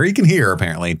Luke, where he can hear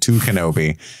apparently to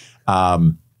Kenobi.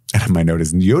 And my note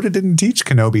is Yoda didn't teach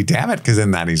Kenobi, damn it. Because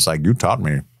in that he's like, you taught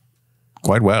me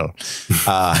quite well.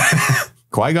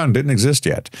 Qui-Gon didn't exist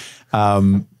yet.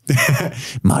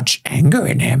 Much anger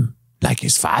in him, like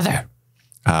his father.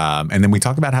 And then we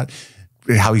talk about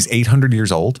how he's 800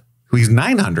 years old. He's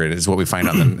 900 is what we find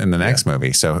out in the next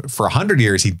movie. So for 100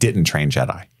 years, he didn't train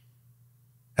Jedi.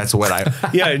 That's what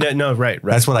Yeah, no, right.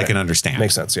 that's what I right. can understand.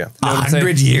 Makes sense, yeah.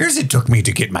 100 years it took me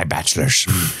to get my bachelor's.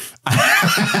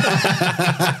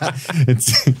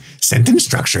 It's sentence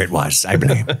structure it was, I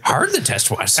blame. Hard the test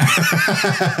was.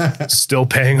 Still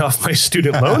paying off my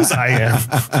student loans, I am.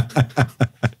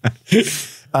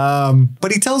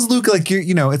 But he tells Luke, like,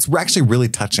 it's actually really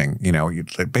touching.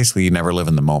 Basically, you never live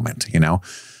in the moment,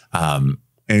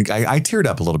 And I teared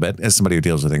up a little bit as somebody who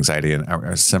deals with anxiety and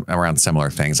around similar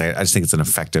things. I just think it's an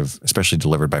effective, especially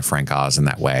delivered by Frank Oz in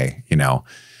that way,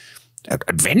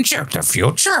 Adventure, the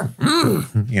future.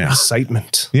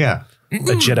 Excitement. Yeah. A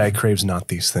Jedi craves not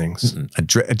these things. A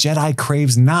Jedi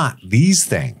craves not these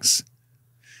things.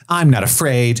 I'm not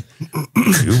afraid.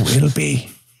 You will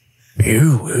be.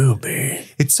 You will be.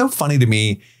 It's so funny to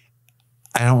me.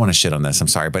 I don't want to shit on this. I'm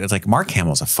sorry, but it's like Mark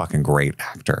Hamill's a fucking great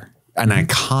actor, an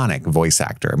iconic voice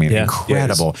actor. I mean, Yeah.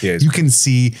 incredible. Yeah, he's you can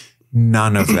see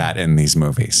none of that in these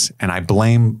movies, and I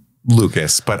blame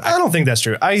Lucas. But I don't think that's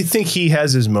true. I think he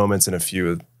has his moments in a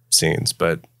few scenes,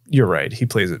 but you're right. He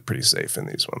plays it pretty safe in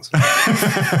these ones.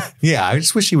 yeah, I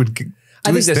just wish he would do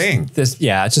his thing. It's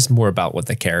just more about what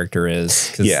the character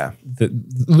is. 'Cause Yeah.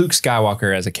 Luke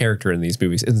Skywalker as a character in these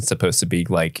movies isn't supposed to be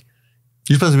like,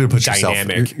 You're supposed to be able to put yourself.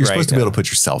 Dynamic, You're supposed right? to be able to put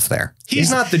yourself there.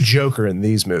 He's not the Joker in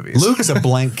these movies. Luke is a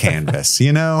blank canvas,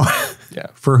 Yeah.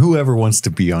 for whoever wants to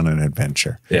be on an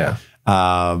adventure. Yeah.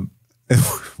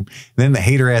 Then the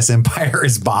hater ass Empire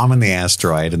is bombing the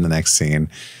asteroid in the next scene.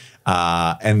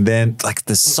 And then like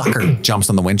the sucker jumps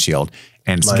on the windshield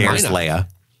and scares Leia.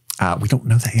 We don't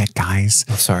know that yet, guys.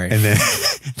 oh, sorry. And then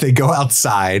they go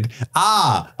outside.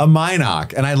 A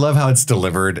Minoc. And I love how it's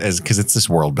delivered because it's this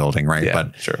world building, right? Yeah,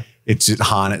 But sure. it's just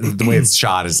Han. The way it's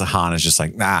shot is Han is just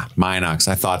like, Minocs.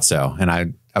 I thought so. And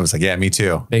I was like, yeah, me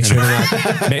too. Make sure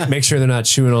they're not make sure they're not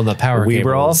chewing on the power We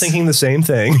were all cables. thinking the same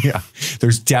thing. Yeah,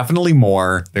 there's definitely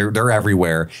more. They're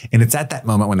everywhere, and it's at that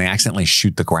moment when they accidentally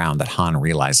shoot the ground that Han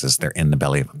realizes they're in the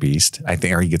belly of a beast. I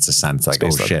think, or he gets a sense like,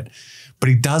 Space oh Lug. shit, but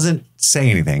he doesn't say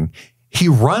anything. He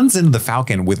runs into the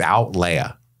Falcon without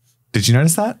Leia. Did you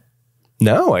notice that?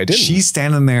 No, I didn't. She's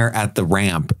standing there at the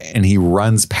ramp, and he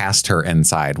runs past her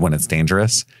inside when it's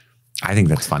dangerous. I think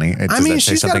that's funny. Does I mean, that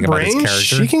say she's got a something about his brain.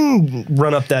 character? She can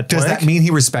run up that Does plank. that mean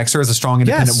he respects her as a strong,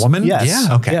 independent woman? Yes.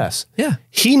 Yeah. Okay. Yes. Yeah.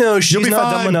 He knows she's be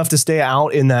not dumb fine. enough to stay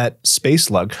out in that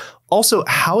space lug. Also,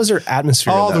 how is there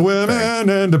atmosphere? All in the that women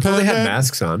thing? independent. They had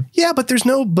masks on. Yeah, but they're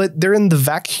in the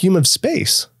vacuum of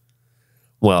space.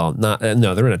 Well, not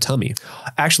no, they're in a tummy.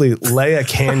 Actually, Leia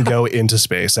can go into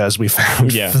space, as we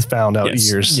found out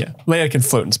years. Yeah, Leia can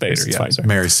float in space. It's fine.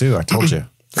 Mary Sue, I told you.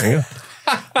 There you go.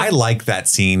 I like that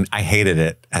scene. I hated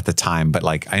it at the time, but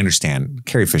like I understand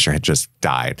Carrie Fisher had just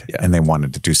died and they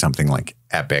wanted to do something like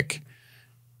epic.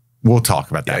 We'll talk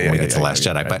about that when we get to Last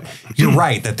Jedi. But you're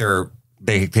right that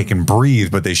they can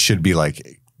breathe, but they should be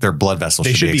like their blood vessels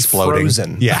They should be be exploding.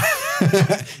 frozen. Yeah.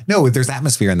 No, there's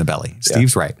atmosphere in the belly.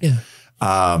 Steve's right. Yeah.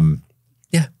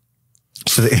 Yeah.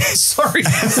 So they, Sorry.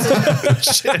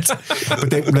 shit. But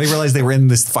they realized they were in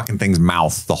this fucking thing's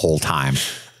mouth the whole time.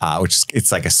 Which is,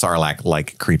 it's like a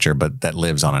Sarlacc-like creature, but that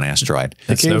lives on an asteroid. The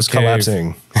That's no cave's cave.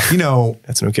 collapsing. You know,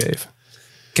 That's no cave.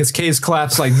 Because caves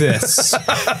collapse like this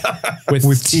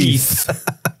with teeth.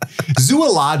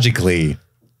 zoologically,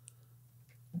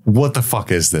 what the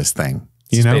fuck is this thing?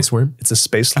 You know, Space worm. It's a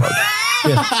space slug.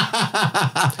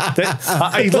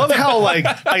 I love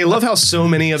how so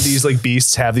many of these like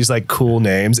beasts have these like cool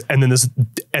names, and then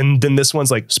this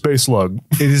one's like space slug,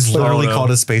 it is literally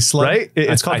called a space slug, right?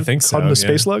 It's called I think so, called a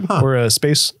space slug or a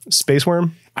space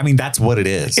worm. I mean, that's what it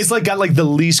is. It's like got like the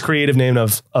least creative name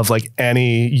of like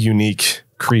any unique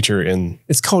creature in.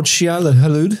 It's called Shia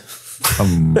Halud.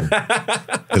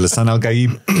 Lisan al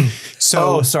Gaib.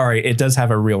 So, Oh, sorry. It does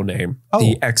have a real name.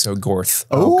 The Exogorth.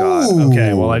 Oh God.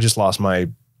 Okay. Well, I just lost my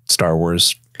Star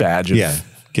Wars badge of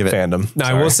give it. fandom. Now,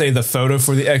 I will say the photo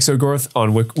for the Exogorth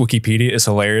on Wikipedia is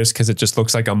hilarious because it just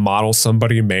looks like a model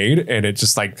somebody made, and it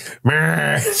just like,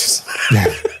 That's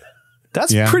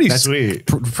Yeah, pretty that's sweet.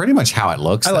 Pretty much how it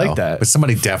looks. I like though. that. But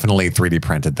somebody definitely 3D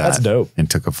printed that. That's dope. And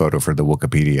took a photo for the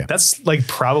Wikipedia. That's like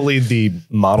probably the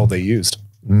model they used.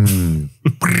 What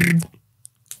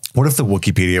if the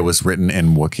Wikipedia was written in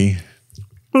Wookiee?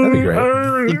 That'd be great.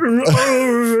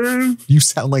 You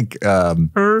sound like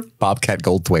Bobcat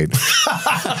Goldthwait.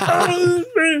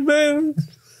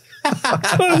 Back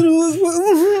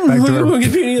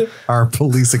to our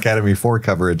Police Academy 4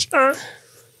 coverage.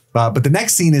 But the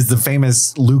next scene is the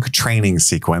famous Luke training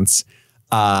sequence.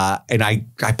 And I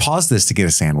paused this to get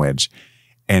a sandwich.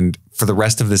 And for the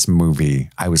rest of this movie,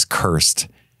 I was cursed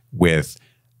with,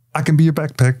 I can be your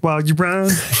backpack while you run.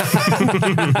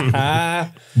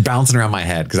 Bouncing around my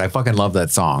head because I fucking love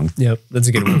that song. Yep, that's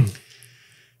a good one.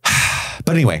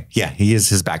 But anyway, yeah, he is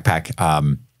his backpack.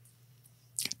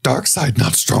 Dark side,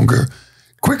 not stronger.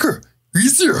 Quicker,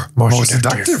 easier, more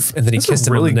seductive. And then he That's kissed a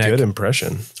him really on the neck. good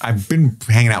impression. I've been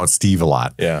hanging out with Steve a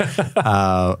lot.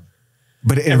 Yeah.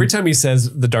 But Every time he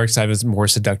says the dark side is more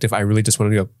seductive, I really just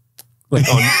want to go like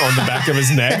on the back of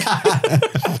his neck.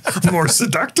 More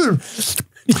seductive.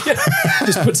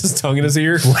 Just puts his tongue in his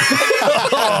ear.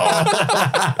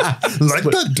 Like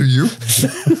that, do you?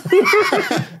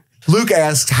 Luke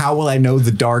asks, how will I know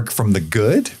the dark from the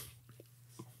good?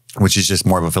 Which is just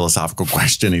more of a philosophical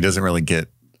question. He doesn't really get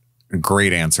a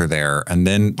great answer there. And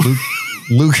then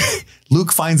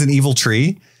Luke finds an evil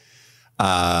tree.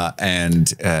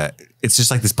 And it's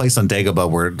just like this place on Dagobah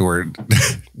where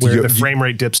Where the frame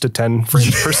rate dips to 10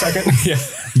 frames per second. Yeah.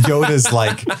 Yoda's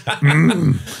like,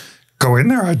 Go in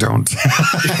there, I don't.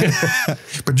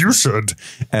 But you should.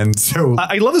 and so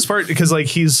I love this part because like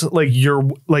he's like,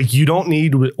 you don't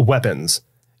need weapons.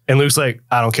 And Luke's like,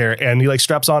 I don't care. And he like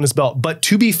straps on his belt. But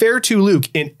to be fair to Luke,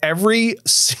 in every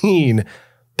scene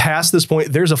past this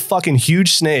point, there's a fucking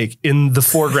huge snake in the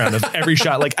foreground of every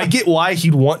shot. Like I get why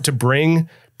he'd want to bring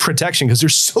protection because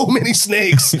there's so many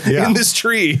snakes in this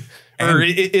tree or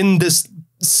in this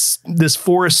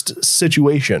forest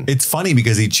situation. it's funny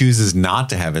because he chooses not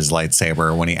to have his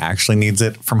lightsaber when he actually needs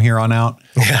it from here on out.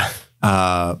 Yeah.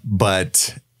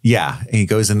 But yeah, he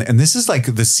goes in, and this is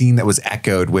like the scene that was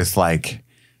echoed with like,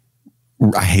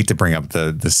 I hate to bring up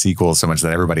the sequel so much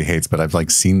that everybody hates, but I've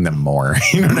like seen them more.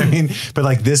 You know what I mean? But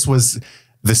like this was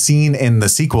the scene in the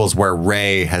sequels where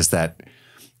Rey has the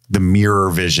mirror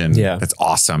vision. Yeah. That's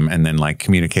awesome. And then like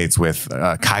communicates with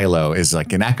Kylo is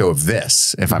like an echo of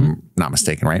this, if I'm not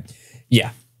mistaken, right?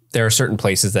 Yeah. there are certain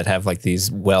places that have like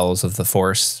these wells of the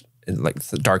Force, and like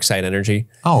the dark side energy.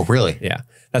 Oh, really? Yeah.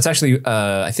 That's actually,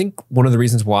 I think one of the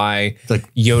reasons why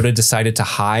Like- Yoda decided to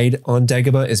hide on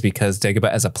Dagobah is because Dagobah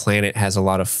as a planet has a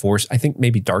lot of Force, I think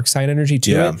maybe dark side energy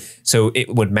to Yeah. it. So it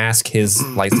would mask his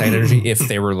light side energy if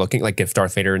they were looking, like if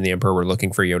Darth Vader and the Emperor were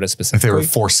looking for Yoda If specifically. they were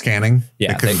force scanning,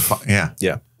 Yeah, they couldn't they- yeah.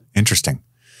 Yeah. Interesting.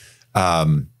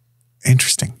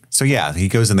 Interesting. So yeah, he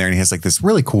goes in there and he has like this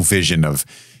really cool vision of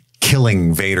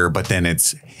killing Vader, but then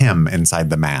it's him inside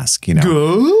the mask, you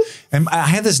know. And I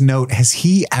had this note, has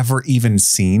he ever even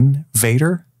seen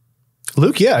Vader?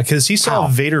 Luke, yeah, because he saw How?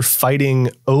 Vader fighting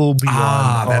Obi-Wan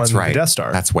on that's right. the Death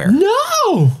Star. That's where.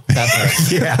 No!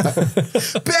 That's right. Yeah.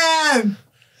 Ben!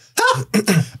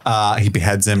 He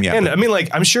beheads him. Yeah. and but I mean, like,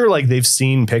 I'm sure like they've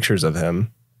seen pictures of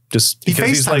him just he because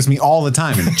he's like, FaceTimes me all the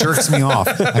time and jerks me off.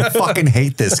 I fucking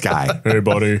hate this guy. hey,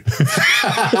 buddy.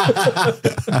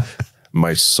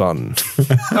 My son.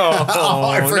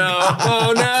 I forgot.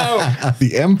 Oh no.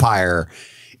 The Empire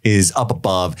is up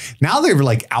above. Now they're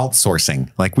like outsourcing.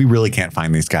 Like, we really can't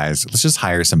find these guys. Let's just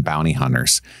hire some bounty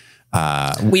hunters.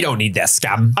 We don't need that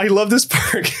scum. I love this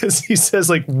part because he says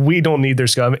like, we don't need their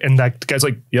scum. And that guy's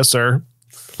like, yes, sir.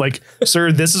 Like,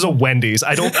 sir, this is a Wendy's.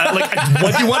 I don't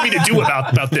what do you want me to do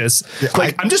about this?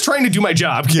 I'm just trying to do my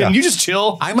job. Can you just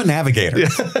chill? I'm a navigator.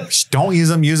 Shh, don't use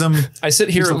them. Use them. I sit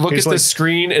here, look at he's the like-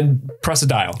 screen and press a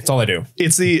dial. That's all I do.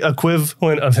 It's the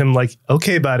equivalent of him like,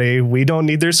 okay, buddy, we don't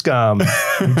need their scum.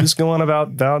 You just go on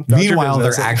about your Meanwhile, they're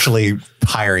business. actually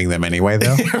hiring them anyway,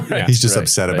 though. He's just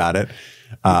upset about it.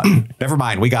 Never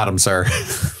mind. We got him, sir.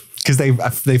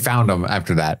 Because they found him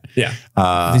after that. Yeah.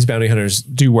 These bounty hunters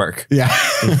do work. Yeah.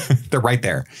 They're right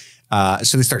there.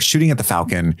 So they start shooting at the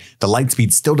Falcon. The light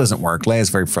speed still doesn't work.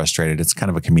 Leia's very frustrated. It's kind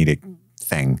of a comedic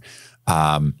thing.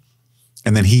 And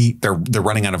then they're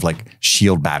running out of like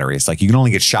shield batteries. Like, you can only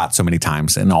get shot so many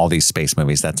times in all these space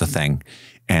movies. That's a thing.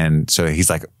 And so he's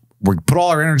like, we put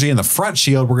all our energy in the front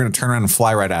shield. We're going to turn around and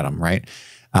fly right at them. Right.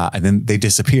 And then they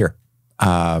disappear.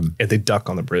 And they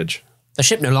duck on the bridge. The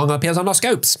ship no longer appears on our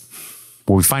scopes.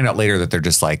 Well, we find out later that they're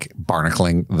just like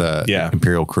barnacling the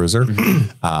Imperial cruiser.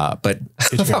 But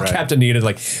How Captain needed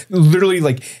like literally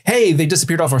like, hey, they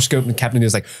disappeared off our scope, and Captain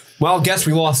is like, well, guess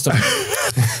we lost them.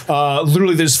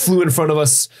 Literally, they just flew in front of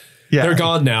us. Yeah. They're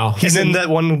gone now. And then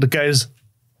the guy's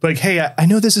like, hey, I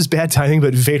know this is bad timing,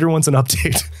 but Vader wants an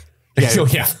update. Oh,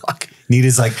 yeah.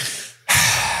 Need's like,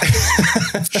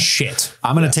 Shit.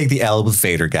 I'm going to take the L with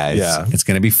Vader, guys. Yeah. It's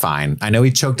going to be fine. I know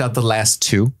he choked out the last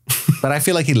two, but I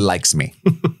feel like he likes me.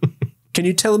 Can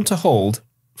you tell him to hold?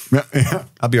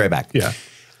 I'll be right back.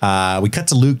 Yeah. We cut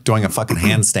to Luke doing a fucking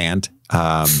handstand.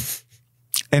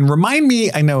 And remind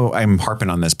me, I know I'm harping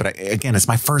on this, but again, it's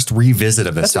my first revisit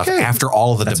of this stuff okay. after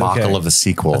all of the debacle okay. of the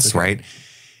sequels, right?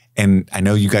 And I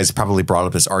know you guys probably brought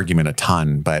up this argument a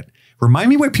ton, but remind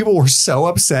me when people were so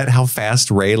upset how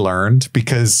fast Rey learned,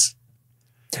 because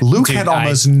Luke Dude, had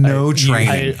almost no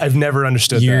training. I've never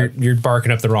understood that. You're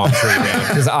barking up the wrong tree, man.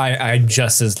 Because I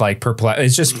just as like perplexed.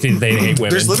 It's just they hate women.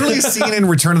 There's literally a scene in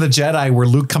Return of the Jedi where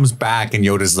Luke comes back and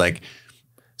Yoda's like,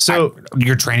 So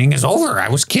your training is over. I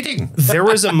was kidding. there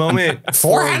was a moment.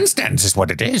 Four handstands is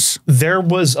what it is. There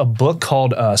was a book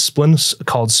called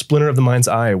Splinter of the Mind's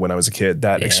Eye when I was a kid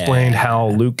that explained how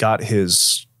Luke got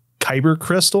his Kyber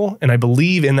crystal. And I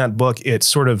believe in that book, it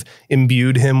sort of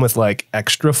imbued him with like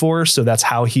extra force. So that's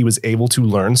how he was able to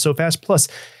learn so fast. Plus,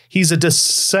 he's a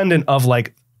descendant of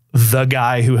like the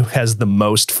guy who has the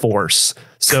most force.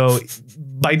 So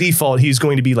by default, he's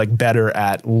going to be like better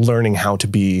at learning how to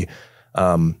be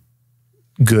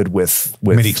good with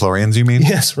Midi-chlorians, you mean?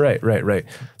 Yes, right.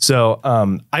 So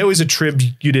I always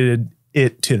attributed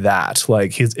it to that.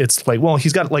 Like it's like, well,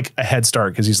 he's got like a head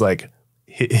start because he's like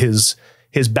his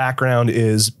background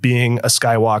is being a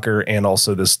Skywalker and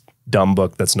also this dumb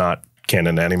book that's not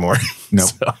canon anymore. Nope.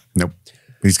 Nope.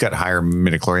 He's got a higher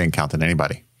midichlorian count than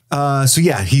anybody. So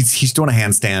yeah, he's doing a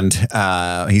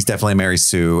handstand. He's definitely Mary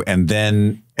Sue. And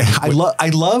then I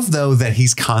love though that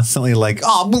he's constantly like,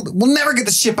 oh, we'll never get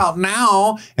the ship out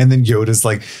now. And then Yoda's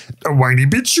like, A whiny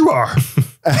bitch you are.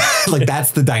 like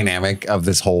that's the dynamic of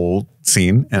this whole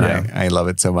scene. And I love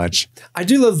it so much. I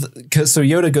do love because so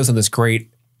Yoda goes on this great,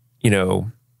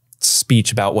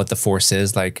 speech about what the Force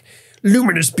is. Like,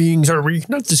 luminous beings are weak,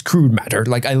 not just crude matter.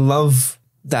 Like, I love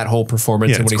that whole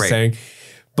performance and what he's saying.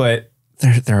 But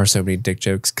there are so many dick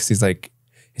jokes because he's like,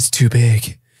 it's too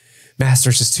big.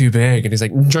 Master's is too big. And he's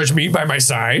like, judge me by my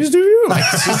size, do you? Like,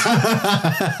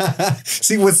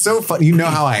 See, what's so funny, you know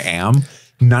how I am.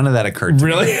 None of that occurred to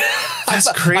me. Really? That's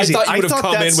crazy. I thought you would have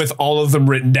come in that's- with all of them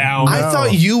written down. I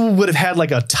thought you would have had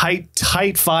like a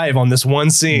tight 5 on this one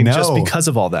scene just No. because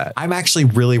of all that. I'm actually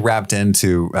really wrapped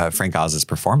into Frank Oz's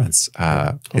performance.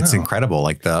 It's incredible.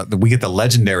 Like we get the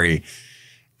legendary,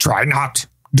 Try not,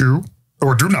 do,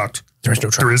 or do not. There's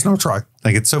no try. There is no try.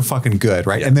 like it's so fucking good,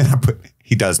 right? And then I put,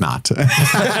 he does not.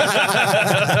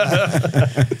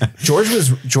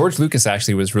 George Lucas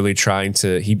actually was really trying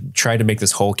to make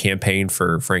this whole campaign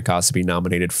for Frank Oz to be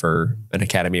nominated for an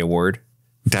Academy Award.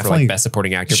 Definitely For like best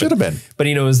supporting actor. should have been. But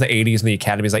you know, it was the 80s and the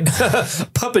Academy's like,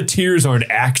 puppeteers aren't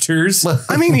acters.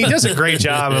 I mean, he does a great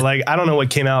job. And like, I don't know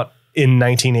what came out in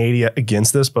 1980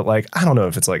 against this, but like, I don't know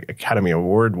if it's like Academy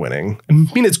Award winning. I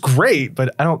mean, it's great,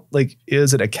 but I don't like,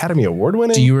 is it Academy Award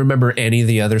winning? Do you remember any of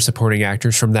the other supporting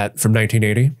actors from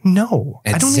 1980? No,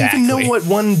 I don't even know Exactly. what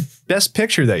won Best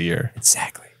Picture that year.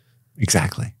 Exactly.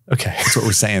 Exactly. Okay. That's what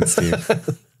we're saying, Steve.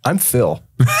 I'm Phil.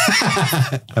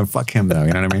 And fuck him though.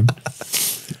 You know what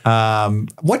I mean?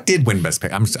 What did win Best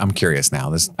Picture? I'm curious now.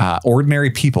 This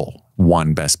Ordinary People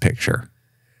won Best Picture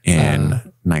in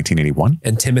 1981.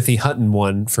 And Timothy Hutton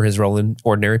won for his role in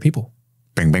Ordinary People.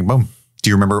 Bing, bing, boom. Do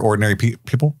you remember Ordinary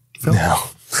People? Phil? No.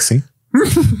 See?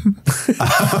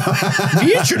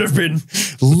 It should have been.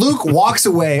 Luke walks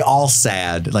away all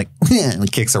sad, like,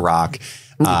 and kicks a rock.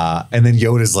 And then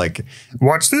Yoda's like,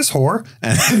 Watch this, whore.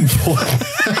 and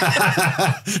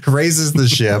raises the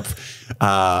ship.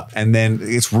 And then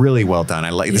it's really well done.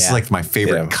 This is Yeah. like my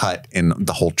favorite Yeah. cut in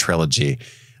the whole trilogy.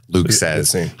 Luke Good says,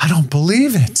 scene. I don't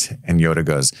believe it. And Yoda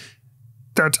goes,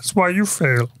 That is why you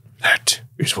fail. That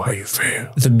is why you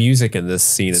fail. The music in this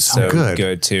scene is So so good.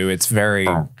 good too. It's very,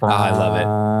 I love it.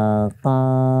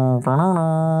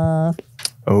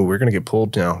 Oh, we're going to get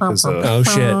pulled now. Because Oh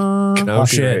shit. Oh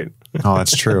shit. oh,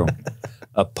 that's true.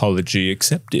 Apology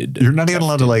accepted. You're not even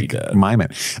allowed to like Nita. mime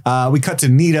it. We cut to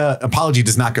Nita. Apology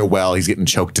does not go well. He's getting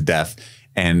choked to death.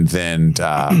 And then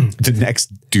the next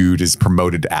dude is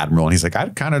promoted to admiral. And he's like, I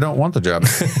kind of don't want the job.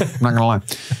 I'm not going to lie.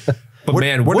 But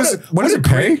man, what does it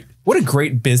pay? What a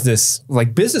great business.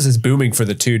 Like business is booming for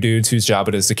the two dudes whose job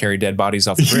it is to carry dead bodies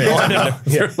off the grid.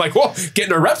 They're like, well,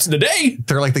 getting our reps today.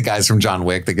 They're like the guys from John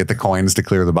Wick that get the coins to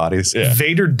clear the bodies. Yeah.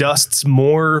 Vader dusts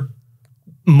more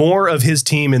of his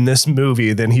team in this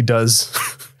movie than he does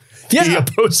the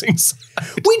opposing side.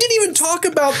 We didn't even talk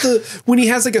about when he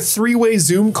has like a 3-way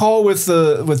Zoom call with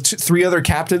 3 other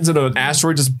captains and an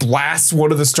asteroid just blasts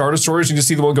one of the Star Destroyers and you just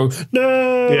see the one go,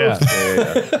 no. Yeah.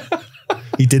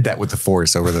 He did that with the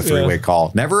Force over the 3-way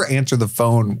call. Never answer the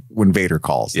phone when Vader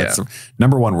calls. That's the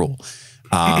number 1 rule.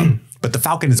 But the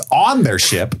Falcon is on their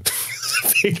ship.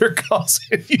 Vader calls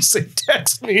and you say,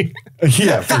 text me.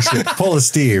 Yeah, for sure. Pull a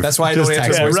Steve. That's why I Just don't answer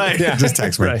text me. voice- right. Yeah. Just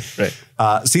text me. Right.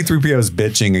 C-3PO is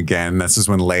bitching again. This is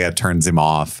when Leia turns him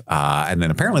off. And then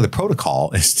apparently the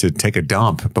protocol is to take a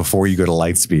dump before you go to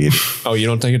light speed. Oh, you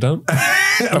don't take a dump?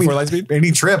 Before light speed? Any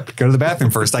trip, go to the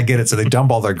bathroom first. I get it. So they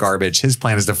dump all their garbage. His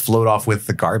plan is to float off with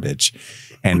the garbage.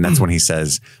 And that's when he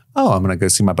says, oh, I'm going to go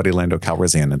see my buddy Lando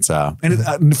Calrissian.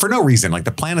 It's for no reason. Like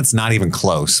the planet's not even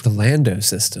close. The Lando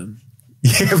system.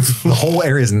 Yeah, the whole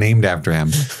area is named after him.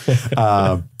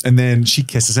 And then she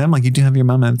kisses him like, you do have your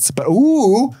moments. But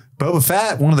ooh, Boba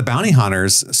Fett, one of the bounty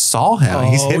hunters, saw him.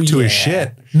 He's hip to his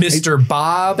shit. Mr.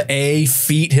 Bob A.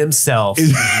 Feet himself.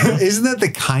 Isn't that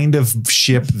the kind of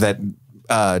ship that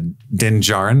Din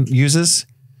Djarin uses?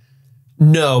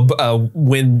 No,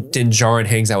 when Din Djarin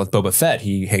hangs out with Boba Fett,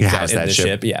 he hangs out has in that the ship.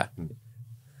 ship. Yeah.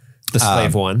 The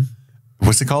slave one.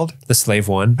 What's it called? The slave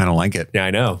one. I don't like it. Yeah,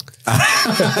 I know.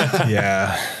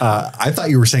 Yeah. I thought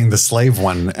you were saying the slave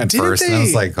one at Didn't first. And I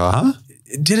was like, huh?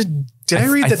 Did I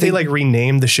read that they think- like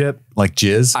renamed the ship? Like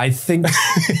jizz? I think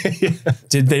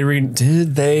did they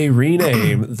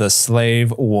rename the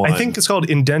slave one? I think it's called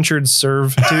Indentured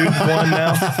Servitude one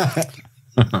now.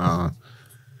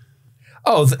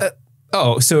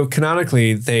 So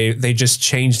canonically they just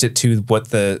changed it to what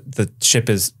the ship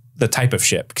is, the type of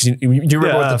ship, because you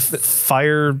remember what the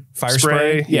fire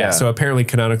spray? Yeah. So apparently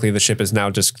canonically the ship is now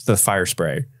just the fire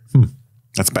spray,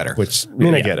 That's better. which I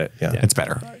mean, I get it. Yeah. It's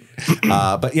better.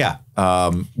 But yeah,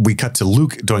 we cut to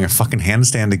Luke doing a fucking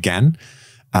handstand again.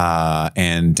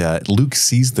 And Luke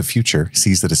sees the future,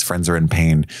 sees that his friends are in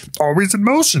pain, Always in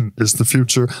motion is the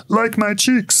future, like my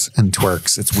cheeks. and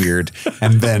twerks. It's weird.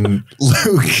 And then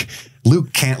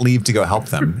Luke can't leave to go help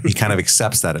them. He kind of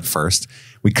accepts that at first.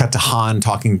 We cut to Han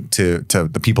talking to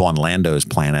the people on Lando's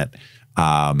planet.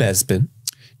 Bespin.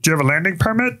 Do you have a landing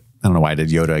permit? I don't know why I did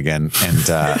Yoda again. And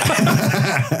I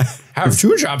have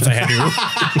 2 jobs ahead of you.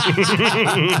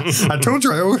 I told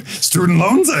you I owe student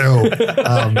loans. I owe.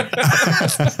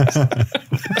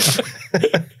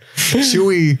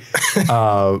 Chewie,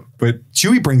 but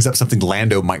Chewie brings up something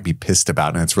Lando might be pissed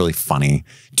about, and it's really funny.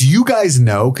 Do you guys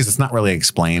know, because it's not really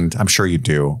explained, I'm sure you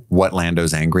do, what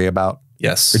Lando's angry about?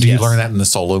 Yes. Or do you learn that in the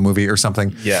Solo movie or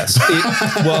something? Yes.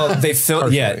 Well, they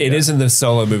filmed. Yeah, it is in the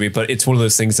Solo movie, but it's one of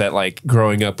those things that, like,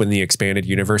 growing up in the expanded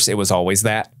universe, it was always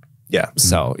that. Yeah.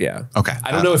 So yeah. Okay.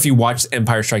 I don't know if you watched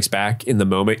Empire Strikes Back in the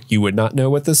moment, you would not know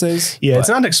what this is. Yeah, it's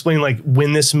not explained. Like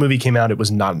when this movie came out, it was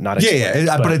not explained.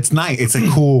 Yeah, but it's nice. It's a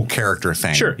cool character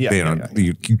thing. Sure. Yeah. You know,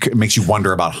 it makes you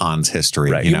wonder about Han's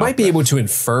history. Right. You You know? might be able to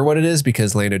infer what it is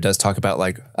because Lando does talk about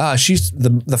like, she's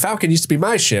the Falcon used to be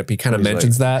my ship. He kind of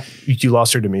mentions that. You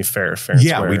lost her to me, fair and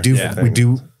Yeah, square. we do. Yeah. We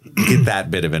do get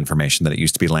that bit of information that it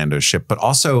used to be Lando's ship, but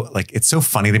also like it's so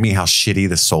funny to me how shitty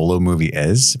the Solo movie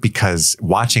is, because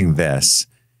watching this,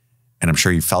 and I'm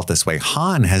sure you felt this way,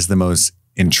 Han has the most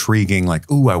intriguing,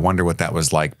 like, ooh, I wonder what that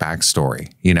was like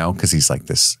backstory, you know, because he's like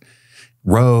this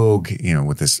rogue, you know,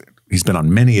 with this, he's been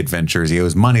on many adventures. He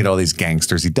owes money to all these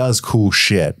gangsters. He does cool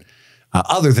shit.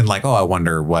 Other than like, oh, I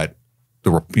wonder what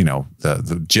the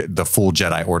full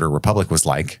Jedi Order Republic was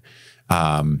like.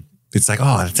 It's like,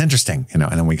 oh, that's interesting, you know.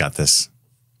 And then we got this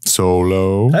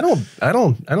Solo. I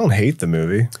don't hate the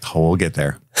movie. Oh, we'll get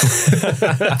there.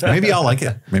 Maybe I'll like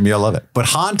it. Maybe I'll love it. But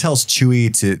Han tells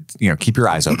Chewie to, you know, keep your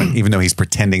eyes open, even though he's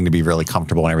pretending to be really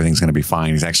comfortable and everything's going to be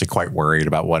fine. He's actually quite worried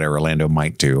about what Lando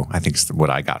might do. I think is what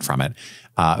I got from it.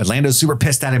 Lando's super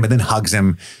pissed at him, but then hugs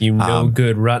him. You no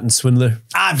good rotten swindler.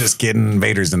 I'm just kidding.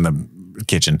 Vader's in the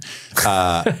kitchen.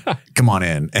 Come on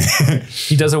in.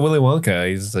 He does a Willy Wonka.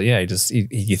 He's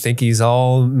you think he's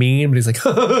all mean, but he's like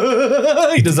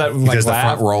he does that. Like, he does the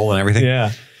front roll and everything.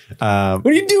 Yeah. What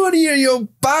are you doing here, you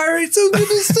pirate? So good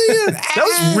to see you. That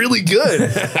was really good.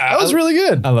 That was really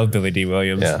good. I love Billy D.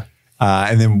 Williams. Yeah.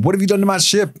 And then what have you done to my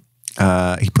ship?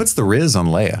 He puts the Riz on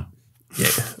Leia. Yeah.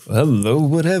 Hello,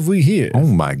 what have we here? Oh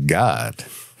my God.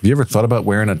 Have you ever thought about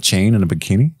wearing a chain and a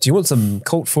bikini? Do you want some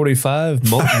Colt 45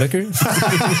 malt liquor?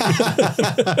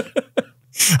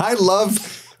 I love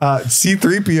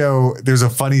C-3PO. There's a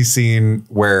funny scene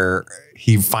where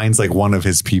he finds like one of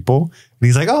his people and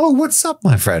he's like, oh, what's up,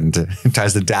 my friend? And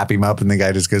tries to dap him up and the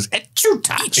guy just goes, Echuta,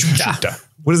 Echuta.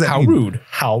 What does that mean? rude.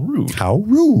 How rude. How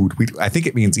rude. I think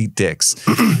it means eat dicks.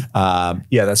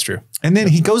 Yeah, that's true. And then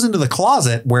he goes into the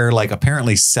closet where like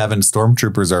apparently 7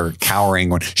 stormtroopers are cowering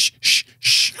going, shh, shh,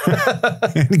 shh.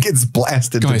 And he gets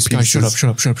blasted to pieces.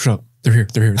 shut up. They're here.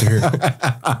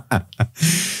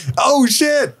 Oh,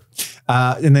 shit.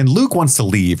 And then Luke wants to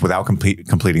leave without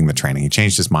completing the training. He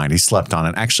changed his mind. He slept on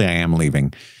it. Actually, I am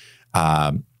leaving.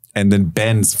 And then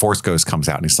Ben's Force Ghost comes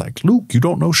out and he's like, Luke, you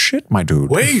don't know shit, my dude.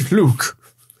 Wait, Luke.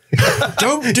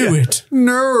 Don't do it.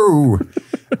 No.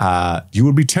 You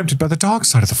will be tempted by the dark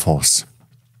side of the Force.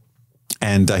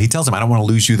 And he tells him, I don't want to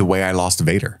lose you the way I lost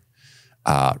Vader.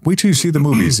 Wait till you see the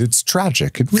movies. It's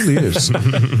tragic. It really is.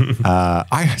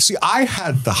 I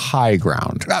had the high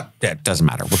ground. It doesn't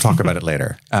matter. We'll talk about it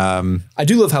later. I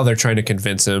do love how they're trying to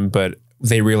convince him, but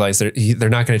they realize they're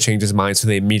not going to change his mind, so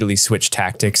they immediately switch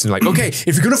tactics and like, okay,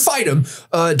 if you're going to fight him,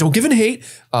 don't give in hate.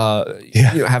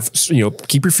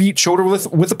 Keep your feet shoulder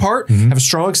width apart. Have a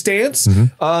strong stance.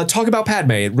 Talk about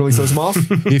Padme. It really throws him off.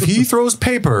 If he throws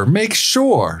paper, make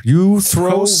sure you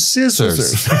throw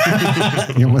scissors.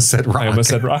 You almost said rock. I almost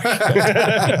said rock.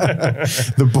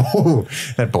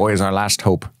 That boy is our last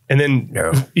hope. And then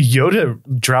Yoda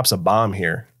drops a bomb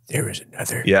here. There is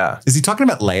another. Yeah. Is he talking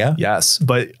about Leia? Yes.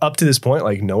 But up to this point,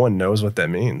 like no one knows what that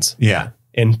means. Yeah.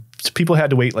 And people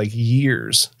had to wait like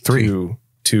years 3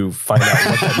 to find out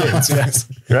what that means. Yes.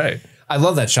 Right. I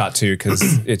love that shot too because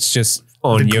it's just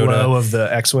on The Yoda. glow of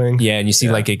the X-Wing. Yeah, and you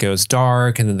see like it goes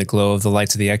dark, and then the glow of the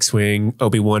lights of the X-Wing.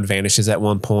 Obi-Wan vanishes at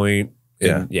one point.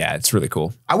 Yeah, it's really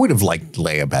cool. I would have liked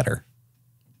Leia better.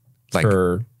 Like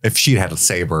if she'd had a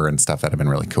saber and stuff, that'd have been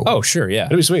really cool. Oh, sure, yeah.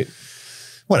 That'd be sweet.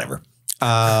 Whatever. You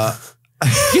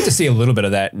get to see a little bit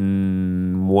of that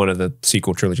in one of the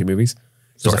sequel trilogy movies.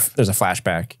 There's a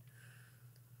flashback.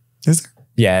 Is there?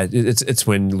 Yeah, it's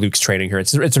when Luke's training her.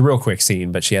 It's a real quick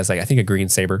scene, but she has like I think a green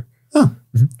saber. Oh,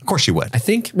 of course she would. I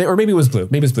think, or maybe it was blue.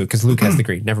 Maybe it was blue because Luke has the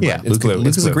green. Never mind. Yeah, It's blue. Luke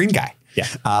It's is a blue. green guy. Yeah.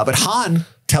 But Han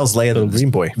tells Leia Little green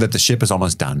boy. that the ship is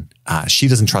almost done. She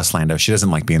doesn't trust Lando. She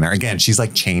doesn't like being there. Again, she's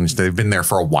like changed. They've been there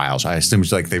for a while. So I assume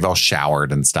she's like they've all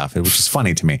showered and stuff, which is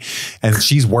funny to me. And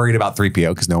she's worried about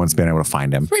 3PO because no one's been able to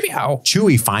find him. 3PO.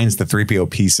 Chewie finds the 3PO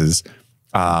pieces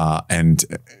and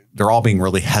they're all being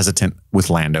really hesitant with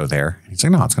Lando there. He's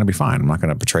like, no, it's going to be fine. I'm not going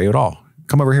to betray you at all.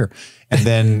 Come over here. And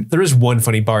then There is one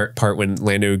funny part when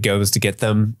Lando goes to get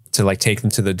them to like take them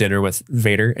to the dinner with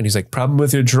Vader, and he's like, "Problem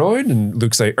with your droid?" And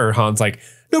Luke's like, or Han's like,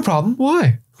 No problem.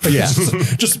 Why? Yeah.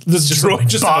 just this droid,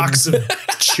 just box of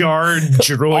charred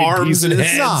droid arms pieces and and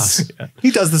heads. Nah, he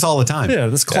does this all the time. Yeah,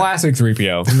 this classic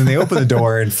 3PO. And then they open the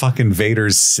door and fucking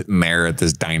Vader's sitting there at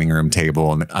this dining room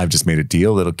table. And I've just made a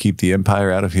deal that'll keep the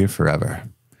Empire out of here forever.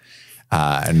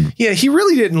 And Yeah, he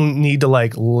really didn't need to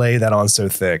like lay that on so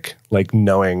thick, like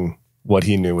knowing what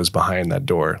he knew was behind that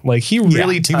door. Like he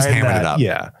really he was timed hammering that it up.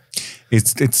 Yeah.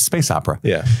 it's a space opera.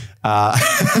 Yeah.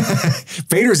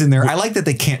 Vader's in there. I like that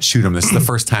they can't shoot him. This is the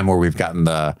first time where we've gotten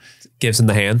the Gives him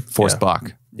the hand. Force Yeah.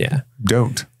 Buck. Yeah.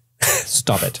 Don't.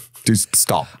 Stop it. Just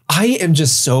stop. I am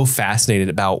just so fascinated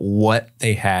about what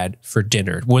they had for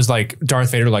dinner. Was like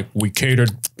Darth Vader, like, we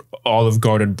catered Olive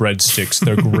Garden breadsticks.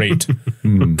 They're great.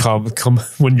 Come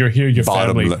when you're here, your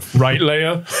Bottom family. lip. Right,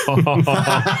 Leia?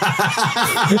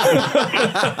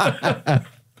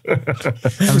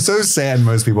 I'm so sad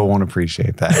most people won't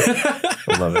appreciate that.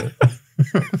 I love it.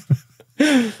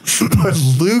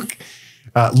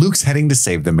 But Luke's heading to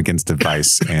save them against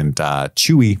advice, and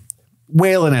Chewie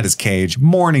wailing at his cage,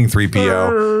 mourning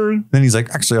 3PO. Then he's like,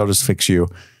 actually, I'll just fix you.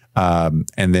 And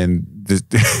then the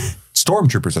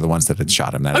stormtroopers are the ones that had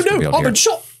shot him. That is revealed I've here. been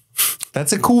shot.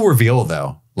 That's a cool reveal,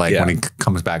 though. Like Yeah. when he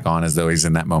comes back on as though he's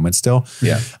in that moment still.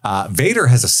 Yeah. Vader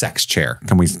has a sex chair.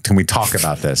 Can we talk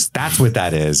about this? That's what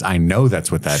that is. I know that's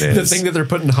what that is. The thing that they're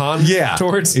putting Han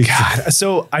towards. God.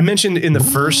 So I mentioned in the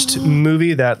first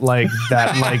movie that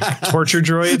torture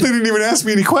droid. They didn't even ask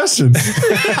me any questions.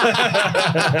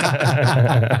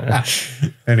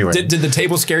 Anyway. Did the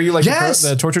table scare you like Yes.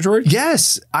 the torture droid?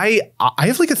 Yes. I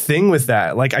have like a thing with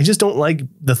that. Like I just don't like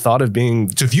the thought of being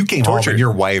So if you came home tortured. and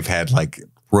your wife had like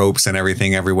ropes and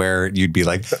everything everywhere, you'd be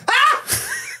like,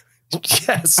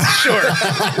 Yes, sure.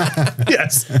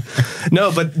 Yes.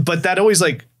 No, but that always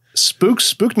like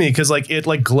spooked me because like it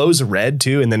like glows red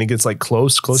too, and then it gets like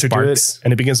closer to Sparks. it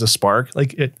and it begins to spark.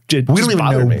 Like it we just don't even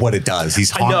bothered know me. what it does.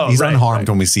 He's know, he's right, unharmed right.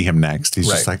 when we see him next. He's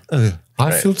just Right. like, ugh.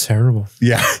 I feel terrible.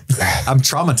 Yeah, I'm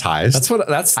traumatized.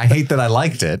 That's I hate that I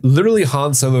liked it. literally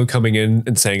Han Solo coming in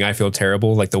and saying, I feel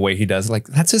terrible, like the way he does. Like,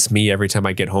 that's just me every time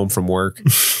I get home from work.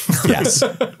 Yes.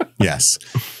 Yes.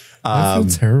 I feel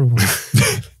terrible.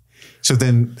 So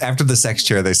then after the sex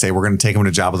chair, they say, we're going to take him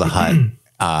to Jabba the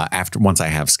Hutt once I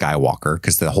have Skywalker,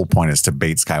 because the whole point is to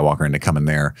bait Skywalker into coming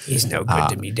there. He's no good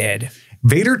to me dead.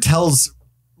 Vader tells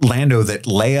Lando that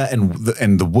Leia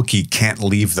and the Wookiee can't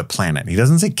leave the planet. He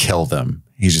doesn't say kill them.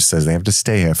 He just says they have to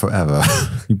stay here forever.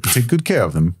 You take good care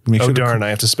of them. Make Oh sure darn! I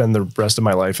have to spend the rest of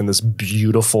my life in this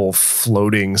beautiful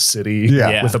floating city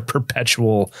Yeah. with a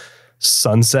perpetual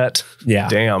sunset. Yeah.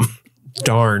 Damn.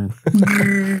 Darn.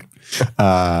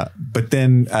 But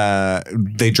then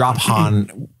they drop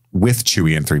Han with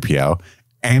Chewie and 3PO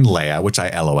and Leia, which I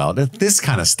LOL. This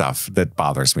kind of stuff that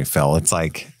bothers me, Phil. It's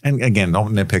like, and again,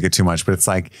 don't nitpick it too much, but it's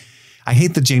like, I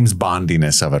hate the James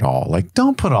Bondiness of it all. Like,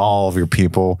 don't put all of your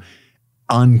people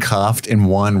uncuffed in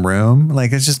one room.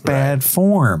 Like, it's just bad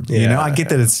form. You know, I get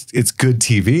that it's good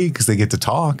TV because they get to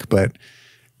talk, but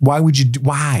why would you?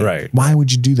 Why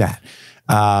would you do that?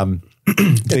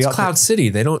 It's Cloud City.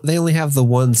 They only have the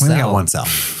one cell. They got one cell.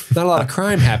 Not a lot of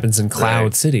crime happens in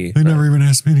Cloud City. They never even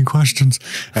asked me any questions.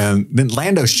 And then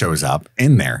Lando shows up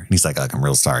in there. And he's like, look, I'm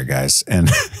real sorry, guys. And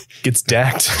Gets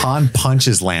decked. Han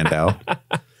punches Lando.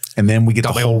 And then we get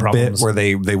Got the my own whole problems. bit where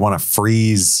they want to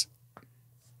freeze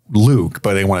Luke,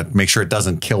 but they want to make sure it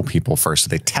doesn't kill people first. So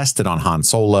they test it on Han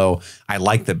Solo. I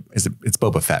like that. It's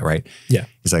Boba Fett, right? Yeah.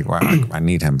 He's like, well, I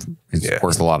need him. He's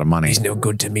worth a lot of money. He's no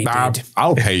good to me, dude.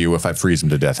 I'll pay you if I freeze him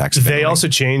to death. Accidentally. They also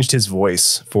changed his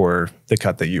voice for the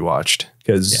cut that you watched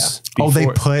because they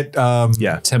put.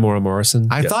 Tamora Morrison.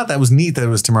 I thought that was neat that it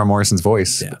was Tamara Morrison's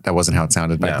voice. Yeah. That wasn't how it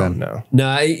sounded back then. No.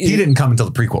 No, He didn't come until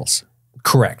the prequels.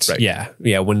 Correct. Right. Yeah.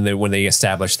 Yeah. When they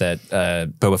established that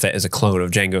Boba Fett is a clone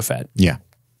of Jango Fett. Yeah.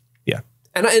 Yeah.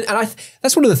 And I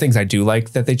that's one of the things I do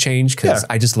like that they changed because Yeah,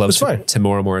 I just love it's fine.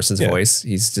 Tamora Morrison's Yeah. voice.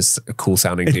 He's just a cool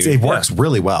sounding dude. It works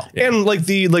really well. And like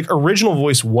the original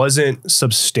voice wasn't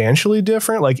substantially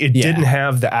different. Like it didn't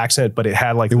have the accent, but it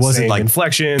had like the wasn't same like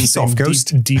inflection, Peace same off,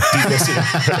 Ghost. deepness.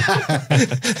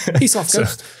 He's off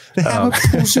ghost. The hammer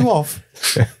pulls you off.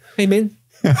 Hey man.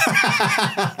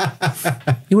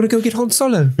 You want to go get Han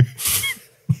Solo?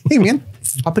 Hey, man.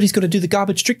 I bet he's going to do the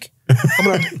garbage trick. I'm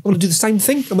going to do the same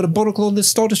thing. I'm going to monocle on this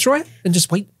Star Destroyer and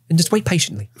just wait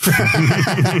patiently.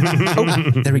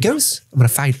 Oh, there he goes. I'm going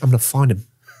to find him.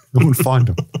 I'm going to find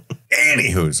him.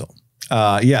 Any hoozle.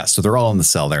 Yeah, so they're all in the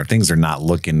cell there. Things are not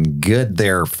looking good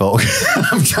there, folks.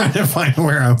 I'm trying to find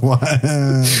where I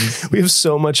was. We have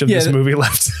so much of this movie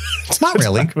left. Not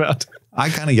really. Talk about. I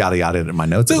kind of yada yada it in my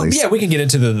notes at So, least. yeah, we can get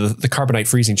into the carbonite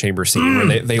freezing chamber scene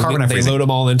where they Carbonite freezing. load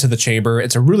them all into the chamber.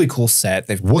 It's a really cool set.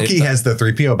 Wookiee has the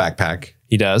 3PO backpack.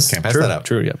 He does. Can't pass that up.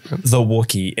 True, yeah. The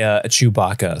Wookiee,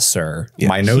 Chewbacca, sir.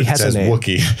 My note has a says name.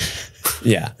 Wookiee.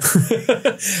 Yeah.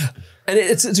 And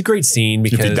it's a great scene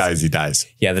because If he dies, he dies.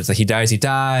 yeah, there's like he dies.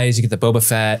 You get the Boba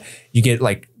Fett. You get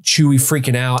like Chewie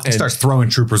freaking out and Starts throwing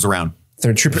troopers around.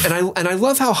 they're trooper. And I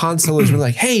love how Han Solo is really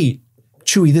like, hey,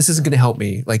 Chewie, this isn't going to help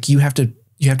me. Like you have to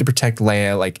protect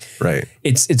Leia. Like Right.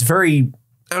 It's very.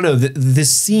 I don't know.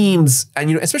 This seems, and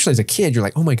you know, especially as a kid, you're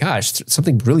like, oh my gosh,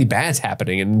 something really bad's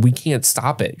happening, and we can't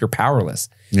stop it. You're powerless.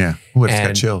 Yeah. Ooh, I just got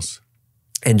And- chills.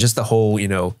 And just the whole, you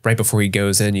know, right before he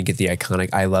goes in, you get the iconic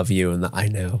 "I love you" and the "I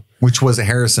know." Which was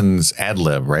Harrison's ad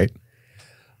lib, right?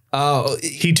 Oh,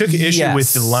 He took issue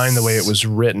with the line the way it was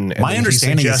written. And My then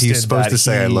understanding is he's suggested supposed that to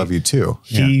say, I he- love you too.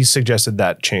 He suggested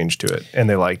that change to it, and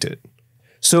they liked it.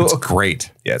 so It's great.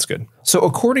 Yeah, it's good. so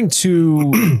according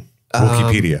to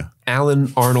Wikipedia.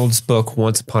 Alan Arnold's book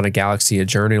 "Once Upon a Galaxy: A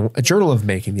Journal of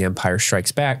Making the Empire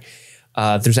Strikes Back,"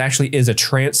 there's actually is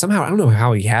a somehow I don't know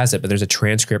how he has it, but there's a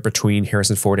transcript between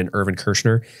Harrison Ford and Irvin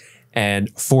Kershner, and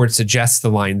Ford suggests the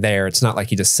line there. It's not like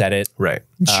he just said it, Right.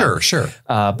 Sure.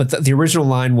 but the original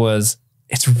line was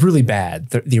it's really bad.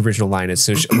 The original line is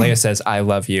so Leia says "I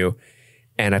love you,"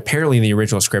 and apparently in the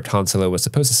original script Han Solo was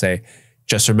supposed to say,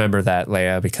 "Just remember that,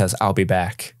 Leia, because I'll be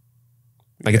back."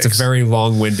 Like it's a very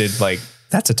long-winded like.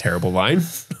 That's a terrible line.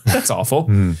 That's awful.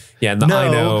 Yeah, and the I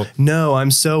know. No,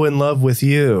 I'm so in love with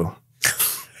you.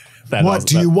 What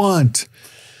do you want?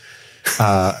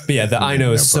 But yeah, the I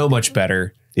know is so much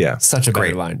better. Yeah. Such a Great.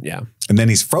 better line. Yeah. And then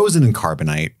he's frozen in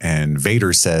carbonite, and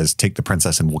Vader says, take the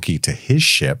princess and Wookiee to his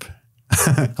ship.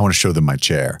 I want to show them my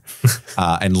chair.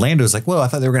 And Lando's like, well, I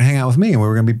thought they were going to hang out with me and we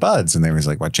were going to be buds. And they was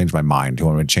like, well, I changed my mind. Do you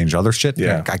want me to change other shit?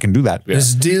 Yeah. I can do that.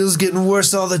 This deal's getting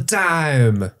worse all the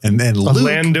time. And then Luke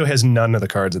Lando has none of the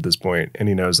cards at this point, and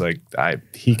he knows like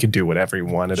he could do whatever he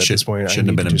wanted at this point. shouldn't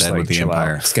have been in bed with the chill out.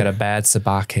 Empire. He's got a bad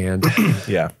sabacc hand.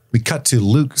 Yeah. We cut to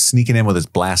Luke sneaking in with his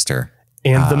blaster.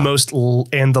 And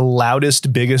the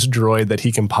loudest, biggest droid that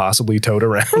he can possibly tote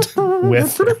around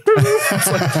with.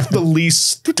 It's like the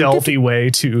least stealthy way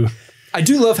to. I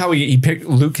do love how he picked.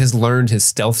 Luke has learned his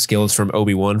stealth skills from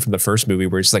Obi-Wan from the first movie,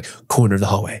 where it's like corner of the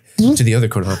hallway to the other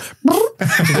corner.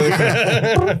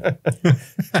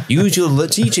 Use your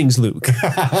teachings, Luke.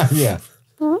 Yeah.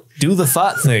 Do the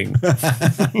fought thing.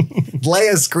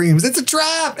 Leia screams, it's a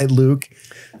trap at Luke.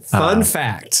 Fun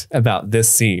fact about this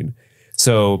scene.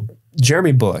 So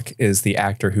Jeremy Bulloch is the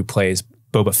actor who plays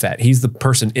Boba Fett. He's the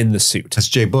person in the suit. That's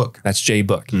Jay Book. That's Jay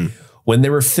Book. When they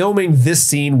were filming this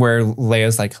scene where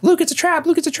Leia's like, Luke, it's a trap.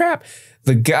 Luke, it's a trap.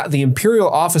 The Imperial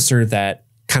officer that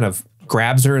kind of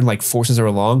grabs her and like forces her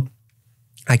along,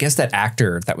 I guess that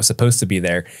actor that was supposed to be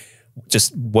there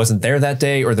just wasn't there that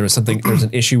day, or there was an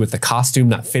issue with the costume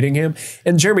not fitting him.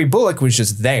 And Jeremy Bulloch was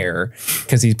just there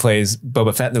because he plays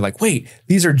Boba Fett. And they're like, wait,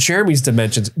 these are Jeremy's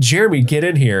dimensions. Jeremy, get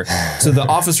in here. So the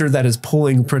officer that is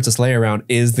pulling Princess Leia around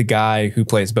is the guy who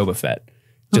plays Boba Fett,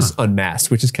 just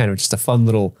unmasked, which is kind of just a fun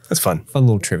little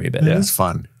trivia bit. It is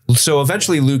fun. So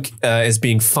eventually Luke is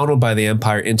being funneled by the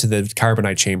Empire into the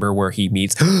carbonite chamber where he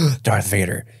meets Darth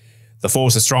Vader. The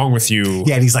Force is strong with you.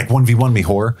 Yeah, and he's like 1v1 me,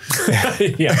 whore.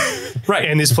 Yeah. Right.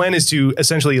 And his plan is to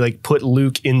essentially like put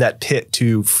Luke in that pit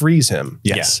to freeze him.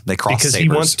 Yes, they cross Because sabers. he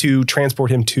wants to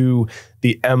transport him to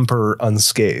the Emperor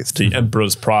unscathed. The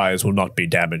Emperor's prize will not be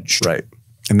damaged. Right.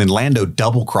 And then Lando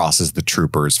double crosses the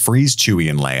troopers, frees Chewie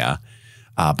and Leia,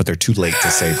 but they're too late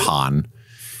to save Han.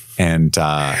 And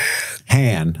Boba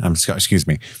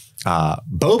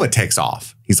takes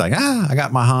off. He's like, I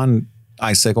got my Han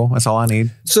icicle. That's all I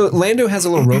need. So Lando has a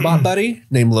little robot buddy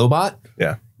named Lobot.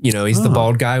 Yeah. You know, he's the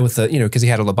bald guy with the, because he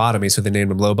had a lobotomy, so they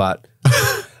named him Lobot.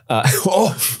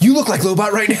 Oh, you look like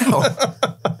Lobot right now.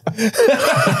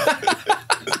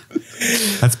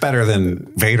 That's better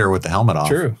than Vader with the helmet off.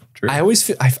 True. I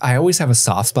always have a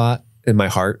soft spot in my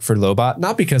heart for Lobot,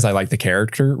 not because I like the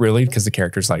character, really, because the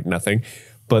character's like nothing.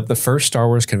 But the first Star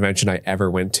Wars convention I ever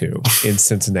went to in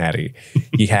Cincinnati,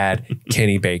 you had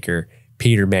Kenny Baker,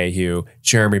 Peter Mayhew,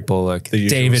 Jeremy Bulloch,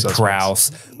 David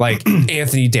Prowse, like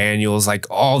Anthony Daniels, like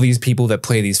all these people that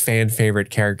play these fan favorite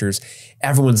characters.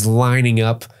 Everyone's lining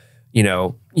up,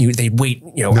 they wait,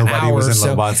 an Nobody hour was or in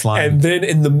so. Lobot's line. And then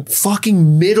in the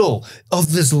fucking middle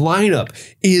of this lineup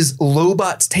is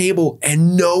Lobot's table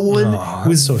and no one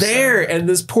was there. And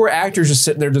this poor actor's just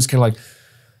sitting there just kind of like,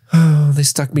 oh, they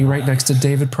stuck me right next to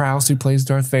David Prowse, who plays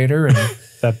Darth Vader, and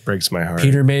That breaks my heart.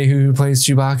 Peter Mayhew, who plays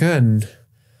Chewbacca, and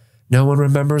no one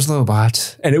remembers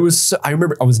Lobot. And it was, I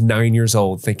remember I was 9 years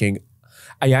old thinking,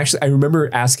 I remember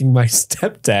asking my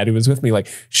stepdad who was with me, like,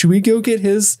 should we go get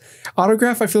his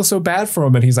autograph? I feel so bad for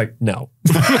him. And he's like, no.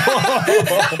 Is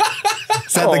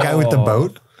that the guy with the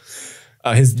boat?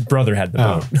 His brother had the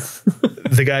boat.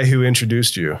 The guy who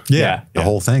introduced you. Yeah. The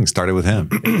whole thing started with him.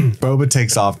 Boba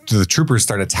takes off. The troopers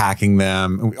start attacking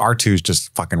them. R2's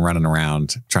just fucking running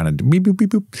around trying to do beep, boop,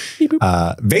 beep, boop. Beep,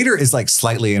 boop. Vader is like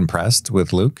slightly impressed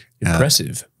with Luke.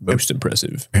 Impressive. Most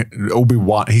impressive.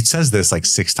 Obi-Wan, he says this like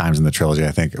 6 times in the trilogy, I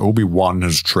think. Obi-Wan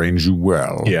has trained you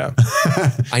well. Yeah.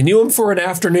 I knew him for an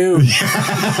afternoon.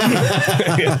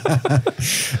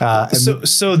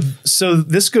 So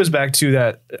this goes back to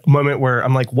that moment where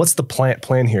I'm like, what's the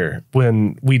plan here?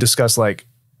 When we discuss like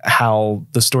how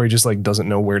the story just like doesn't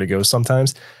know where to go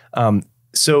sometimes.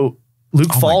 So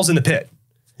Luke falls in the pit.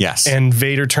 Yes. And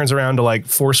Vader turns around to like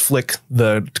force flick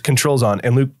the controls on,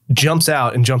 and Luke jumps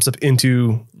out and jumps up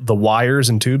into the wires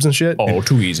and tubes and shit. Oh,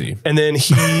 too easy. And then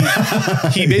he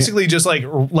basically just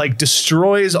like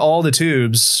destroys all the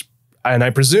tubes. And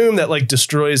I presume that like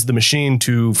destroys the machine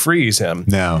to freeze him.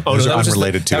 No, Oh, those no, are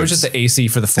unrelated to that was just the AC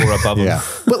for the floor above him. Yeah.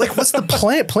 But like, what's the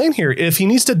plan here? If he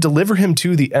needs to deliver him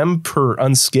to the Emperor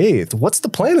unscathed, what's the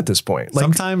plan at this point? Like,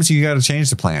 sometimes you got to change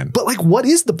the plan. but like, what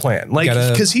is the plan? Like,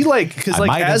 because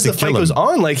might have as to the fight kill goes him.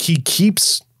 on, like he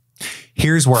keeps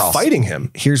Here's where I'll fighting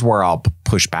him. Here's where I'll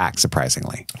push back.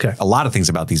 Surprisingly, Okay. A lot of things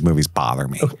about these movies bother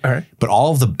me. all right. But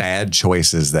all of the bad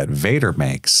choices that Vader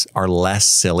makes are less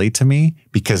silly to me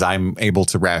because I'm able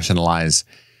to rationalize.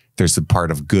 There's a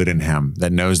part of good in him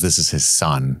that knows this is his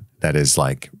son that is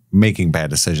like making bad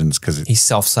decisions because He's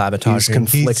self-sabotaging.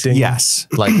 conflicting. Yes.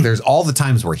 Like there's all the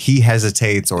times where he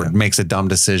hesitates or makes a dumb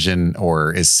decision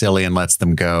or is silly and lets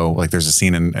them go. Like there's a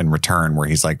scene in Return where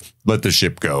he's like, let the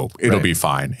ship go. It'll be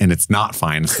fine. And it's not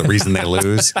fine. It's the reason they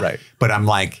lose. Right. But I'm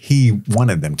like, he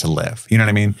wanted them to live. You know what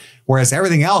I mean? Whereas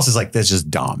everything else is like, that's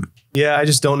just dumb. Yeah, I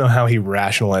just don't know how he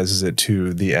rationalizes it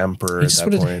to the Emperor at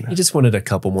that point. He just wanted a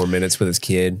couple more minutes with his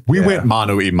kid. We went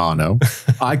mano a mano.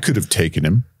 I could have taken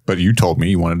him, but you told me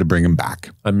you wanted to bring him back.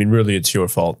 I mean, really, it's your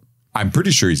fault. I'm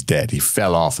pretty sure he's dead. He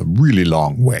fell off a really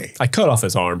long way. I cut off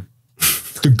his arm.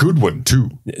 The good one, too.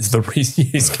 It's the reason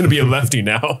he's going to be a lefty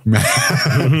now.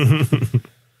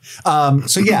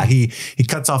 So yeah, he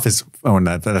cuts off his. Oh,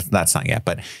 no, that's not yet.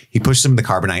 But he pushes him the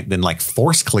carbonite, then like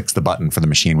force clicks the button for the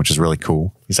machine, which is really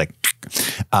cool. He's like,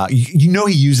 you know,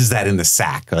 he uses that in the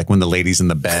sack, like when the lady's in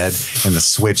the bed and the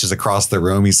switch is across the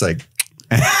room. He's like,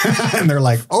 and they're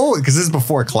like, oh, because this is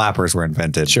before clappers were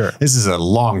invented. Sure, this is a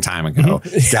long time ago.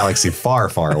 Galaxy far,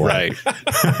 far away.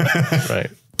 Right,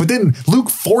 right. But then Luke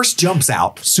force jumps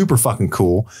out, super fucking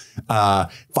cool,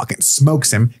 fucking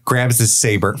smokes him, grabs his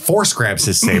saber, force grabs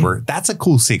his saber. That's a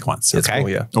cool sequence, okay? Cool,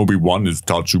 yeah. Obi-Wan has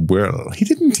taught you well. He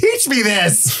didn't teach me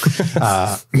this.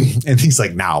 And he's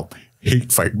like, now,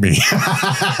 hate fight me.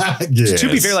 Yes. To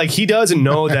be fair, like he doesn't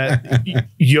know that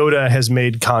Yoda has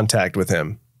made contact with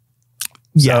him.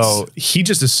 Yes. So he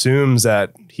just assumes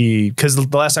that because the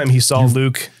last time he saw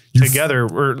Luke together,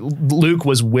 or Luke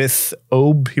was with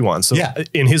Obi-Wan. So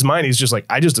in his mind, he's just like,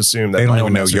 I just assume that they don't my even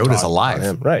own know master Yoda's taught alive.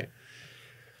 him. Right.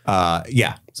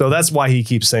 Yeah. So that's why he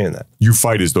keeps saying that. You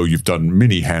fight as though you've done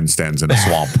many handstands in a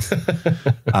swamp.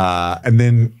 And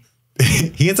then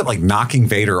he ends up like knocking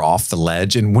Vader off the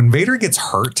ledge. And when Vader gets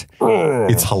hurt,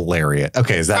 it's hilarious.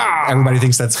 Okay. Is that everybody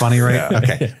thinks that's funny, right? Yeah.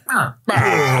 Okay.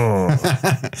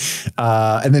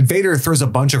 And then Vader throws a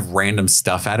bunch of random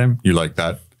stuff at him. You like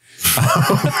that?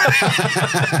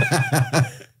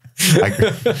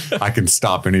 I can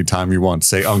stop anytime you want.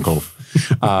 Say uncle.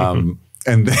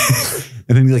 And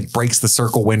then he like breaks the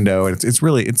circle window, and it's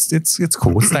really it's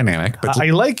cool. It's dynamic. But I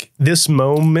like this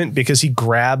moment because he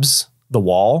grabs the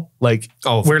wall, like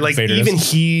where like Vader even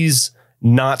does. he's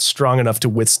not strong enough to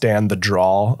withstand the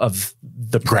draw of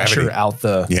the pressure Gravity. out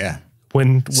the yeah.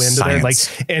 window there. Like,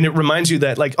 Science. and it reminds you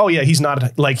that like, oh yeah, he's not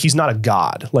a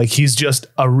god. Like he's just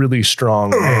a really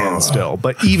strong man still.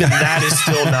 But even that is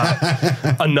still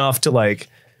not enough to like,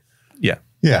 yeah.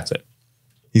 That's it.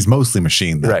 He's mostly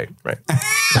machine, though. Right.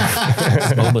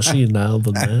 Small machine now,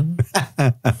 the man.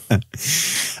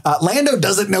 Lando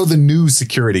doesn't know the new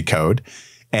security code,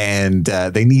 and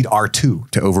they need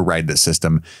R2 to override the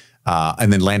system.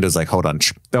 And then Lando's like, hold on,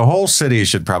 the whole city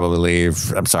should probably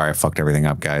leave. I'm sorry, I fucked everything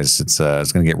up, guys. It's going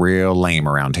to get real lame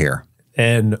around here.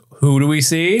 And who do we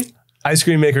see? Ice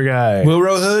cream maker guy.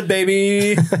 Wilrow Hood,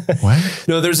 baby. What?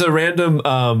 No, there's a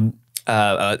random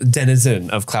denizen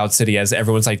of Cloud City as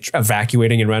everyone's like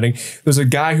evacuating and running. There's a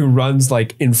guy who runs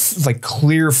like in like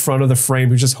clear front of the frame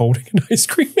who's just holding an ice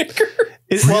cream maker.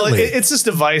 Really? It's this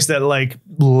device that like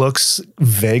looks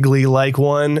vaguely like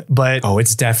one, but Oh,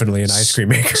 it's definitely an ice cream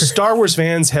maker. Star Wars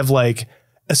fans have like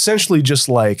essentially just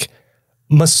like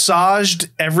massaged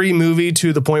every movie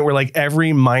to the point where like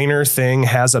every minor thing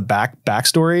has a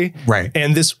backstory. Right.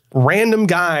 And this random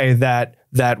guy that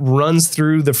runs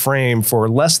through the frame for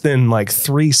less than like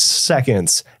 3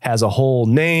 seconds has a whole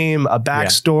name, a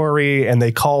backstory, and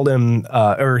they called him,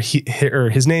 or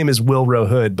his name is Wilro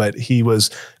Hood, but he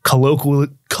was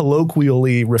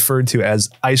colloquially referred to as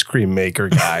ice cream maker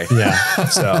guy.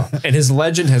 So, and his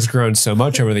legend has grown so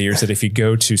much over the years that if you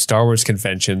go to Star Wars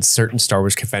conventions, certain Star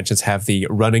Wars conventions have the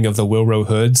running of the Wilro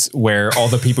Hoods, where all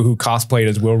the people who cosplayed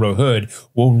as Wilro Hood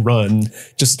will run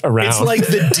just around. it's like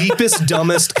the deepest,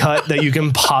 dumbest cut that you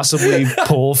can possibly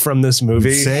pull from this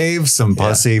movie. Save some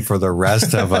pussy for the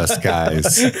rest of us,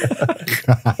 guys.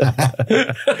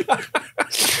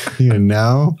 You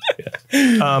know?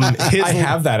 I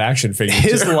have that action figure.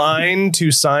 His line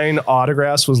to sign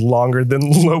autographs was longer than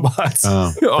Lobot's.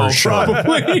 Oh, for sure.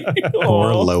 Probably.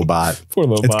 Poor Lobot. Poor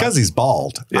Lobot. It's because he's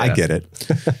bald. I get it.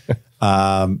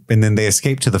 And then they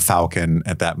escape to the Falcon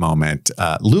at that moment.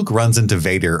 Luke runs into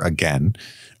Vader again.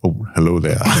 Oh, hello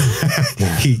there.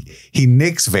 he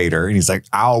nicks Vader and he's like,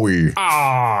 owie.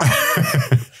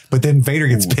 But then Vader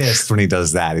gets pissed when he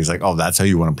does that. He's like, oh, that's how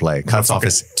you want to play. Cuts off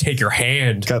his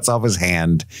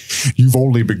hand. You've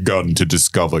only begun to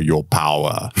discover your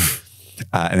power.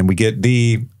 And then we get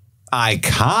the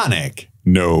iconic,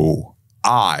 no,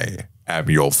 I am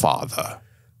your father.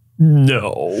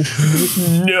 No,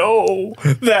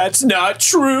 that's not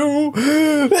true.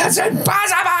 That's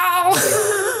impossible.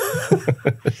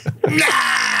 No.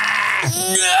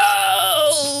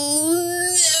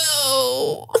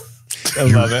 I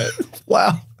love it.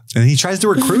 Wow. And he tries to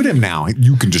recruit him now.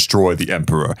 You can destroy the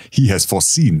Emperor. He has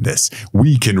foreseen this.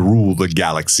 We can rule the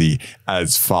galaxy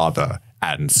as father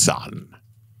and son.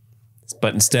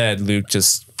 But instead, Luke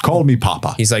just call me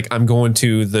Papa. He's like, I'm going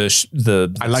to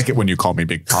the. I like it when you call me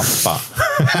Big Papa.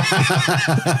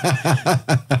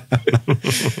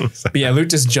 But yeah, Luke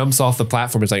just jumps off the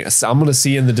platform. It's like, I'm going to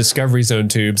see you in the Discovery Zone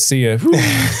tube. See ya.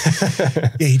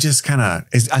 Yeah, he just kind of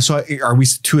is. So are we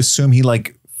to assume he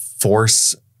like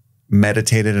force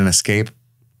meditated an escape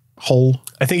hole?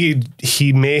 I think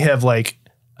he may have like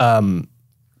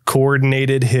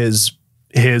coordinated his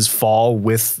fall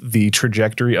with the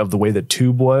trajectory of the way the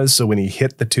tube was. So when he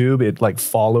hit the tube, it like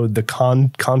followed the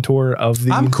contour of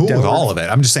the. I'm cool with all of it.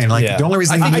 I'm just saying, like, the only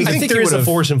reason I think there is a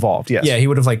force involved. Yes. Yeah, he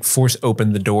would have like force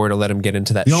opened the door to let him get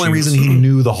into that. The only reason he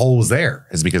knew the hole was there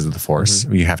is because of the force.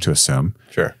 You have to assume.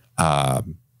 Sure.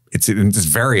 It's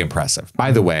very impressive.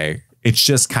 By the way, it's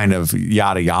just kind of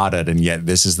yada yada, and yet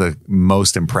this is the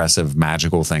most impressive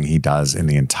magical thing he does in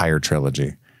the entire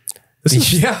trilogy.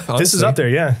 This is up there.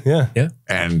 Yeah.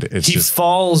 And it's he just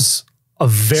falls a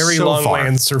very so long far. way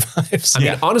and survives. I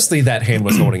mean, honestly, that hand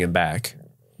was holding him back.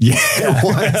 Yeah, it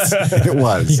was. It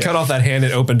was. He cut off that hand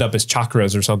and opened up his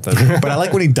chakras or something. But I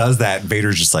like when he does that,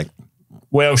 Vader's just like,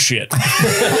 well, shit.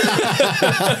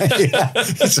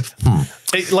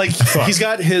 He's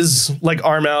got his like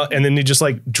arm out and then he just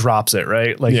like drops it,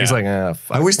 right? Like he's like,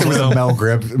 fuck. I wish there was a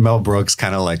Mel Brooks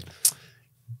kind of like,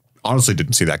 honestly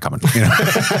didn't see that coming. You know,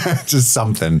 just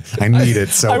something. I need it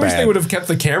so bad. I wish they would have kept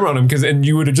the camera on him and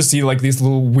you would have just seen like these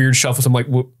little weird shuffles. I'm like,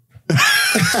 whoop.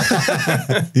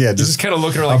 Yeah, just kind of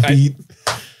looking at like,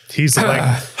 he's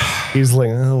like,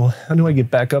 oh, how do I get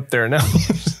back up there now?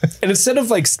 And instead of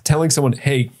like telling someone,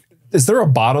 hey, is there a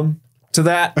bottom to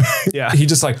that? Yeah. He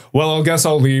just like, well, I guess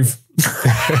I'll leave.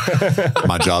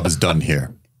 My job is done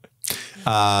here.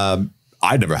 I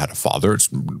never had a father.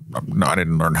 I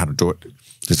didn't learn how to do it.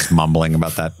 Just mumbling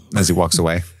about that as he walks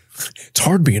away. It's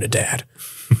hard being a dad.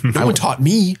 No one taught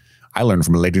me. I learned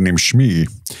from a lady named Shmi.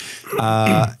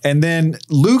 And then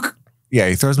Luke,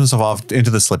 he throws himself off into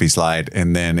the slippy slide,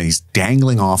 and then he's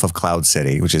dangling off of Cloud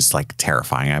City, which is like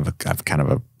terrifying. I have kind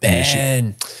of an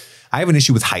issue. I have an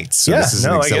issue with heights, so this is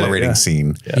an exhilarating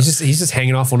scene. Yeah. He's just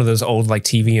hanging off one of those old like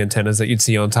TV antennas that you'd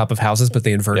see on top of houses, but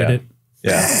they inverted it.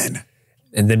 Yeah. Ben.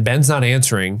 And then Ben's not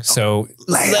answering, so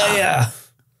Leia.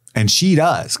 And she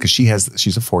does, because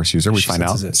she's a Force user. We find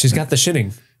out she's got the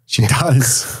shitting. She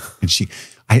does, and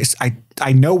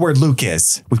I know where Luke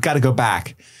is. We've got to go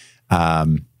back.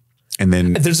 And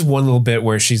then there's one little bit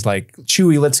where she's like,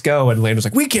 Chewie, let's go. And Lando's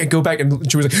like, we can't go back. And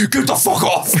Chewie's like, get the fuck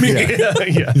off me.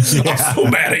 I'm so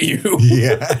mad at you.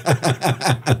 Yeah.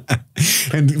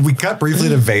 And we cut briefly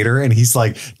to Vader, and he's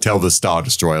like, tell the Star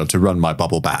Destroyer to run my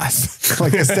bubble bath.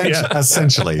 Like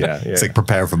essentially. It's like,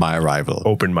 prepare for my arrival.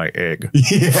 Open my egg.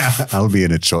 Yeah. I'll be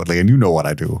in it shortly. And you know what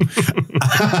I do.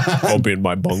 I'll be in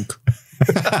my bunk.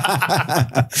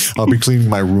 I'll be cleaning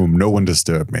my room. No one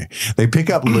disturb me. They pick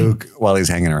up Luke while he's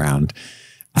hanging around.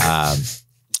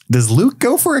 Does Luke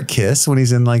go for a kiss when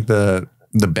he's in like the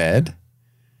the bed?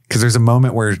 Because there's a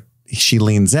moment where she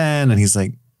leans in and he's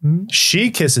like,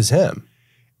 She kisses him.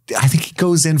 I think he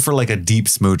goes in for like a deep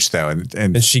smooch though.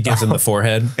 And she gives him the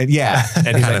forehead. and yeah.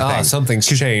 And he's like, oh, something's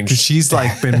changed. Because she's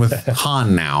like been with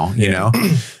Han now, you know?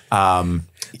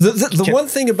 The one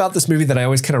thing about this movie that I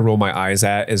always kind of roll my eyes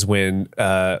at is when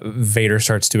Vader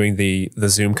starts doing the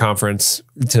Zoom conference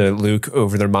to Luke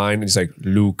over their mind. And he's like,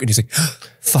 Luke. And he's like,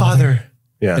 Father.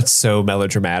 Yeah. It's so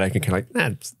melodramatic and kind of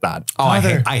like, it's not. Oh, I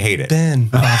hate it.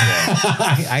 Ben.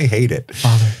 I hate it.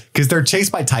 Because they're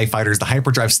chased by TIE fighters. The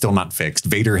hyperdrive's still not fixed.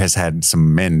 Vader has had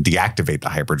some men deactivate the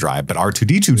hyperdrive, but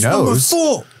R2-D2 knows.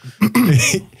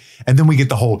 And then we get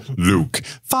the whole Luke,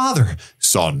 father,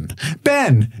 son,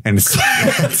 Ben. And it's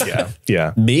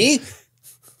Yeah. Me?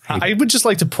 I would just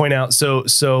like to point out,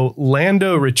 so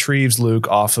Lando retrieves Luke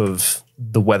off of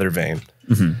the weather vane.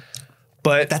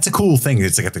 But that's a cool thing.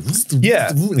 It's like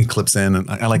and it clips in, and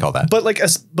I like all that. But like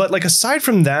aside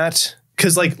from that,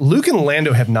 because like Luke and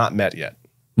Lando have not met yet.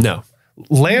 No.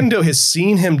 Lando has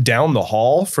seen him down the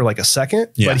hall for like a second,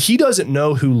 but he doesn't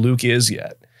know who Luke is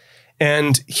yet.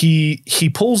 And he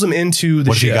pulls him into the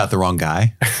What if ship. you got the wrong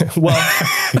guy? Well,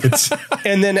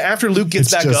 and then after Luke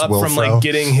gets back up from like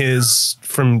getting his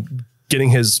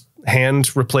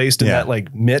hand replaced in that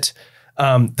like mitt,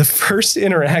 the first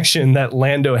interaction that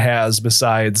Lando has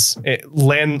besides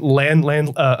Lando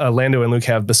and Luke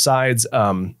have besides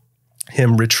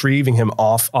him retrieving him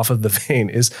off of the vein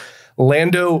is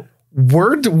Lando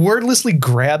wordlessly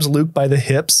grabs Luke by the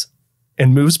hips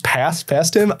and moves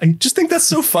past him. I just think that's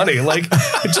so funny. Like,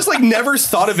 I just like never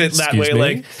thought of it that way.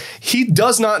 Like, he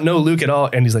does not know Luke at all,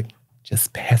 and he's like,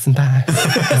 just passing by.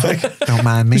 Like, don't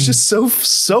mind me. It's just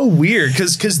so weird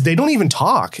because they don't even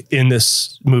talk in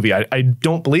this movie. I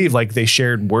don't believe like they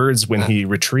shared words when he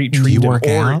retrieved him or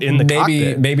in the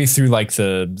cockpit. Maybe through like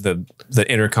the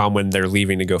intercom when they're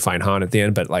leaving to go find Han at the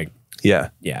end, but like yeah,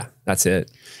 that's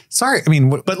it. Sorry, I mean,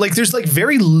 but like there's like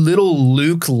very little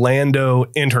Luke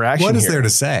Lando interaction. What is there to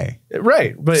say?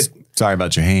 Right, but sorry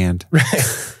about your hand.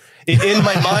 Right. In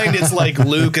my mind, it's like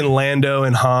Luke and Lando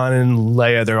and Han and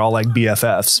Leia. They're all like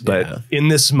BFFs. But in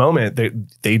this moment,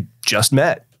 they just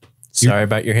met. Sorry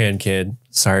about your hand, kid.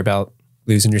 Sorry about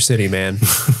losing your city, man.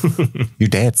 Your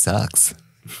dad sucks.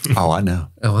 Oh, I know.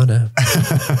 Oh, I know.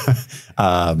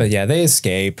 But yeah, they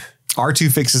escape.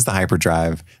 R2 fixes the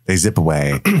hyperdrive. They zip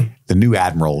away. The new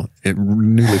admiral,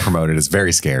 newly promoted, is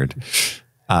very scared.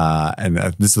 And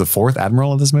this is the fourth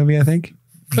admiral of this movie, I think.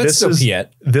 This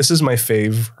is my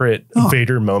favorite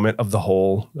Vader moment of the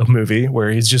whole movie,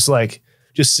 where he's just like,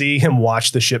 just see him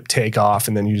watch the ship take off,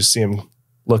 and then you just see him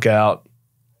look out,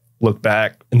 look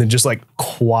back, and then just like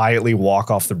quietly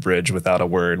walk off the bridge without a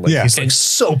word. Like he's like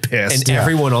so pissed. And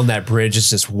everyone on that bridge is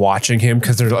just watching him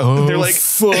because they're like,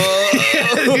 fuck.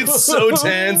 It's so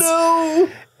tense. No.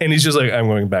 And he's just like, I'm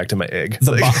going back to my egg.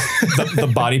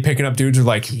 The body picking up dudes are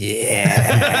like,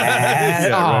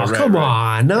 come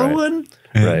on, no one.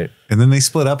 Right. And then they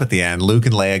split up at the end. Luke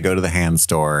and Leia go to the hand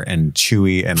store, and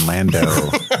Chewie and Lando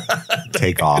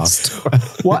take off.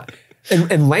 What?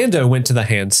 And Lando went to the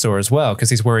hand store as well because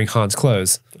he's wearing Han's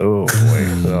clothes. Oh,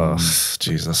 boy. Oh,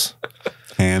 Jesus.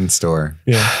 Hand store.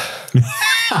 Yeah.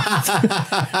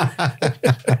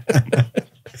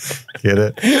 Get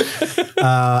it?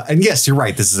 And yes, you're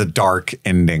right. This is a dark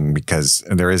ending because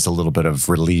there is a little bit of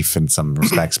relief in some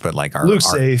respects, but like our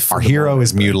hero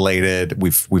is mutilated.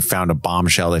 We've found a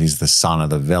bombshell that he's the son of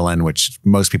the villain, which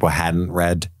most people hadn't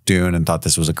read Dune and thought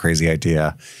this was a crazy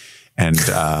idea. And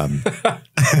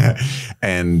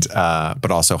but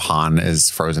also Han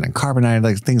is frozen in carbonite.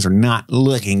 Like things are not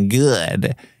looking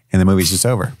good, and the movie's just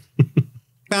over.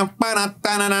 Oh, don't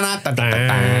do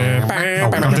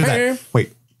that.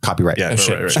 Wait. Copyright. Yeah,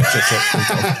 shit.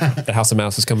 The House of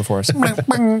Mouse is coming for us.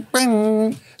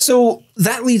 So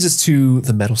that leads us to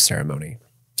the medal ceremony.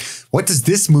 What does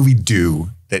this movie do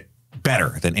that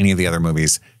better than any of the other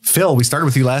movies? Phil, we started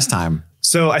with you last time.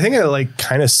 So I think I like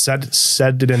kind of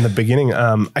said it in the beginning.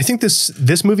 I think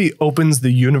this movie opens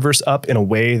the universe up in a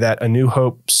way that A New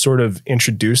Hope sort of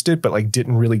introduced it, but like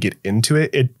didn't really get into it.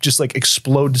 It just like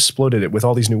exploded it with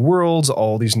all these new worlds,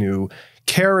 all these new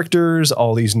characters,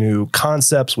 all these new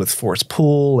concepts with force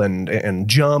pull and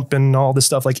jump and all this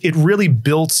stuff. Like it really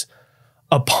built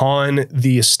upon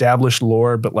the established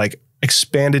lore, but like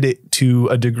expanded it to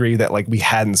a degree that like we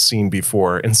hadn't seen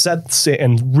before,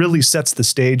 and really sets the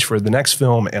stage for the next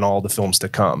film and all the films to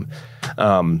come.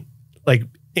 And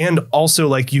also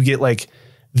like you get like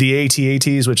the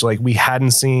AT-ATs, which like we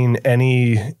hadn't seen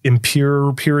any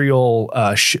imperial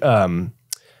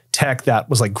tech that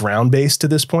was like ground based to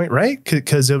this point, right?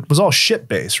 Because it was all ship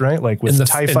based, right? Like with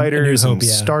TIE fighters and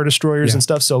Star Destroyers and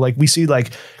stuff. So like we see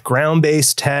like ground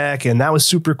based tech, and that was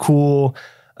super cool.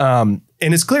 And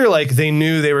it's clear like they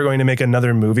knew they were going to make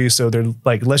another movie. So they're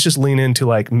like, let's just lean into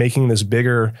like making this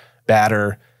bigger,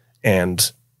 badder,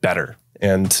 and better.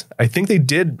 And I think they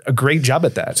did a great job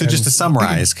at that. So just to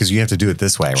summarize, because you have to do it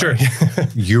this way, sure. Right?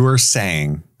 You are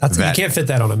saying that you can't fit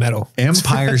that on a medal.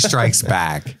 Empire Strikes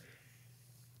Back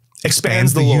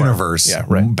expands the lore. Universe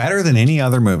better than any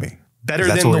other movie. Better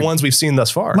than the ones we've seen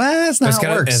thus far. Well, that's not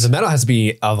how it works. And the medal has to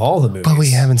be of all the movies. But we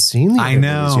haven't seen the I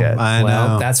know, movies yet. I know.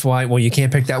 Well, that's why. Well, you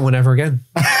can't pick that one ever again.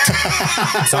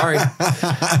 Sorry.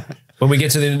 When we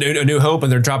get to the New Hope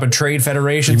and they're dropping trade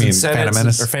federations and Phantom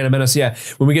Menace? or Phantom Menace, yeah.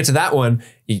 When we get to that one,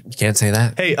 you can't say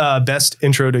that. Hey, best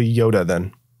intro to Yoda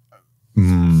then.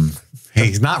 Hey,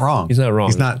 he's not wrong. He's not wrong.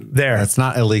 He's not there. That's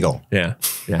not illegal. Yeah.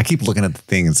 I keep looking at the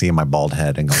thing and seeing my bald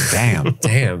head and going, damn.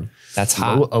 Damn. That's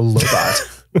hot. A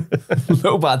Lobot.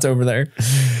 Robots over there.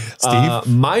 Steve?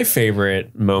 My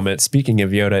favorite moment, speaking of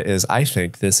Yoda, is I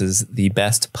think this is the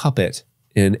best puppet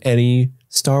in any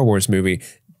Star Wars movie.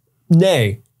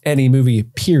 Nay, any movie,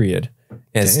 period,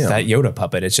 is that Yoda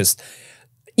puppet. It's just,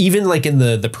 even like in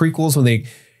the prequels when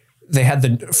they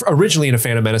had originally in a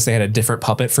Phantom Menace, they had a different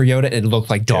puppet for Yoda. And it looked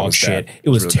like dog shit. It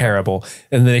was really terrible.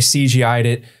 And then they CGI'd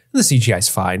it. And the CGI's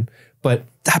fine. But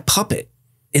that puppet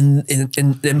in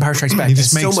Empire Strikes Back, he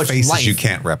just makes so much faces life. you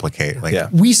can't replicate.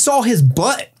 Like, We saw his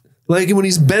butt. Like when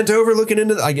he's bent over looking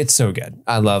into like, it's so good.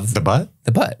 I love the butt.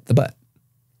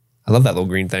 I love that little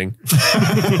green thing.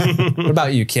 What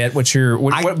about you, Kit? What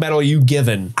medal are you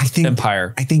given?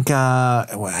 Empire. I think I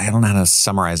don't know how to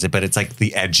summarize it, but it's like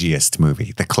the edgiest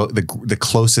movie, the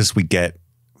closest we get.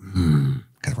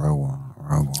 Rogue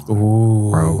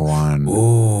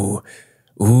One.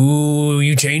 Ooh,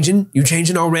 you changing? You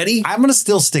changing already? I'm gonna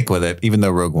still stick with it, even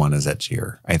though Rogue One is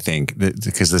edgier. I think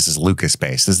because this is Lucas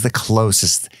based. This is the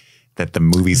closest that the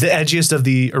movies. The edgiest of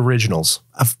the originals.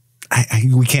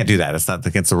 We can't do that. It's not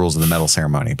against the rules of the medal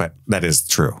ceremony, but that is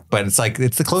true. But it's like,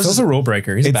 it's the closest. He's a rule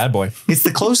breaker. He's a bad boy. It's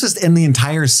the closest in the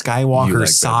entire Skywalker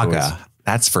saga.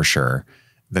 That's for sure.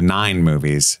 The 9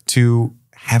 movies to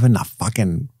having a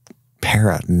fucking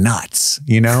pair of nuts,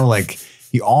 like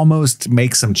you almost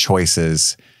make some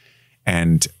choices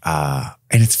and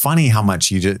it's funny how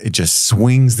much it just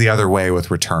swings the other way with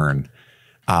Return.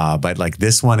 But like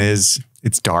this one it's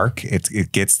dark.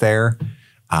 It gets there.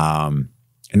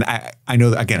 And I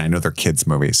know, again, I know they're kids'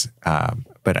 movies,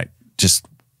 but I just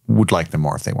would like them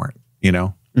more if they weren't,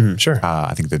 Sure.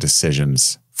 I think the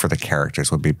decisions for the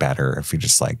characters would be better if you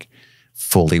just like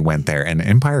fully went there. And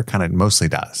Empire kind of mostly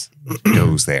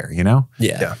goes there,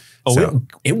 Yeah. Oh, so,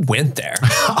 it went there.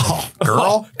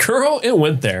 Girl, it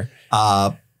went there.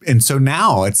 And so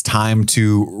now it's time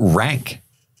to rank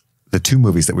the 2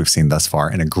 movies that we've seen thus far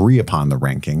and agree upon the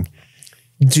ranking.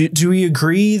 Do we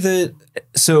agree that?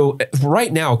 So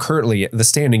right now, currently, the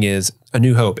standing is A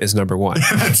New Hope is number 1.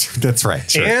 That's right.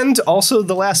 Sure. And also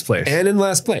the last place. And in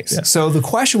last place. Yeah. So the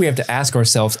question we have to ask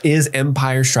ourselves is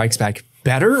Empire Strikes Back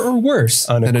better or worse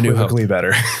than A New Hope? Unequivocally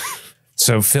better.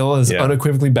 So Phil is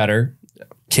unequivocally better.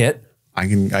 Kit? I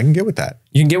can get with that.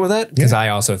 You can get with that? Because I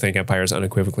also think Empire is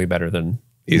unequivocally better than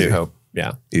New Hope.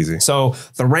 Yeah. Easy. So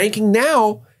the ranking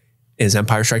now is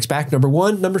Empire Strikes Back number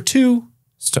 1, number 2,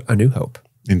 A New Hope.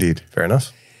 Indeed. Fair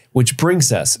enough. Which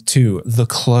brings us to the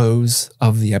close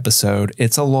of the episode.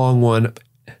 It's a long one.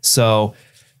 So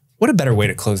what a better way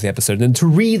to close the episode than to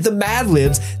read the Mad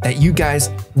Libs that you guys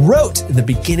wrote in the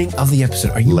beginning of the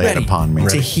episode. Are you ready upon me.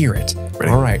 to hear it?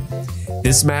 Ready. All right.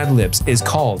 This Mad Libs is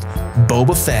called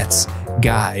Boba Fett's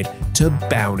Guide to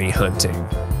Bounty Hunting.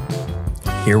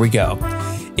 Here we go.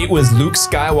 It was Luke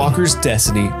Skywalker's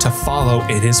destiny to follow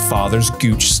in his father's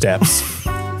gooch steps.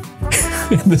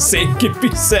 And the same can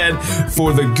be said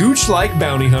for the gooch-like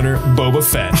bounty hunter, Boba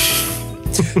Fett.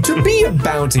 To be a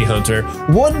bounty hunter,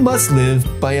 one must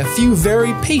live by a few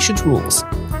very patient rules.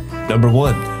 Number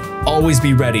 1, always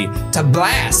be ready to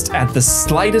blast at the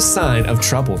slightest sign of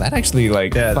trouble. That actually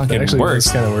fucking works.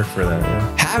 Kind of work for that.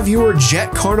 Yeah. Have your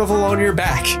jet carnival on your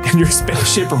back and your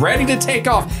spaceship ready to take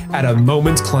off at a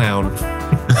moment's clown.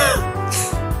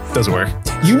 Doesn't work.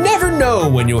 You never know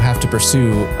when you'll have to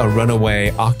pursue a runaway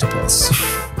octopus.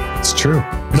 It's true.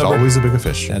 There's always a bigger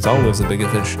fish. There's always a bigger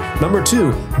fish. Number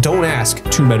 2, don't ask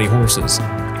too many horses.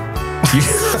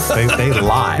 They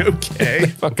lie. Okay.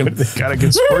 They got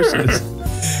against horses.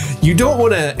 You don't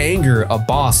want to anger a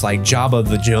boss like Jabba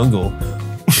the Jungle.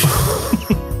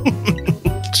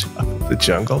 The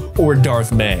Jungle? Or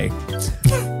Darth May.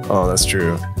 Oh, that's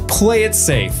true. Play it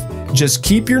safe. Just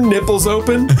keep your nipples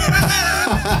open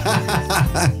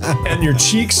and your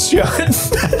cheeks shut.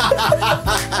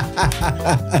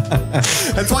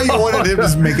 That's why you wanted him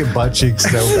to make it butt cheeks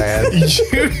so bad.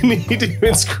 You need to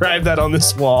inscribe that on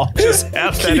this wall. Just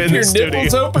have that Keep in the your studio.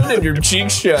 nipples open and your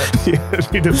cheeks shut. You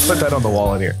need to put that on the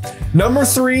wall in here. Number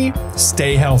 3,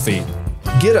 stay healthy.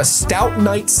 Get a stout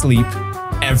night's sleep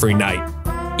every night.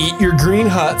 Eat your green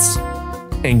huts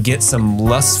and get some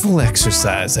lustful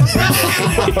exercise every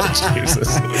day. Oh,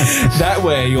 Jesus. That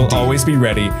way you'll always be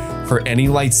ready for any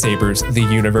lightsabers the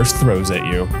universe throws at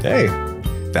you. Hey,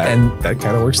 that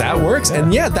kind of works. That works.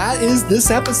 And yeah, that is this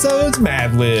episode's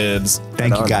Mad Libs.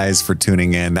 Thank you guys for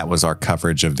tuning in. That was our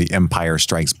coverage of The Empire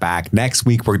Strikes Back. Next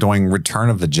week, we're doing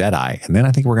Return of the Jedi. And then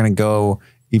I think we're going to go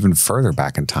even further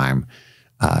back in time.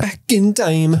 Back in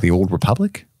time. The Old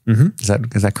Republic? Is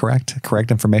that correct?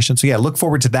 Correct information. So yeah, look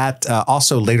forward to that.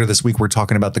 Also later this week, we're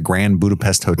talking about the Grand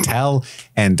Budapest Hotel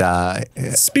and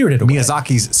Spirited Away.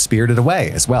 Miyazaki's Spirited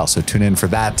Away as well. So tune in for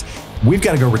that. We've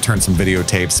got to go return some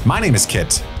videotapes. My name is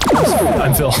Kit.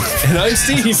 I'm Phil. And I'm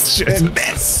Steve. And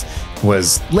this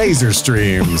was Laser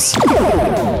Streams.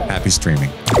 Happy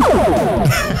streaming.